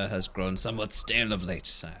Velux has grown somewhat stale of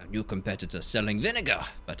late. A new competitor selling vinegar,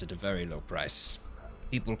 but at a very low price.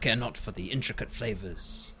 People care not for the intricate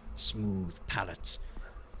flavors, smooth palate.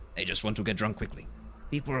 They just want to get drunk quickly.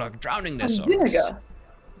 People are drowning their sorrows. Vinegar?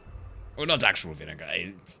 Well, not actual vinegar.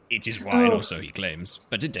 It is wine, or so he claims,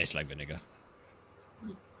 but it tastes like vinegar.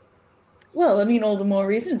 Well, all the more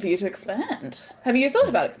reason for you to expand. Have you thought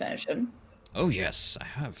about expansion? Oh, yes, I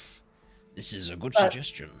have. This is a good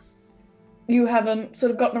suggestion. you haven't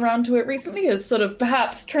sort of gotten around to it recently? Is sort of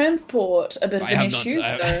perhaps transport a bit of an issue?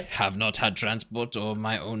 I have not had transport or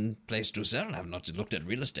my own place to sell. I have not looked at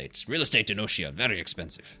real estate. Real estate in Oshia, very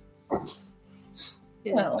expensive.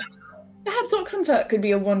 Well, perhaps Oxenfurt could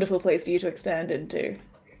be a wonderful place for you to expand into.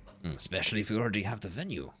 Especially if you already have the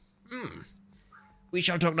venue. We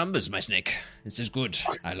shall talk numbers, my snake. This is good.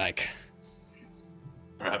 I like.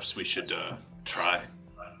 Perhaps we should try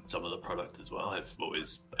some of the product as well. I've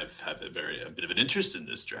had a bit of an interest in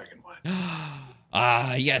this dragon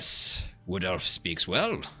wine. Yes. Wood Elf speaks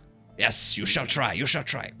well. Yes, you shall try. You shall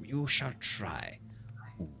try. You shall try.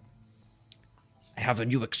 Ooh. I have a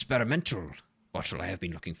new experimental bottle I have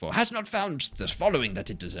been looking for. Has not found the following that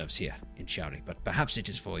it deserves here in Shari, but perhaps it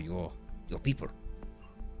is for your people.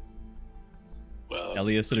 Well,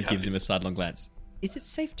 Elia sort of gives him a sidelong glance. Is it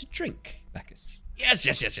safe to drink, Bacchus? Yes.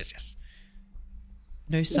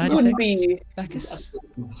 No side Wouldn't effects, be- Bacchus?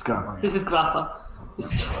 This is Grappa.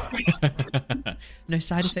 No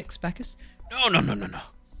side effects, Bacchus? No.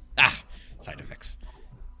 Side effects.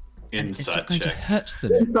 It's not going to hurt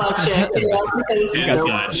them. Inside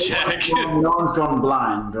check. No one's gone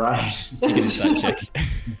blind, right? Inside check.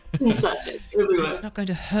 Inside check. Everywhere. It's not going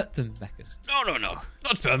to hurt them, Bacchus. No. Not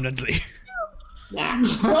permanently. Nah.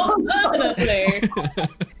 Not permanently.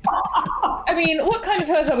 I mean, what kind of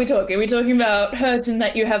hurt are we talking? Are we talking about hurt in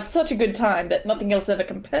that you have such a good time that nothing else ever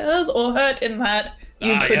compares, or hurt in that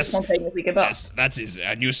you could spontaneously give up? That is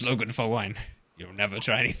a new slogan for wine. You'll never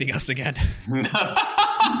try anything else again. That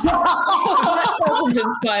doesn't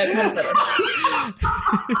inspire confidence.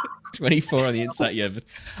 24 on the insight you have.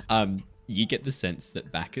 You get the sense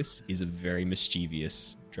that Bacchus is a very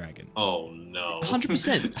mischievous dragon. Oh no.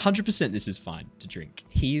 100% this is fine to drink.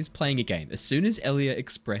 He is playing a game. As soon as Elia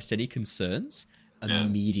expressed any concerns,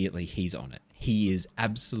 immediately he's on it. He is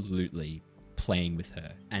absolutely playing with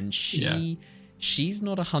her. And she's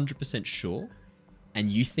not 100% sure. And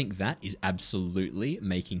you think that is absolutely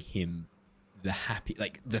making him the happy...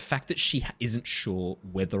 Like, the fact that she isn't sure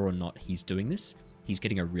whether or not he's doing this, he's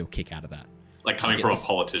getting a real kick out of that. Like, coming from a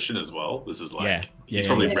politician as well, this is like... he's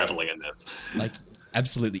probably reveling in this. Like,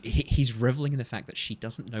 absolutely. He's reveling in the fact that she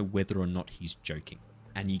doesn't know whether or not he's joking.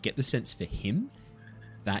 And you get the sense for him,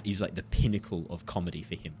 that is like the pinnacle of comedy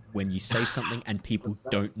for him. When you say something and people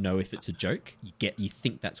don't know if it's a joke, you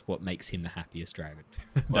think that's what makes him the happiest dragon.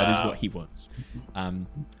 That is what he wants.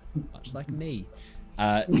 Much like me.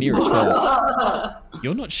 Mira, 12.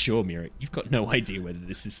 You're not sure, Mira. You've got no idea whether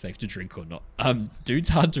this is safe to drink or not. Dude's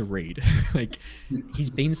hard to read. Like, he's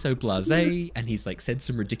been so blasé, and he's like said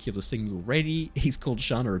some ridiculous things already. He's called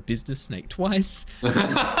Shana a business snake twice.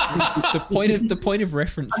 The point of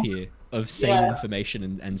reference here of sane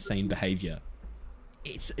information and sane behavior,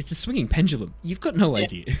 it's a swinging pendulum. You've got no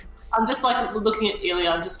idea. I'm just like looking at Ilya.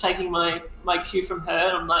 I'm just taking my cue from her,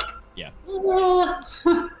 and I'm like,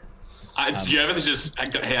 do you ever just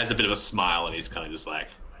he has a bit of a smile and he's kind of just like,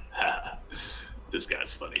 this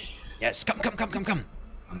guy's funny. Yes, come. I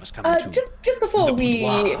must come just before we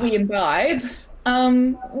imbibe,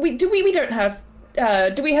 we don't have.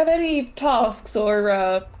 Do we have any tasks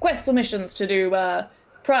or quests or missions to do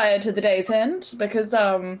prior to the day's end? Because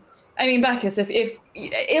I mean, Bacchus, if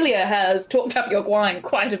Ilya has talked up your wine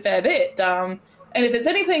quite a fair bit, and if it's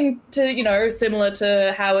anything to similar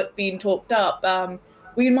to how it's been talked up,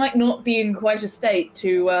 we might not be in quite a state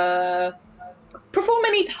to perform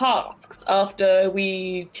any tasks after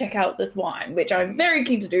we check out this wine, which I'm very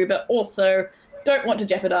keen to do, but also don't want to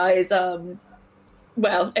jeopardize, everything.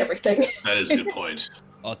 That is a good point.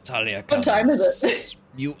 Otalia, what time is it?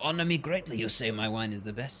 You honor me greatly. You say my wine is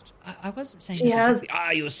the best. I wasn't saying... Yes.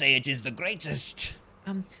 You say it is the greatest.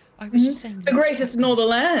 I was just saying... The greatest in all the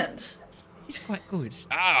land. He's quite good.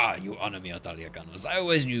 You honor me, Otalia Ganos. I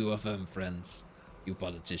always knew you were firm friends. You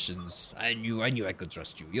politicians. I knew I could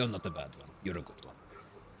trust you. You're not a bad one. You're a good one.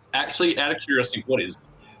 Actually, out of curiosity, what is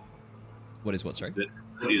what, sorry?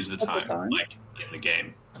 What is the time, like, in the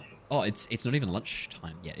game? Oh, it's not even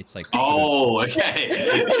lunchtime yet. It's like... okay.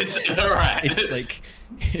 It's all right. It's like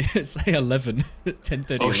 11, 10:30,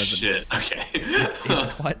 11. Oh, shit. Okay. It's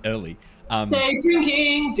quite early. Day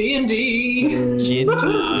drinking, D&D. Gin.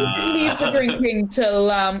 Leave the drinking till...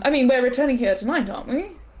 we're returning here tonight, aren't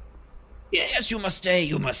we? Yes, you must stay.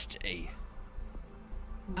 You must stay.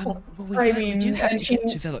 We do have to get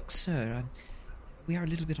to Velox, sir. We are a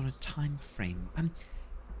little bit on a time frame.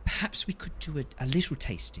 Perhaps we could do a little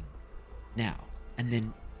tasting now, and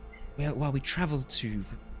then while we travel to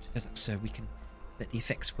Velox, sir, we can let the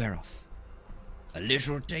effects wear off. A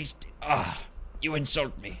little tasting? You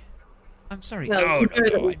insult me. I'm sorry. Well,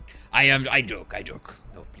 No. I joke.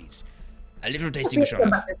 No, please. A little tasting show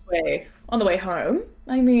off. This way on the way home.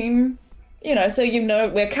 I mean, so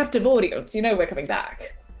we're captive audience. We're coming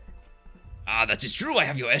back. Ah, that is true. I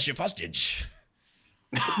have your airship hostage.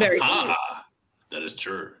 Very true. That is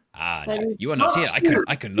true. No, you are not here.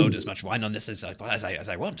 I can load as much wine on this as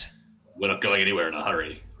I want. We're not going anywhere in a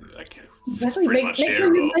hurry. Exactly. Make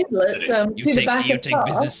sure you label it. You take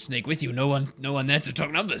business snake with you. No one there to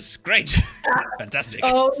talk numbers. Great. Fantastic.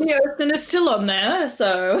 Oh, Leosin is still on there,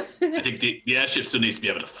 so. I think the airship still needs to be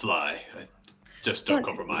able to fly. Just don't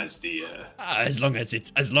compromise the. As long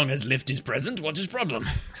as lift is present, what is problem?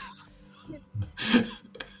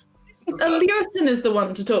 Leosin is the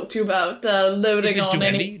one to talk to you about loading if it's on too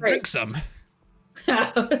any. Heavy, drink some.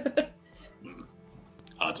 Hard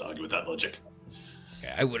to argue with that logic.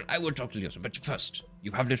 Okay, I will talk to Leosin, but first,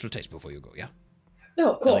 you have a little taste before you go, yeah?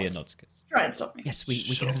 No, of course. Try and stop me. Yes, we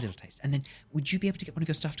can have a little taste. And then, would you be able to get one of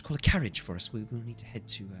your staff to call a carriage for us? We will need to head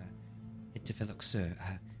to Veloxer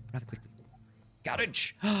rather quickly.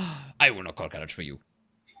 Carriage? I will not call carriage for you.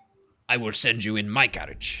 I will send you in my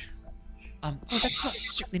carriage. That's not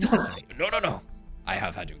strictly necessary. No. I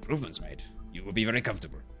have had improvements made. You will be very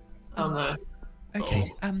comfortable. Oh, no. Okay,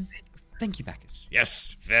 thank you, Bacchus.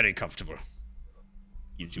 Yes, very comfortable.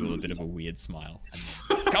 Gives you all a bit of a weird smile.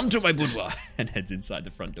 And come to my boudoir, and heads inside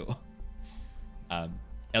the front door.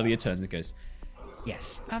 Elia turns and goes,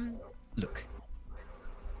 yes, look.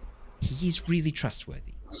 He's really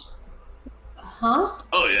trustworthy. Huh?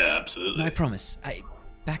 Oh, yeah, absolutely. No, I promise.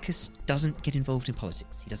 Bacchus doesn't get involved in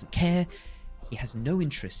politics. He doesn't care. He has no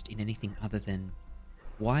interest in anything other than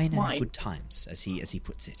wine and good times, as he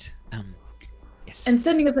puts it. Yes. And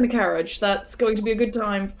sending us in a carriage, that's going to be a good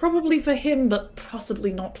time, probably for him, but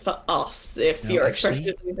possibly not for us, if your expression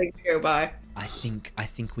is anything to go by. I think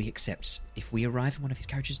we accept. If we arrive in one of his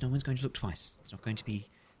carriages, no one's going to look twice. It's not going to be...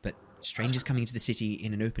 But strangers coming into the city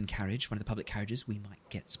in an open carriage, one of the public carriages, we might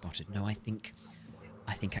get spotted. No, I think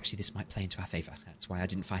actually this might play into our favour. That's why I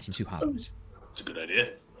didn't fight him too hard on it. It's a good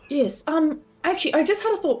idea. Yes. Actually, I just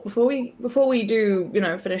had a thought before we do,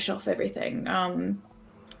 finish off everything.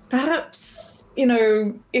 Perhaps,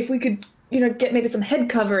 if we could, get maybe some head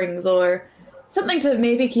coverings or something to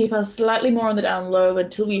maybe keep us slightly more on the down low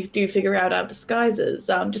until we do figure out our disguises,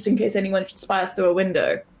 just in case anyone should spy us through a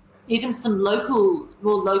window. Even some local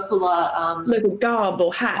garb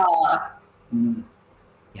or hats.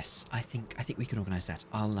 Yes, I think we can organise that.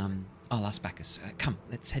 I'll ask Bacchus. Come,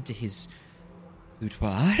 let's head to his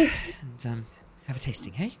boudoir and have a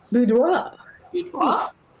tasting, hey? Boudoir.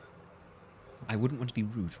 I wouldn't want to be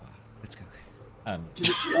rude. Let's go. I'm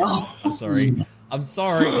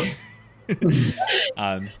sorry.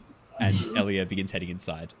 And Elia begins heading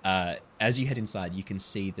inside. As you head inside, you can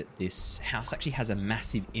see that this house actually has a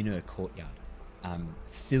massive inner courtyard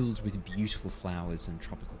filled with beautiful flowers and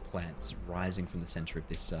tropical plants rising from the center of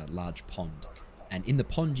this large pond. And in the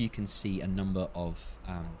pond, you can see a number of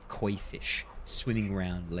koi fish swimming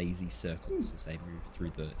around lazy circles as they move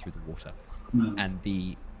through the water. And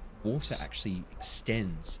the water actually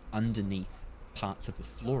extends underneath parts of the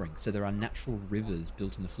flooring, so there are natural rivers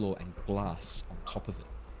built in the floor and glass on top of it.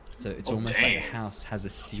 So it's almost like the house has a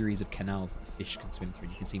series of canals that the fish can swim through.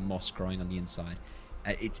 You can see moss growing on the inside.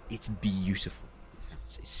 It's beautiful.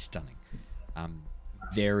 It's stunning.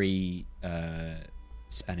 Very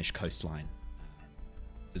Spanish coastline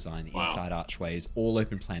design. The inside archways, all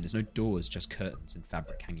open plan. There's no doors, just curtains and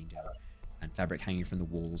fabric hanging down. And fabric hanging from the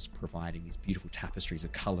walls, providing these beautiful tapestries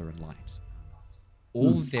of colour and light.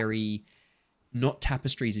 All very, not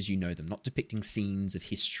tapestries as you know them, not depicting scenes of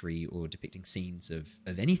history or depicting scenes of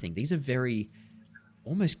anything. These are very,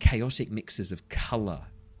 almost chaotic mixes of colour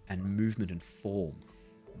and movement and form.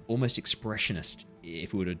 Almost expressionist,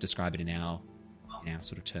 if we were to describe it in our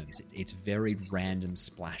sort of terms. It's very random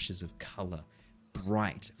splashes of colour.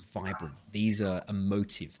 Bright, vibrant. These are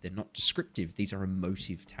emotive. They're not descriptive. These are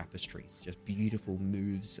emotive tapestries. Just beautiful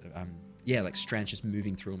moves. Like strands just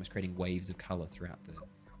moving through, almost creating waves of color throughout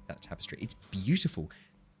that tapestry. It's beautiful.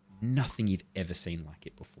 Nothing you've ever seen like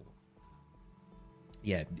it before.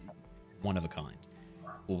 Yeah, one of a kind.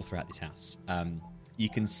 All throughout this house. You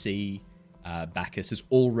can see Bacchus has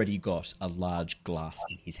already got a large glass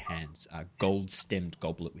in his hands, a gold-stemmed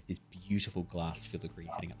goblet with this beautiful glass filigree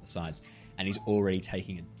fitting up the sides. And he's already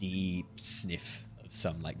taking a deep sniff of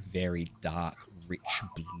some very dark, rich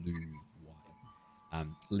blue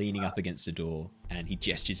wine. Leaning up against a door, and he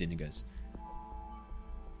gestures in and goes,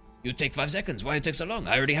 "You take 5 seconds. Why it take so long?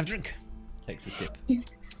 I already have drink." Takes a sip.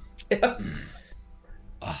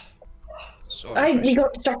 So we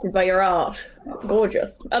got distracted by your art. It's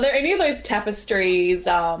gorgeous. Are there any of those tapestries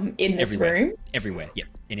in this room? Everywhere, yep.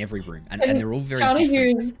 In every room. And they're all very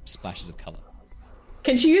different splashes of colour.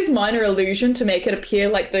 Can she use minor illusion to make it appear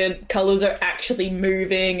like the colours are actually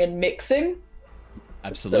moving and mixing?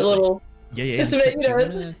 Absolutely. Just to make, do you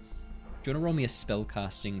want to roll me a spell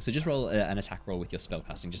casting? So just roll an attack roll with your spell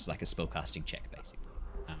casting, just like a spell casting check, basically.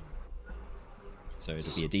 So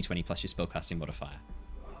it'll be a d20 plus your spell casting modifier.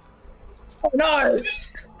 Oh no!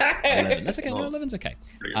 11. That's okay. No, 11's okay.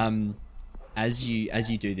 As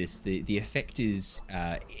you do this, the effect is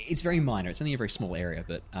it's very minor. It's only a very small area,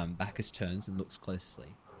 but Bacchus turns and looks closely,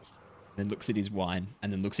 then looks at his wine,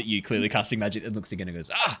 and then looks at you, clearly casting magic, and looks again and goes,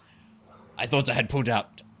 I thought I had pulled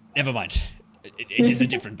out. Never mind. It is a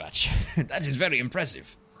different batch. That is very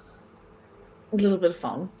impressive. A little bit of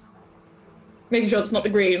fun. Making sure it's not the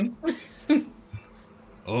green.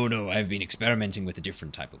 Oh no, I've been experimenting with a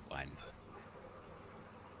different type of wine.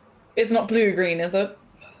 It's not blue-green, is it?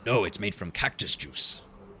 No, it's made from cactus juice.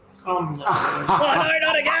 Oh no,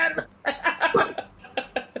 not again!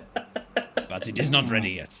 But it is not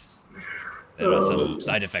ready yet. There are some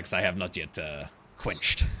side effects I have not yet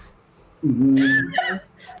quenched. The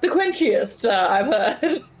quenchiest, I've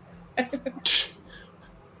heard.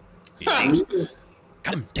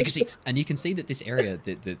 Come, take a seat. And you can see that this area,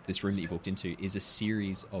 this room that you've walked into, is a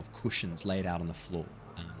series of cushions laid out on the floor,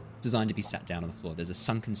 designed to be sat down on the floor. There's a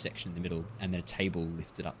sunken section in the middle, and then a table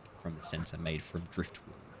lifted up from the center, made from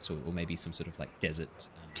driftwood, or maybe some sort of like desert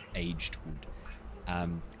aged wood.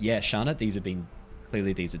 Shana, these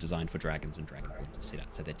are designed for dragons and dragonborn to sit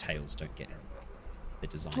at, so their tails don't get in the way. They're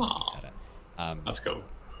designed to be sat at. That's cool.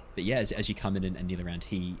 But yeah, as you come in and kneel around,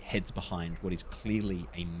 he heads behind what is clearly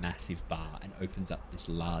a massive bar and opens up this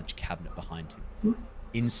large cabinet behind him.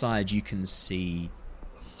 Inside, you can see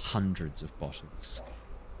hundreds of bottles,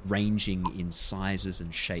 ranging in sizes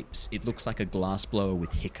and shapes. It looks like a glassblower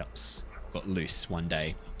with hiccups got loose one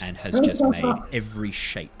day and has just made every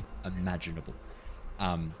shape imaginable.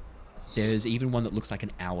 There's even one that looks like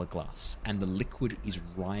an hourglass, and the liquid is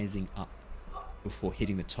rising up before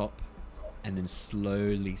hitting the top and then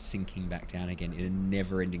slowly sinking back down again in a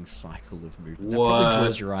never-ending cycle of movement. That probably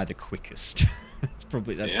draws your eye the quickest. that's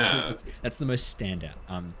the most standout.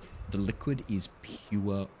 The liquid is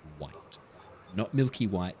pure white, not milky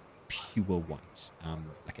white, pure white.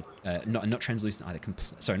 Not translucent either.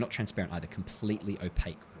 Not transparent either. Completely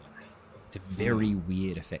opaque white. It's a very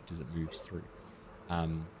weird effect as it moves through.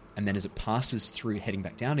 And then as it passes through, heading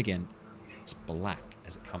back down again, it's black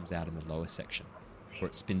as it comes out in the lower section, before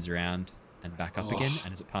it spins around and back up again,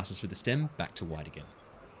 and as it passes through the stem, back to white again.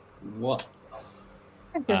 What?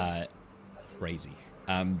 Crazy.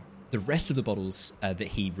 The rest of the bottles that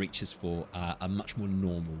he reaches for are a much more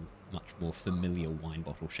normal, much more familiar wine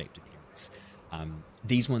bottle-shaped appearance.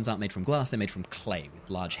 These ones aren't made from glass, they're made from clay, with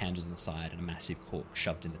large handles on the side and a massive cork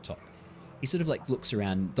shoved in the top. He sort of like looks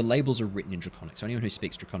around. The labels are written in Draconic, so anyone who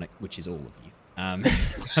speaks Draconic, which is all of you,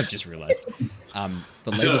 I've just realised,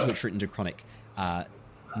 the labels which are written in Draconic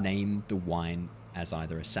name the wine as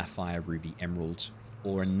either a sapphire, ruby, emerald,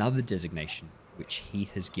 or another designation which he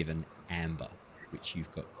has given amber, which you've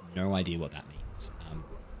got no idea what that means.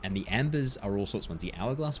 And the ambers are all sorts of ones. The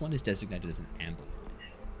hourglass one is designated as an amber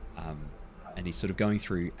wine. And he's sort of going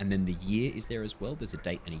through, and then the year is there as well. There's a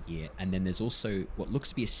date and a year. And then there's also what looks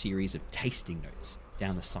to be a series of tasting notes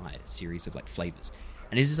down the side, a series of like flavors.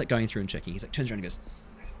 And as he's like going through and checking, he's like turns around and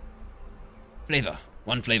goes,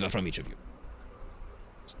 one flavor from each of you.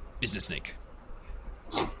 Business snake.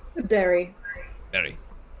 Berry.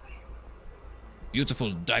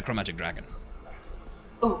 Beautiful dichromatic dragon.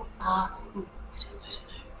 I don't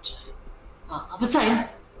know. The same.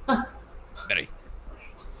 Berry.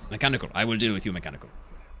 Mechanical. I will deal with you, mechanical.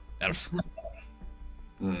 Elf.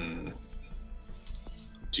 Do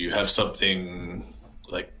you have something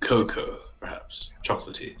like cocoa, perhaps?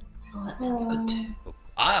 Chocolatey? Oh, that sounds good too.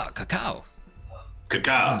 Cacao.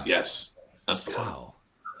 Cacao, yes. That's the one. Cacao.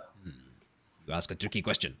 You ask a tricky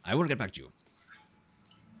question. I will get back to you.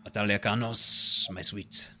 Ataliacanos, my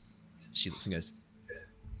sweet. She looks and goes,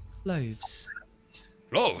 Cloves.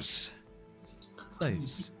 Cloves?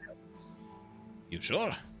 Cloves. You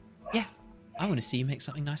sure? Yeah. I want to see you make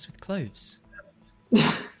something nice with cloves.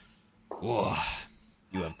 Oh,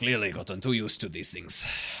 you have clearly gotten too used to these things.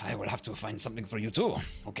 I will have to find something for you too.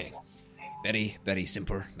 Okay. Very, very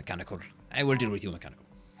simple, mechanical. I will deal with you, mechanical.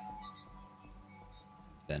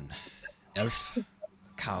 Then elf,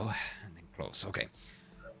 cow, and then cloves. Okay.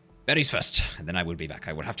 Berries first, and then I will be back.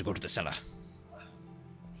 I will have to go to the cellar.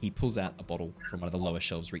 He pulls out a bottle from one of the lower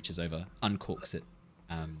shelves, reaches over, uncorks it,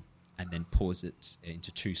 and and then pours it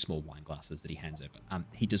into 2 small wine glasses that he hands over.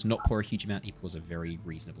 He does not pour a huge amount. He pours a very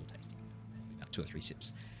reasonable tasting amount, about 2 or 3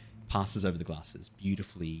 sips. Passes over the glasses,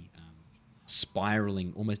 beautifully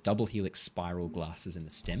spiraling, almost double helix spiral glasses in the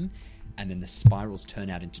stem, and then the spirals turn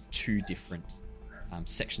out into 2 different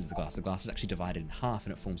sections of the glass. The glass is actually divided in half,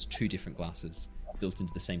 and it forms 2 different glasses built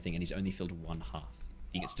into the same thing, and he's only filled 1 half.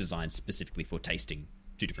 I think it's designed specifically for tasting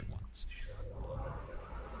 2 different wines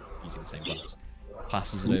using the same glass.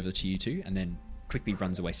 Passes it over to you 2, and then quickly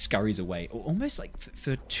runs away, scurries away, almost like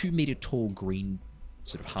for 2 meter tall green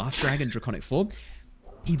sort of half dragon draconic form.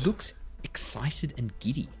 He looks excited and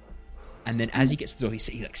giddy, and then as he gets to the door,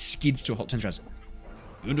 he like skids to a halt, turns around.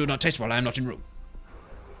 You do not taste while I am not in room.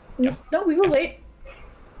 No, we will wait.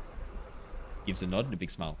 Gives a nod and a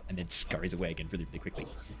big smile, and then scurries away again really, really quickly.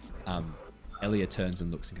 Elia turns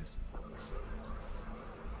and looks and goes,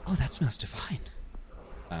 "Oh, that smells divine."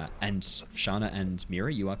 And Shana and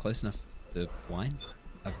Mira, you are close enough. The wine,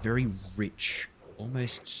 a very rich,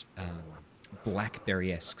 almost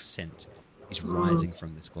blackberry-esque scent is rising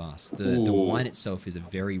from this glass. The wine itself is a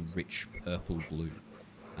very rich purple blue,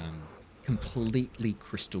 completely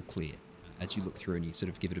crystal clear. As you look through and you sort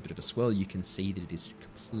of give it a bit of a swirl, you can see that it is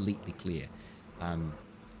completely clear.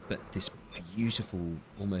 But this beautiful,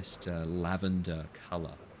 almost lavender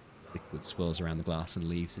colour liquid swirls around the glass and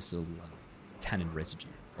leaves this little tannin residue,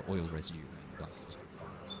 or oil residue around the glass.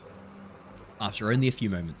 After only a few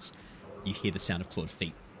moments, you hear the sound of clawed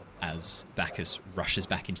feet as Bacchus rushes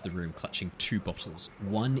back into the room clutching 2 bottles.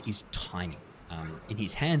 One is tiny. In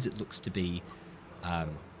his hands it looks to be,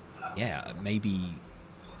 maybe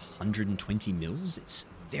 120 mils. It's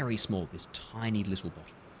very small, this tiny little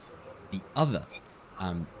bottle. The other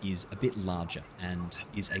is a bit larger and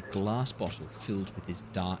is a glass bottle filled with this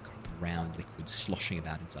dark brown liquid sloshing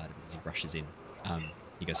about inside of it as he rushes in.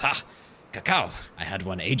 He goes, "Ha! Cacao! I had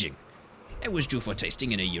one aging. It was due for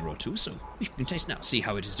tasting in a year or 2, so you can taste now, see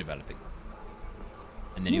how it is developing."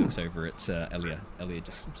 And then he looks over at Elia. Elia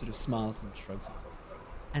just sort of smiles and shrugs.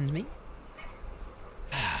 "And me?"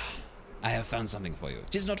 "I have found something for you.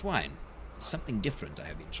 It is not wine. It is something different I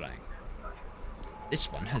have been trying.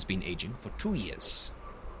 This one has been aging for 2 years,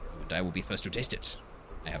 and I will be first to taste it.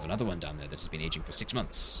 I have another one down there that has been aging for 6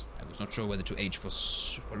 months. I was not sure whether to age for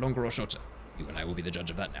longer or shorter. You and I will be the judge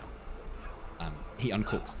of that now." He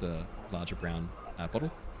uncorks the larger brown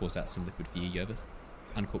bottle, pours out some liquid for you, Yovith,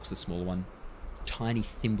 uncorks the smaller one, tiny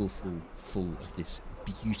thimbleful full of this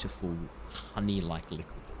beautiful honey-like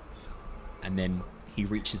liquid. And then he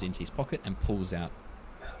reaches into his pocket and pulls out,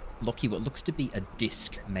 Lockie, what looks to be a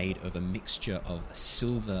disc made of a mixture of a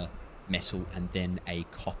silver metal and then a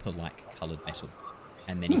copper-like coloured metal.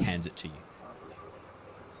 And then he hands it to you.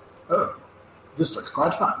 "Oh, this looks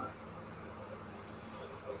quite fun.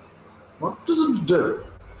 What does it do?"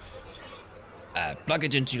 Plug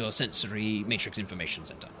it into your sensory matrix information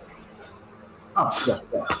center. Oh,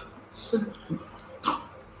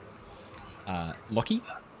 yeah. Lockie,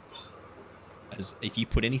 as if you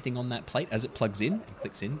put anything on that plate, as it plugs in and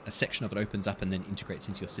clicks in, a section of it opens up and then integrates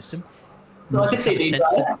into your system. So like a CD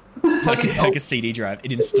drive. like a CD drive.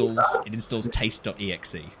 It installs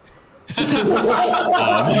taste.exe.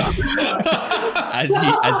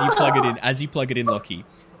 As you plug it in, Lockie,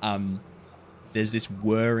 there's this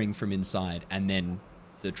whirring from inside, and then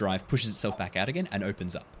the drive pushes itself back out again and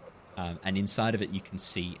opens up. And inside of it, you can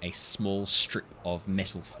see a small strip of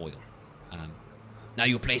metal foil. Now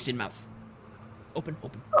you place in mouth. Open.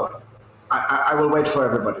 Oh, I will wait for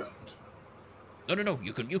everybody. No.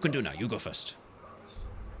 You can do now. You go first.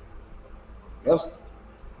 Yes?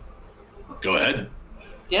 Go ahead.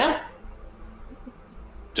 Yeah?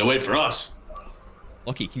 Don't wait for us.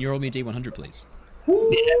 Lockie, can you roll me a D100, please?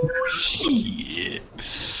 Yeah.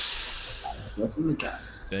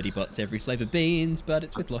 Birdie bots every flavour beans, but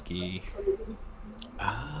it's with Lockie.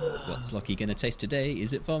 What's Lockie gonna taste today?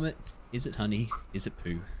 Is it vomit? Is it honey? Is it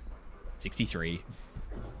poo? 63.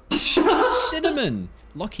 Cinnamon!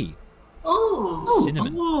 Lockie. Oh.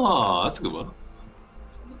 Cinnamon. Oh, that's a good one.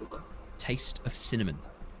 Taste of cinnamon.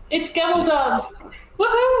 It's Gameldansk!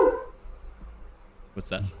 Woohoo! What's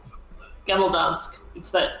that? Gameldansk.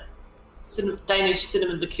 It's that Danish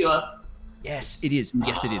cinnamon liqueur. Yes, it is.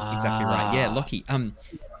 Yes, it is. Exactly right. Yeah, Lockie.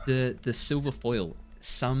 The silver foil,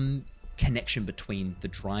 some connection between the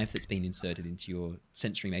drive that's been inserted into your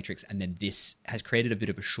sensory matrix and then this has created a bit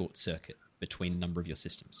of a short circuit between a number of your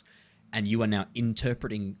systems. And you are now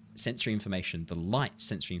interpreting sensory information, the light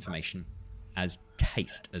sensory information, as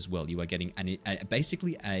taste as well. You are getting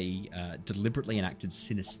basically a deliberately enacted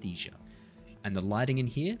synesthesia. And the lighting in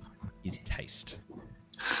here is taste.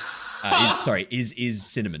 Is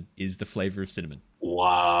cinnamon, is the flavor of cinnamon.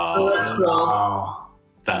 Wow. Oh, that's cool. Wow.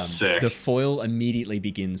 That's sick. The foil immediately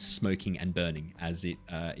begins smoking and burning as it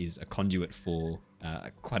is a conduit for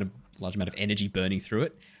quite a large amount of energy burning through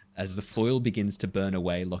it. As the foil begins to burn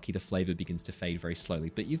away, Lockie, the flavor begins to fade very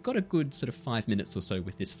slowly. But you've got a good sort of 5 minutes or so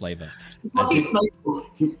with this flavor.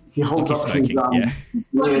 He holds up his he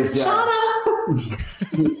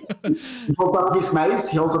holds up his mace.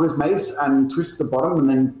 He holds up his mace and twists the bottom, and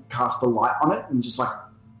then casts the light on it, and just like.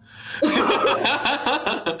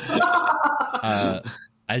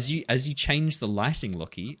 As you change the lighting,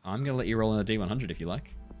 Lockie, I'm gonna let you roll on a D100 if you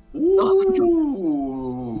like.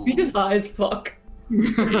 Ooh. He's high as fuck.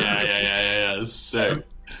 Yeah. So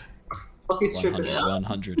Lockie's tripping 100, out.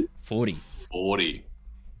 100, 40. 40.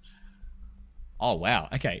 Oh wow.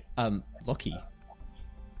 Okay. Lockie,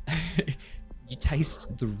 you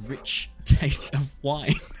taste the rich taste of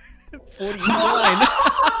wine. 40 is wine.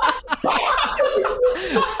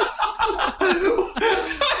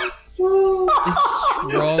 This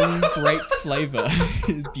strong grape flavor,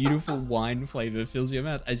 beautiful wine flavor fills your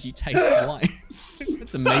mouth as you taste wine.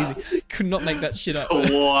 It's amazing. Could not make that shit up.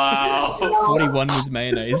 Wow. 41 was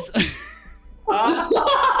mayonnaise.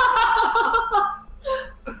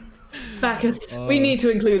 Bacchus, we need to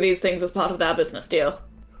include these things as part of our business deal.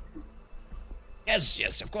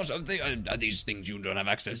 Yes, of course. Are these things you don't have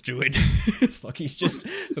access to? It's Lockie's just,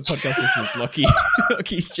 for podcast listeners,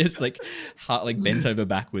 Lockie's just like bent over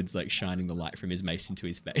backwards, like shining the light from his mace into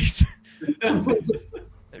his face.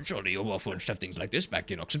 Surely your Warforged have things like this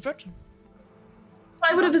back in Oxenfurt?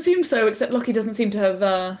 I would have assumed so, except Lockie doesn't seem to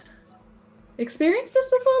have experienced this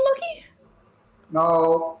before, Lockie?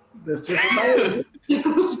 No, this is amazing.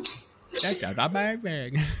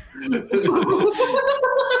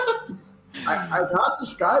 I can't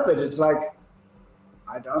describe it. It's like,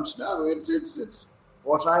 I don't know. It's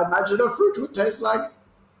what I imagine a fruit would taste like.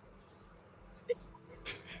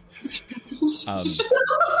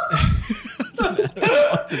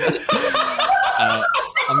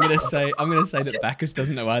 I'm gonna say that Bacchus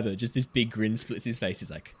doesn't know either. Just this big grin splits his face. He's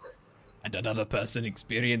like, And another person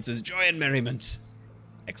experiences joy and merriment.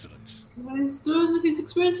 Excellent. He's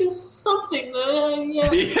experiencing something there.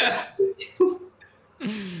 Yeah.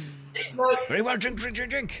 Very well,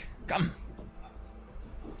 drink. Come.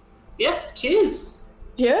 Yes, cheers.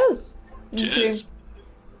 Cheers. Cheers.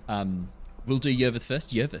 We'll do Yervith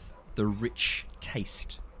first. Yervith, the rich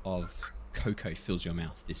taste of cocoa fills your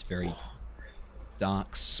mouth. This very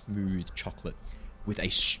dark, smooth chocolate with a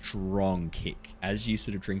strong kick. As you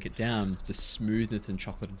sort of drink it down, the smoothness and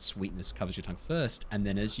chocolate and sweetness covers your tongue first, and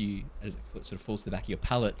then as it sort of falls to the back of your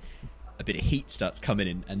palate, a bit of heat starts coming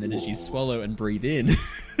in, and then as you swallow and breathe in,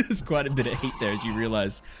 there's quite a bit of heat there as you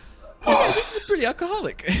realize, oh, this is pretty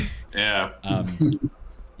alcoholic. Yeah.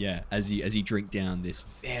 Yeah, as you drink down this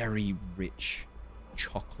very rich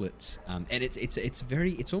chocolate, and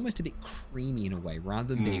it's almost a bit creamy in a way.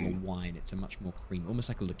 Rather than being a wine, it's a much more creamy, almost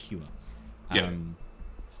like a liqueur.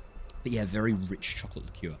 But yeah, very rich chocolate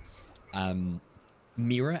liqueur.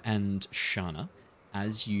 Mira and Shana,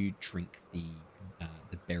 as you drink the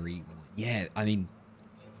berry wine, yeah, I mean,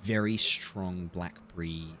 very strong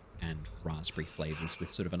blackberry and raspberry flavors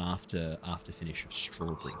with sort of an after finish of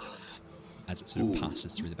strawberry. As it sort of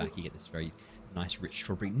passes through the back, you get this very nice rich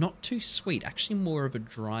strawberry. Not too sweet, actually more of a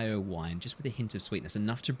drier wine, just with a hint of sweetness,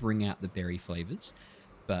 enough to bring out the berry flavors,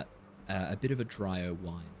 but a bit of a drier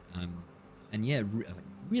wine. And yeah,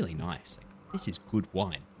 really nice. Like, this is good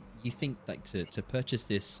wine. You think like to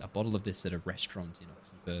purchase a bottle of this at a restaurant in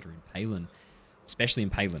Oxenfurt or in Palin, especially in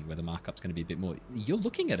Palin where the markup's going to be a bit more, you're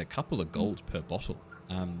looking at a couple of gold per bottle.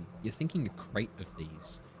 You're thinking a crate of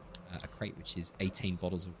these, a crate which is 18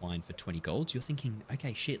 bottles of wine for 20 gold. You're thinking,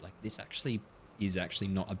 okay, shit, like this actually is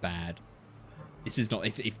not a bad. This is not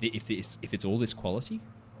if it's all this quality, you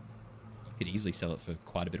could easily sell it for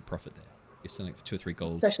quite a bit of profit there. You're selling it for 2 or 3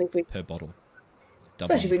 gold per bottle.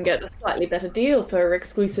 Especially if we can get a slightly better deal for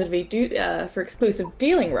exclusive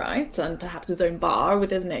dealing rights and perhaps his own bar with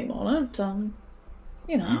his name on it.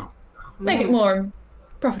 Make it more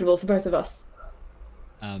profitable for both of us.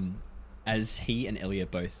 As he and Elia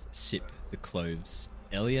both sip the cloves,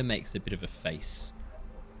 Elia makes a bit of a face,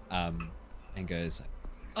 and goes,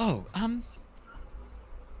 "Oh,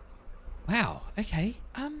 wow, okay,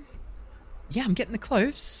 yeah, I'm getting the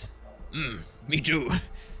cloves. Me too.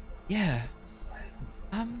 Yeah,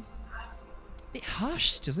 a bit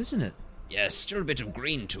harsh still, isn't it? Yes, still a bit of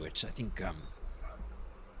green to it. I think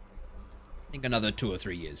another 2 or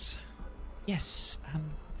 3 years. Yes, I think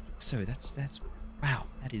so. That's wow.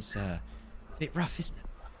 That is it's a bit rough, isn't it?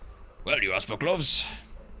 Well, you asked for cloves.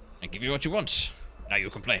 I give you what you want. Now you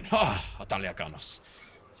complain. Ah, Italianos.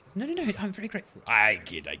 No, I'm very grateful. I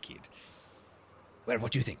kid. Well,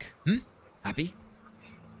 what do you think? Happy?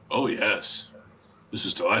 Oh, yes. This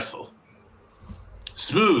was delightful.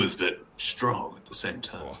 Smooth, but strong at the same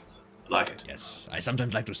time. Oh. I like it. Yes, I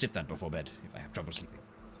sometimes like to sip that before bed if I have trouble sleeping.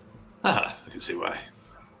 I can see why.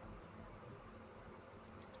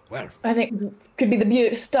 Well, I think this could be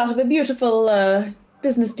the start of a beautiful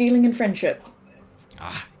business dealing and friendship.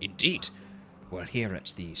 Ah, indeed. Well, here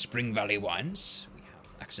at the Spring Valley Wines, we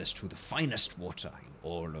have access to the finest water in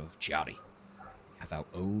all of Chiari. We have our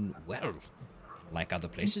own well. Like other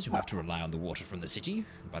places, you have to rely on the water from the city.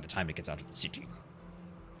 And by the time it gets out of the city,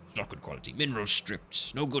 it's not good quality. Minerals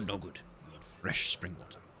stripped. No good. You need fresh spring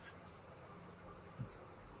water.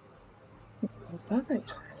 That's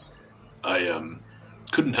perfect. I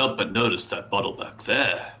couldn't help but notice that bottle back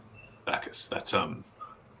there, Bacchus. That's an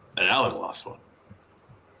hourglass one.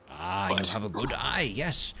 Ah, you have a good eye,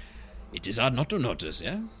 yes. It is hard not to notice,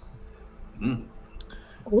 yeah? Been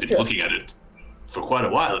looking at it for quite a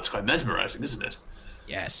while. It's quite mesmerizing, isn't it?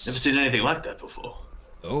 Yes. Never seen anything like that before.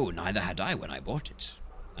 Oh, neither had I when I bought it.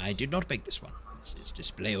 I did not make this one. This is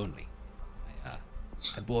display only.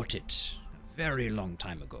 I bought it a very long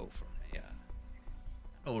time ago from an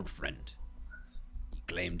old friend. He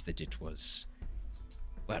claimed that it was,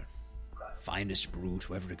 well, finest brew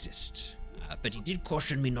to ever exist. But he did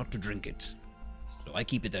caution me not to drink it. So I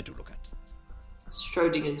keep it there to look at.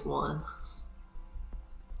 Schrodinger's wine.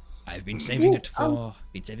 I've been saving it for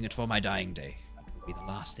my dying day. It will be the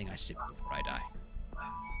last thing I sip before I die.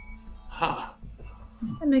 Huh.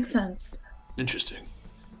 That makes sense. Interesting.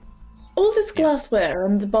 All this glassware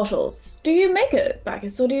and the bottles, do you make it,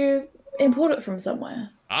 Bacchus, or do you import it from somewhere?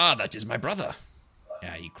 Ah, that is my brother.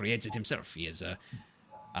 Yeah, he creates it himself. He is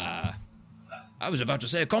I was about to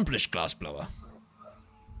say accomplished glassblower.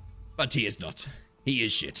 But he is not. He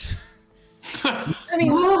is shit. I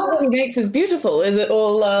mean, what he makes is beautiful. Is it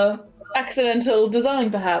all accidental design,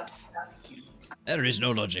 perhaps? There is no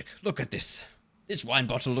logic. Look at this. This wine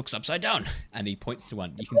bottle looks upside down. And he points to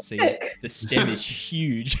one. You can see the stem is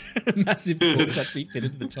huge. Massive corks actually fit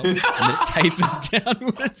into the top. And then it tapers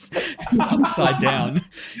downwards. It's upside down.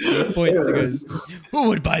 He points and goes, who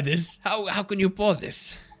would buy this? How can you pour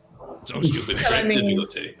this? So stupid.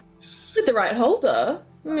 Difficulty. With the right holder.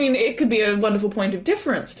 I mean, it could be a wonderful point of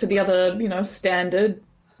difference to the other, standard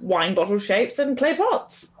wine bottle shapes and clay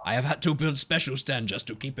pots. I have had to build special stand just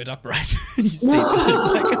to keep it upright. You see, it's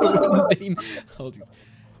like a wooden beam.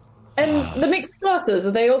 And the mixed glasses,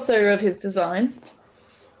 are they also of his design?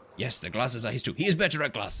 Yes, the glasses are his too. He is better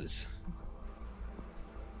at glasses.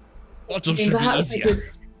 Bottles should be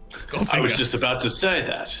easier. I was just about to say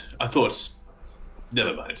that. I thought...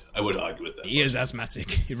 Never mind. I would argue with that. He is asthmatic.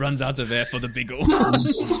 He runs out of air for the big ore. You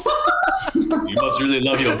must really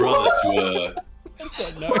love your brother to,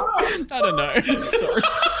 I don't know. I'm sorry.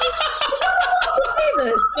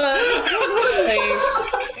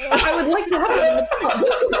 I would like to have it in the pub.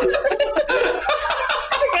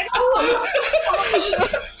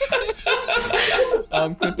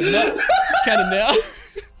 I'm clipping that. It's canon now.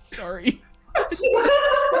 Sorry.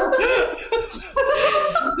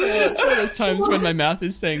 It's one of those times when my mouth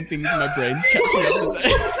is saying things and my brain's catching up.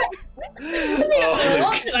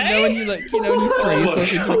 When you throw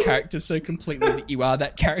yourself into a character so completely that you are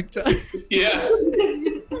that character. Yeah.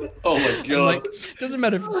 Oh my god. It doesn't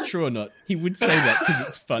matter if it's true or not. He would say that because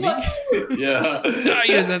it's funny. Yeah. Oh,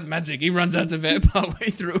 yes, that's magic. He runs out of air partway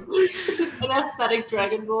through. An asthmatic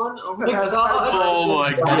dragonborn. Oh my god. Oh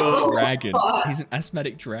my god. Dragon. He's an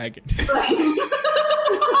asthmatic dragon. Please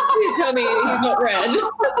tell me he's not red.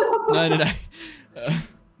 No.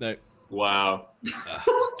 No. Wow.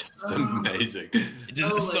 It's amazing. It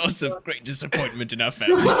is a source of great disappointment in our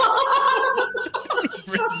family. It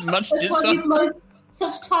brings much disappointment.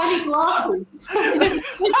 Such tiny glasses.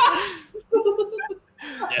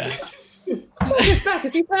 Yes.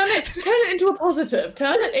 Because you turn it into a positive.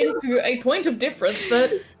 Turn it into a point of difference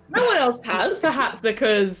that no one else has, perhaps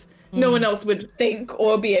because no one else would think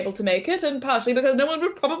or be able to make it, and partially because no one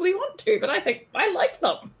would probably want to, but I think I like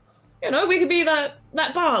them. We could be that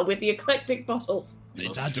bar with the eclectic bottles.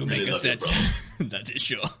 It's hard to make a set, that is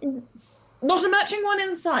sure. Not a matching one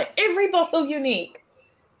in sight. Every bottle unique.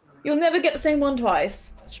 You'll never get the same one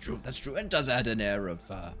twice. That's true. And does add an air of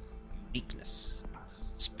uniqueness,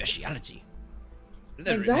 speciality.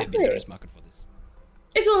 Exactly. Maybe there is market for this.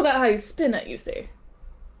 It's all about how you spin it, you see.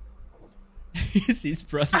 Is his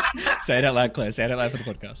brother? Say it out loud, Claire. Say it out loud for the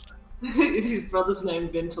podcast. Is his brother's name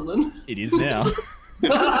Ventolin? It is now.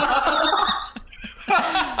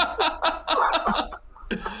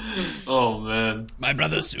 Oh man. My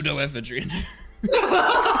brother's pseudoephedrine.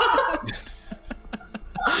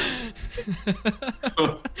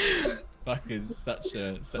 Fucking such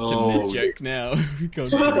a mid joke now. Going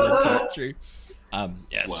through this territory.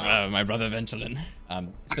 Yes, my brother Ventolin.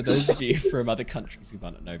 For those of you from other countries who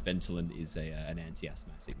might not know, Ventolin is an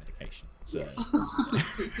anti-asthmatic medication. So,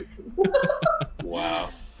 Wow.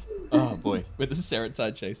 Oh boy, with the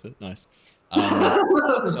Serentide chaser, nice.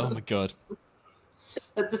 Oh my god.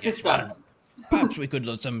 That's the system. Perhaps we could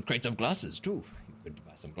load some crates of glasses too. You could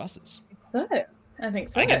buy some glasses. So, I think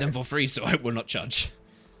so. I get them for free, so I will not charge.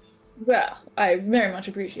 Well, I very much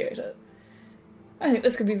appreciate it. I think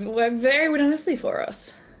this could work very nicely for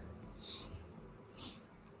us.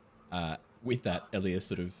 With that, Elias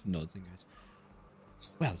sort of nods and goes,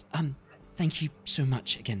 Well, thank you so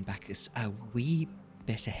much again, Bacchus. We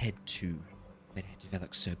better head to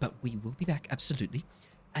Velux, sir, but we will be back, absolutely.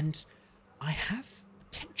 And I have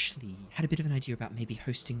potentially had a bit of an idea about maybe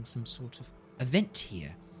hosting some sort of event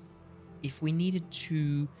here. If we needed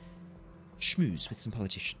to schmooze with some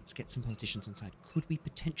politicians, get some politicians on side, could we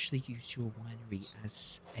potentially use your winery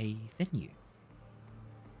as a venue?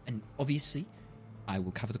 And obviously, I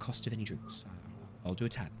will cover the cost of any drinks. I'll do a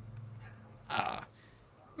tab.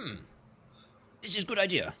 This is a good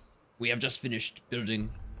idea. We have just finished building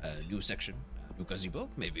a new section, new gazebo.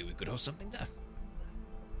 Maybe we could host something there.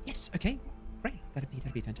 Yes, okay. Great. That'd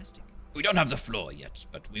be fantastic. We don't have the floor yet,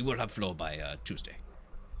 but we will have floor by Tuesday.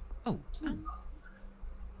 Oh,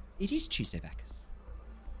 it is Tuesday, Bacchus.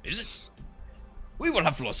 Is it? We will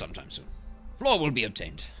have floor sometime soon. Floor will be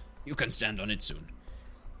obtained. You can stand on it soon.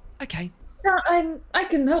 Okay. I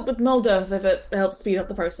can help with mold earth if it helps speed up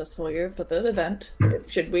the process for you for the event,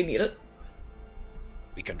 should we need it.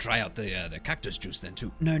 We can try out the cactus juice then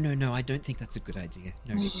too. No, I don't think that's a good idea.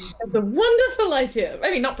 No. That's a wonderful idea.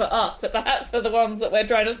 Maybe not for us, but perhaps for the ones that we're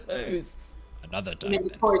trying to smooth. Another time. You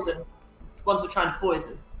mean the poison? The ones we're trying to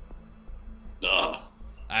poison.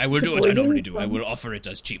 I will do what I normally do. I will offer it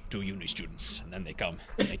as cheap to uni students, and then they come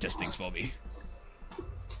and they test things for me.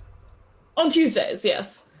 On Tuesdays,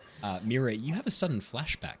 yes. Mira, you have a sudden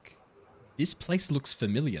flashback. This place looks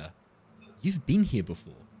familiar. You've been here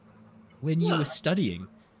before. When you were studying,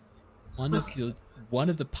 one of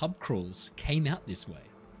the pub crawls came out this way.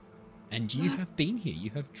 And you have been here.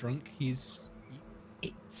 You have drunk his...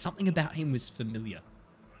 something about him was familiar.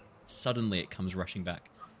 Suddenly it comes rushing back.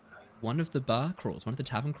 One of the bar crawls, one of the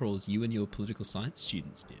tavern crawls you and your political science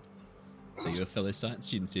students did, so your fellow science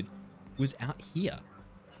students did, was out here.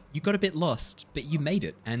 You got a bit lost, but you made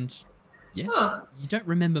it. And you don't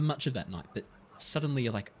remember much of that night, but suddenly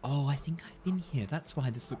you're like, oh, I think I've been here. That's why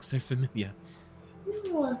this looks so familiar.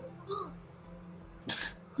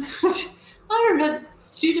 I remember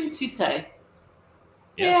students, you say?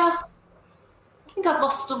 Yes. Yeah. I think I've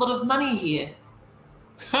lost a lot of money here.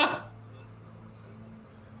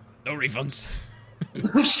 No refunds.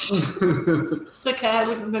 It's okay, I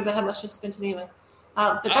wouldn't remember how much I spent anyway.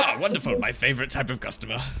 But that's... wonderful. My favorite type of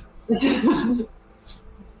customer. Yep,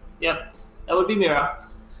 that would be Mira.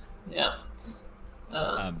 Yeah.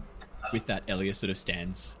 With that, Elias sort of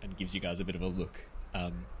stands and gives you guys a bit of a look.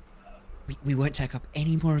 We won't take up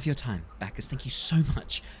any more of your time, Bacchus. Thank you so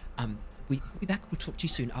much. We'll be back. We'll talk to you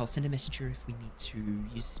soon. I'll send a messenger if we need to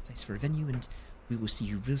use this place for a venue, and we will see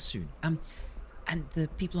you real soon. And the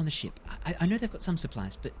people on the ship, I know they've got some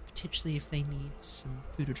supplies, but potentially if they need some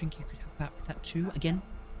food or drink, you could help out with that too. Again,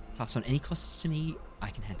 pass on any costs to me. I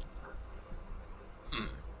can handle it.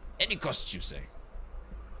 Any costs, you say?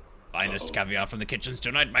 Finest caviar from the kitchens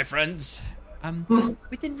tonight, my friends.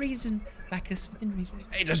 Within reason, Bacchus, within reason.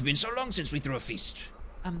 It has been so long since we threw a feast.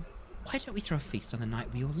 Why don't we throw a feast on the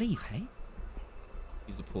night we all leave, hey?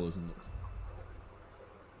 Gives a pause and looks.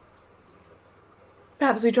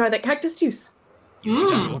 Perhaps we try that cactus juice. You've got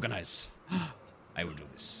time to organize. I will do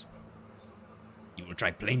this. You will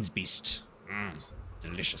try Plains Beast.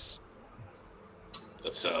 Delicious.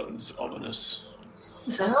 That sounds ominous.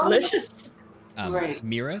 Sounds delicious. Right.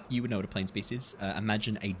 Mira, you would know what a plains beast is.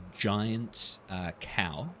 Imagine a giant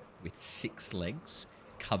cow with 6 legs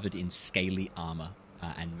covered in scaly armor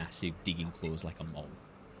and massive digging claws like a mole.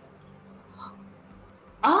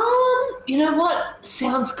 You know what?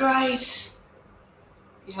 Sounds great.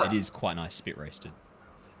 Yep. It is quite nice, spit roasted.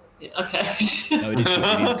 Yeah, okay. No, it is good.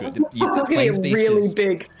 It is good. It's going to be a really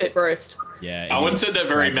big spit roast. Yeah. Owen said that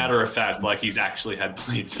very matter of fact, like he's actually had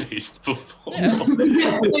Plains Beast before.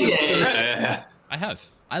 Yeah. I have.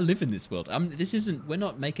 I live in this world. This isn't. We're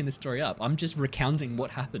not making the story up. I'm just recounting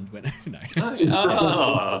what happened when. No.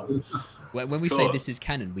 When we say this is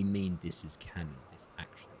canon, we mean this is canon. This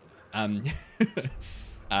actually.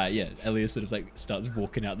 Yeah. Elias sort of like starts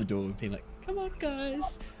walking out the door and being like, "Come on,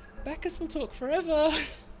 guys, Bacchus will talk forever."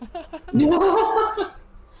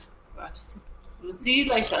 Right. Right. We'll see you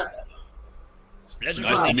later. Pleasure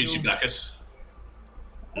Nice to meet meet you, Bacchus.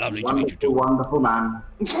 Lovely to meet you too. Wonderful man.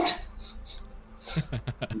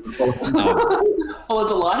 Follow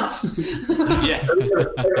the lights. Yeah.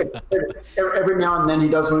 Every now and then he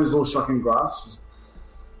does one of his little shocking grass.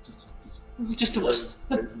 Just to watch.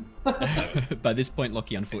 By this point,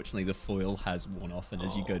 Lockie, unfortunately, the foil has worn off, and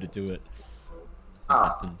as you go to do it, it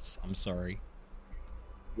happens. I'm sorry.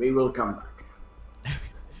 We will come back.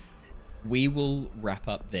 We will wrap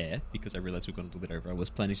up there because I realised we've gone a little bit over. I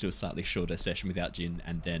was planning to do a slightly shorter session without Jin,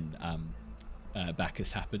 and then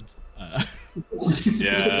Bacchus happened.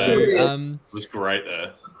 Yeah, so, it was great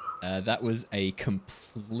there. That was a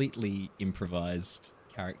completely improvised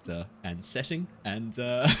character and setting, and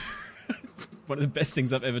it's one of the best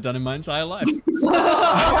things I've ever done in my entire life.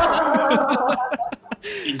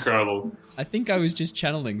 Incredible. I think I was just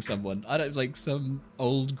channeling someone. I don't like some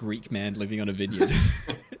old Greek man living on a vineyard.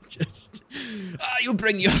 Just, you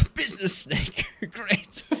bring your business snake.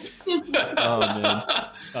 Great. Oh man,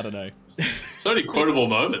 I don't know. So many quotable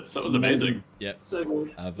moments. That was amazing. Yep. So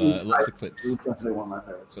good. I've lots of clips. He's definitely one of my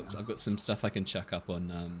favorites. I've got some stuff I can chuck up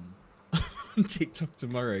on TikTok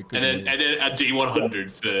tomorrow. And then a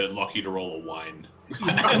D100 for Lockie to roll a wine.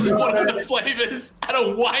 As one of the flavors at a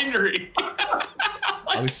winery.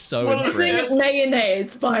 I was so impressed.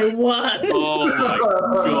 Mayonnaise by one. Oh my god,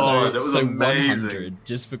 that was so amazing. 100,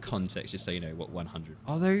 just for context, just so you know what 100.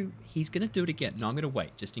 Although he's gonna do it again. No, I'm gonna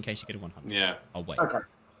wait just in case you get a 100. Yeah. I'll wait. Okay.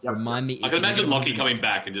 Yep. Remind me. I if can you imagine get a Lockie 100. coming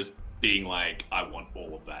back and just being like, I want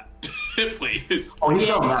all of that. Please. Oh, he's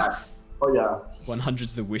going back. Oh, yeah.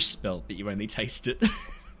 100's the wish spell, but you only taste it.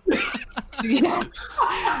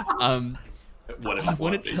 Whatever I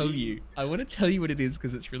want to tell you. I want to tell you what it is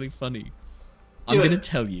because it's really funny. I'm going to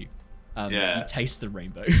tell you. You taste the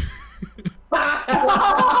rainbow.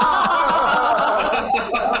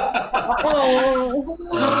 Oh.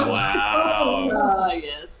 Wow.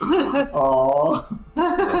 Yes. Oh.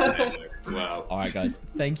 Wow. All right, guys.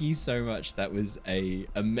 Thank you so much. That was a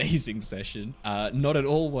amazing session. Not at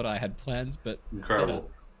all what I had planned, but Incredible. better.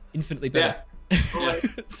 Infinitely better.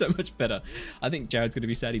 So much better. I think Jared's going to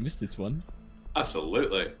be sad he missed this one.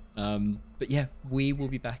 Absolutely. But yeah, we will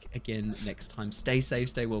be back again next time. Stay safe,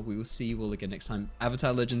 stay well. We will see you all again next time.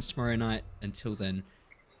 Avatar Legends tomorrow night. Until then,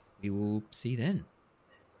 we will see you then.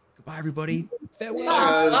 Goodbye, everybody.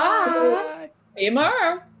 Farewell. Bye. See you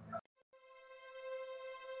tomorrow.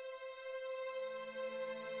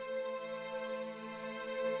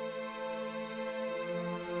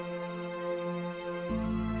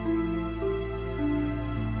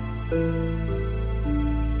 Bye.